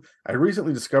 YouTube. I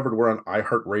recently discovered we're on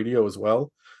iHeartRadio as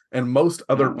well, and most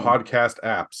other podcast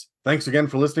apps. Thanks again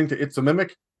for listening to It's a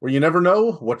Mimic, where you never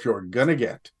know what you're gonna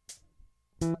get.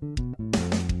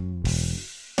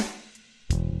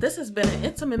 This has been an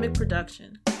It's a Mimic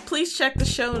production. Please check the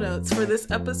show notes for this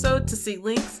episode to see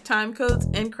links, time codes,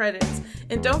 and credits.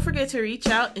 And don't forget to reach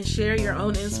out and share your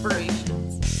own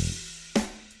inspirations.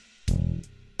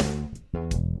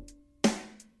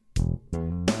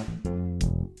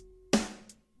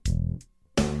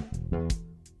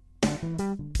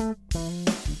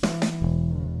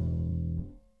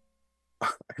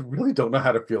 I really don't know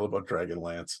how to feel about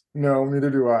Dragonlance. No,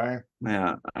 neither do I.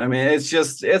 Yeah, I mean, it's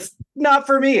not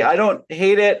for me. I don't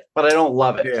hate it, but I don't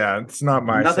love it. Yeah, it's not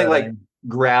my nothing setting. like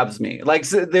grabs me. Like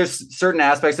there's certain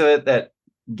aspects of it that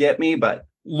get me, but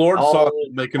Lord Soth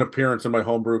will make an appearance in my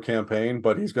homebrew campaign,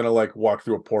 but he's gonna like walk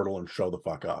through a portal and show the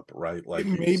fuck up, right? Like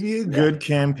it may be a good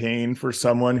campaign for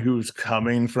someone who's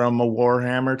coming from a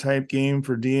Warhammer type game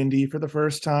for D&D for the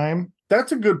first time.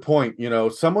 That's a good point. You know,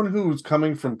 someone who's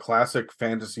coming from classic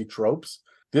fantasy tropes,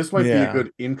 this might be a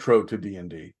good intro to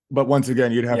D&D. But once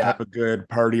again, you'd have to have a good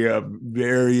party of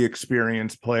very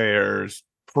experienced players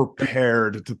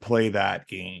prepared to play that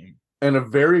game. And a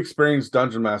very experienced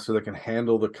dungeon master that can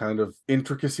handle the kind of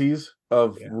intricacies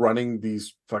of running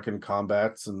these fucking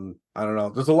combats. And I don't know,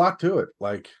 there's a lot to it.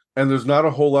 Like, and there's not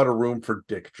a whole lot of room for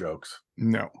dick jokes.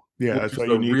 No. Yeah, that's why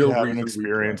you need to have an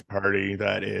experienced party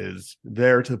that is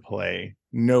there to play,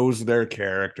 knows their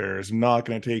characters, not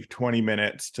going to take 20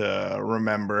 minutes to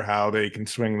remember how they can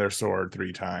swing their sword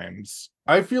 3 times.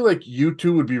 I feel like you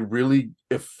two would be really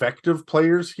effective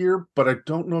players here, but I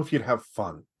don't know if you'd have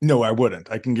fun. No, I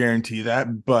wouldn't. I can guarantee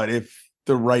that. But if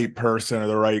the right person or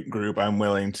the right group, I'm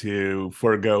willing to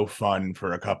forego fun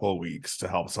for a couple of weeks to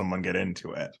help someone get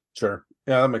into it. Sure.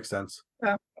 Yeah, that makes sense.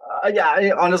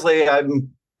 Honestly, I'd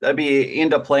be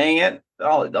into playing it.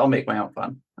 I'll make my own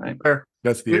fun. Right? Fair.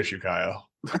 That's the issue, Kyle.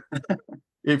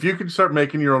 If you could start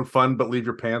making your own fun but leave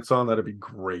your pants on, that'd be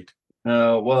great.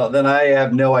 Well, then I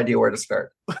have no idea where to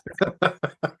start.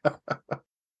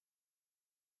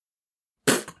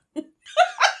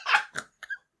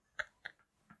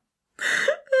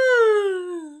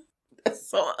 That's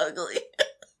so ugly.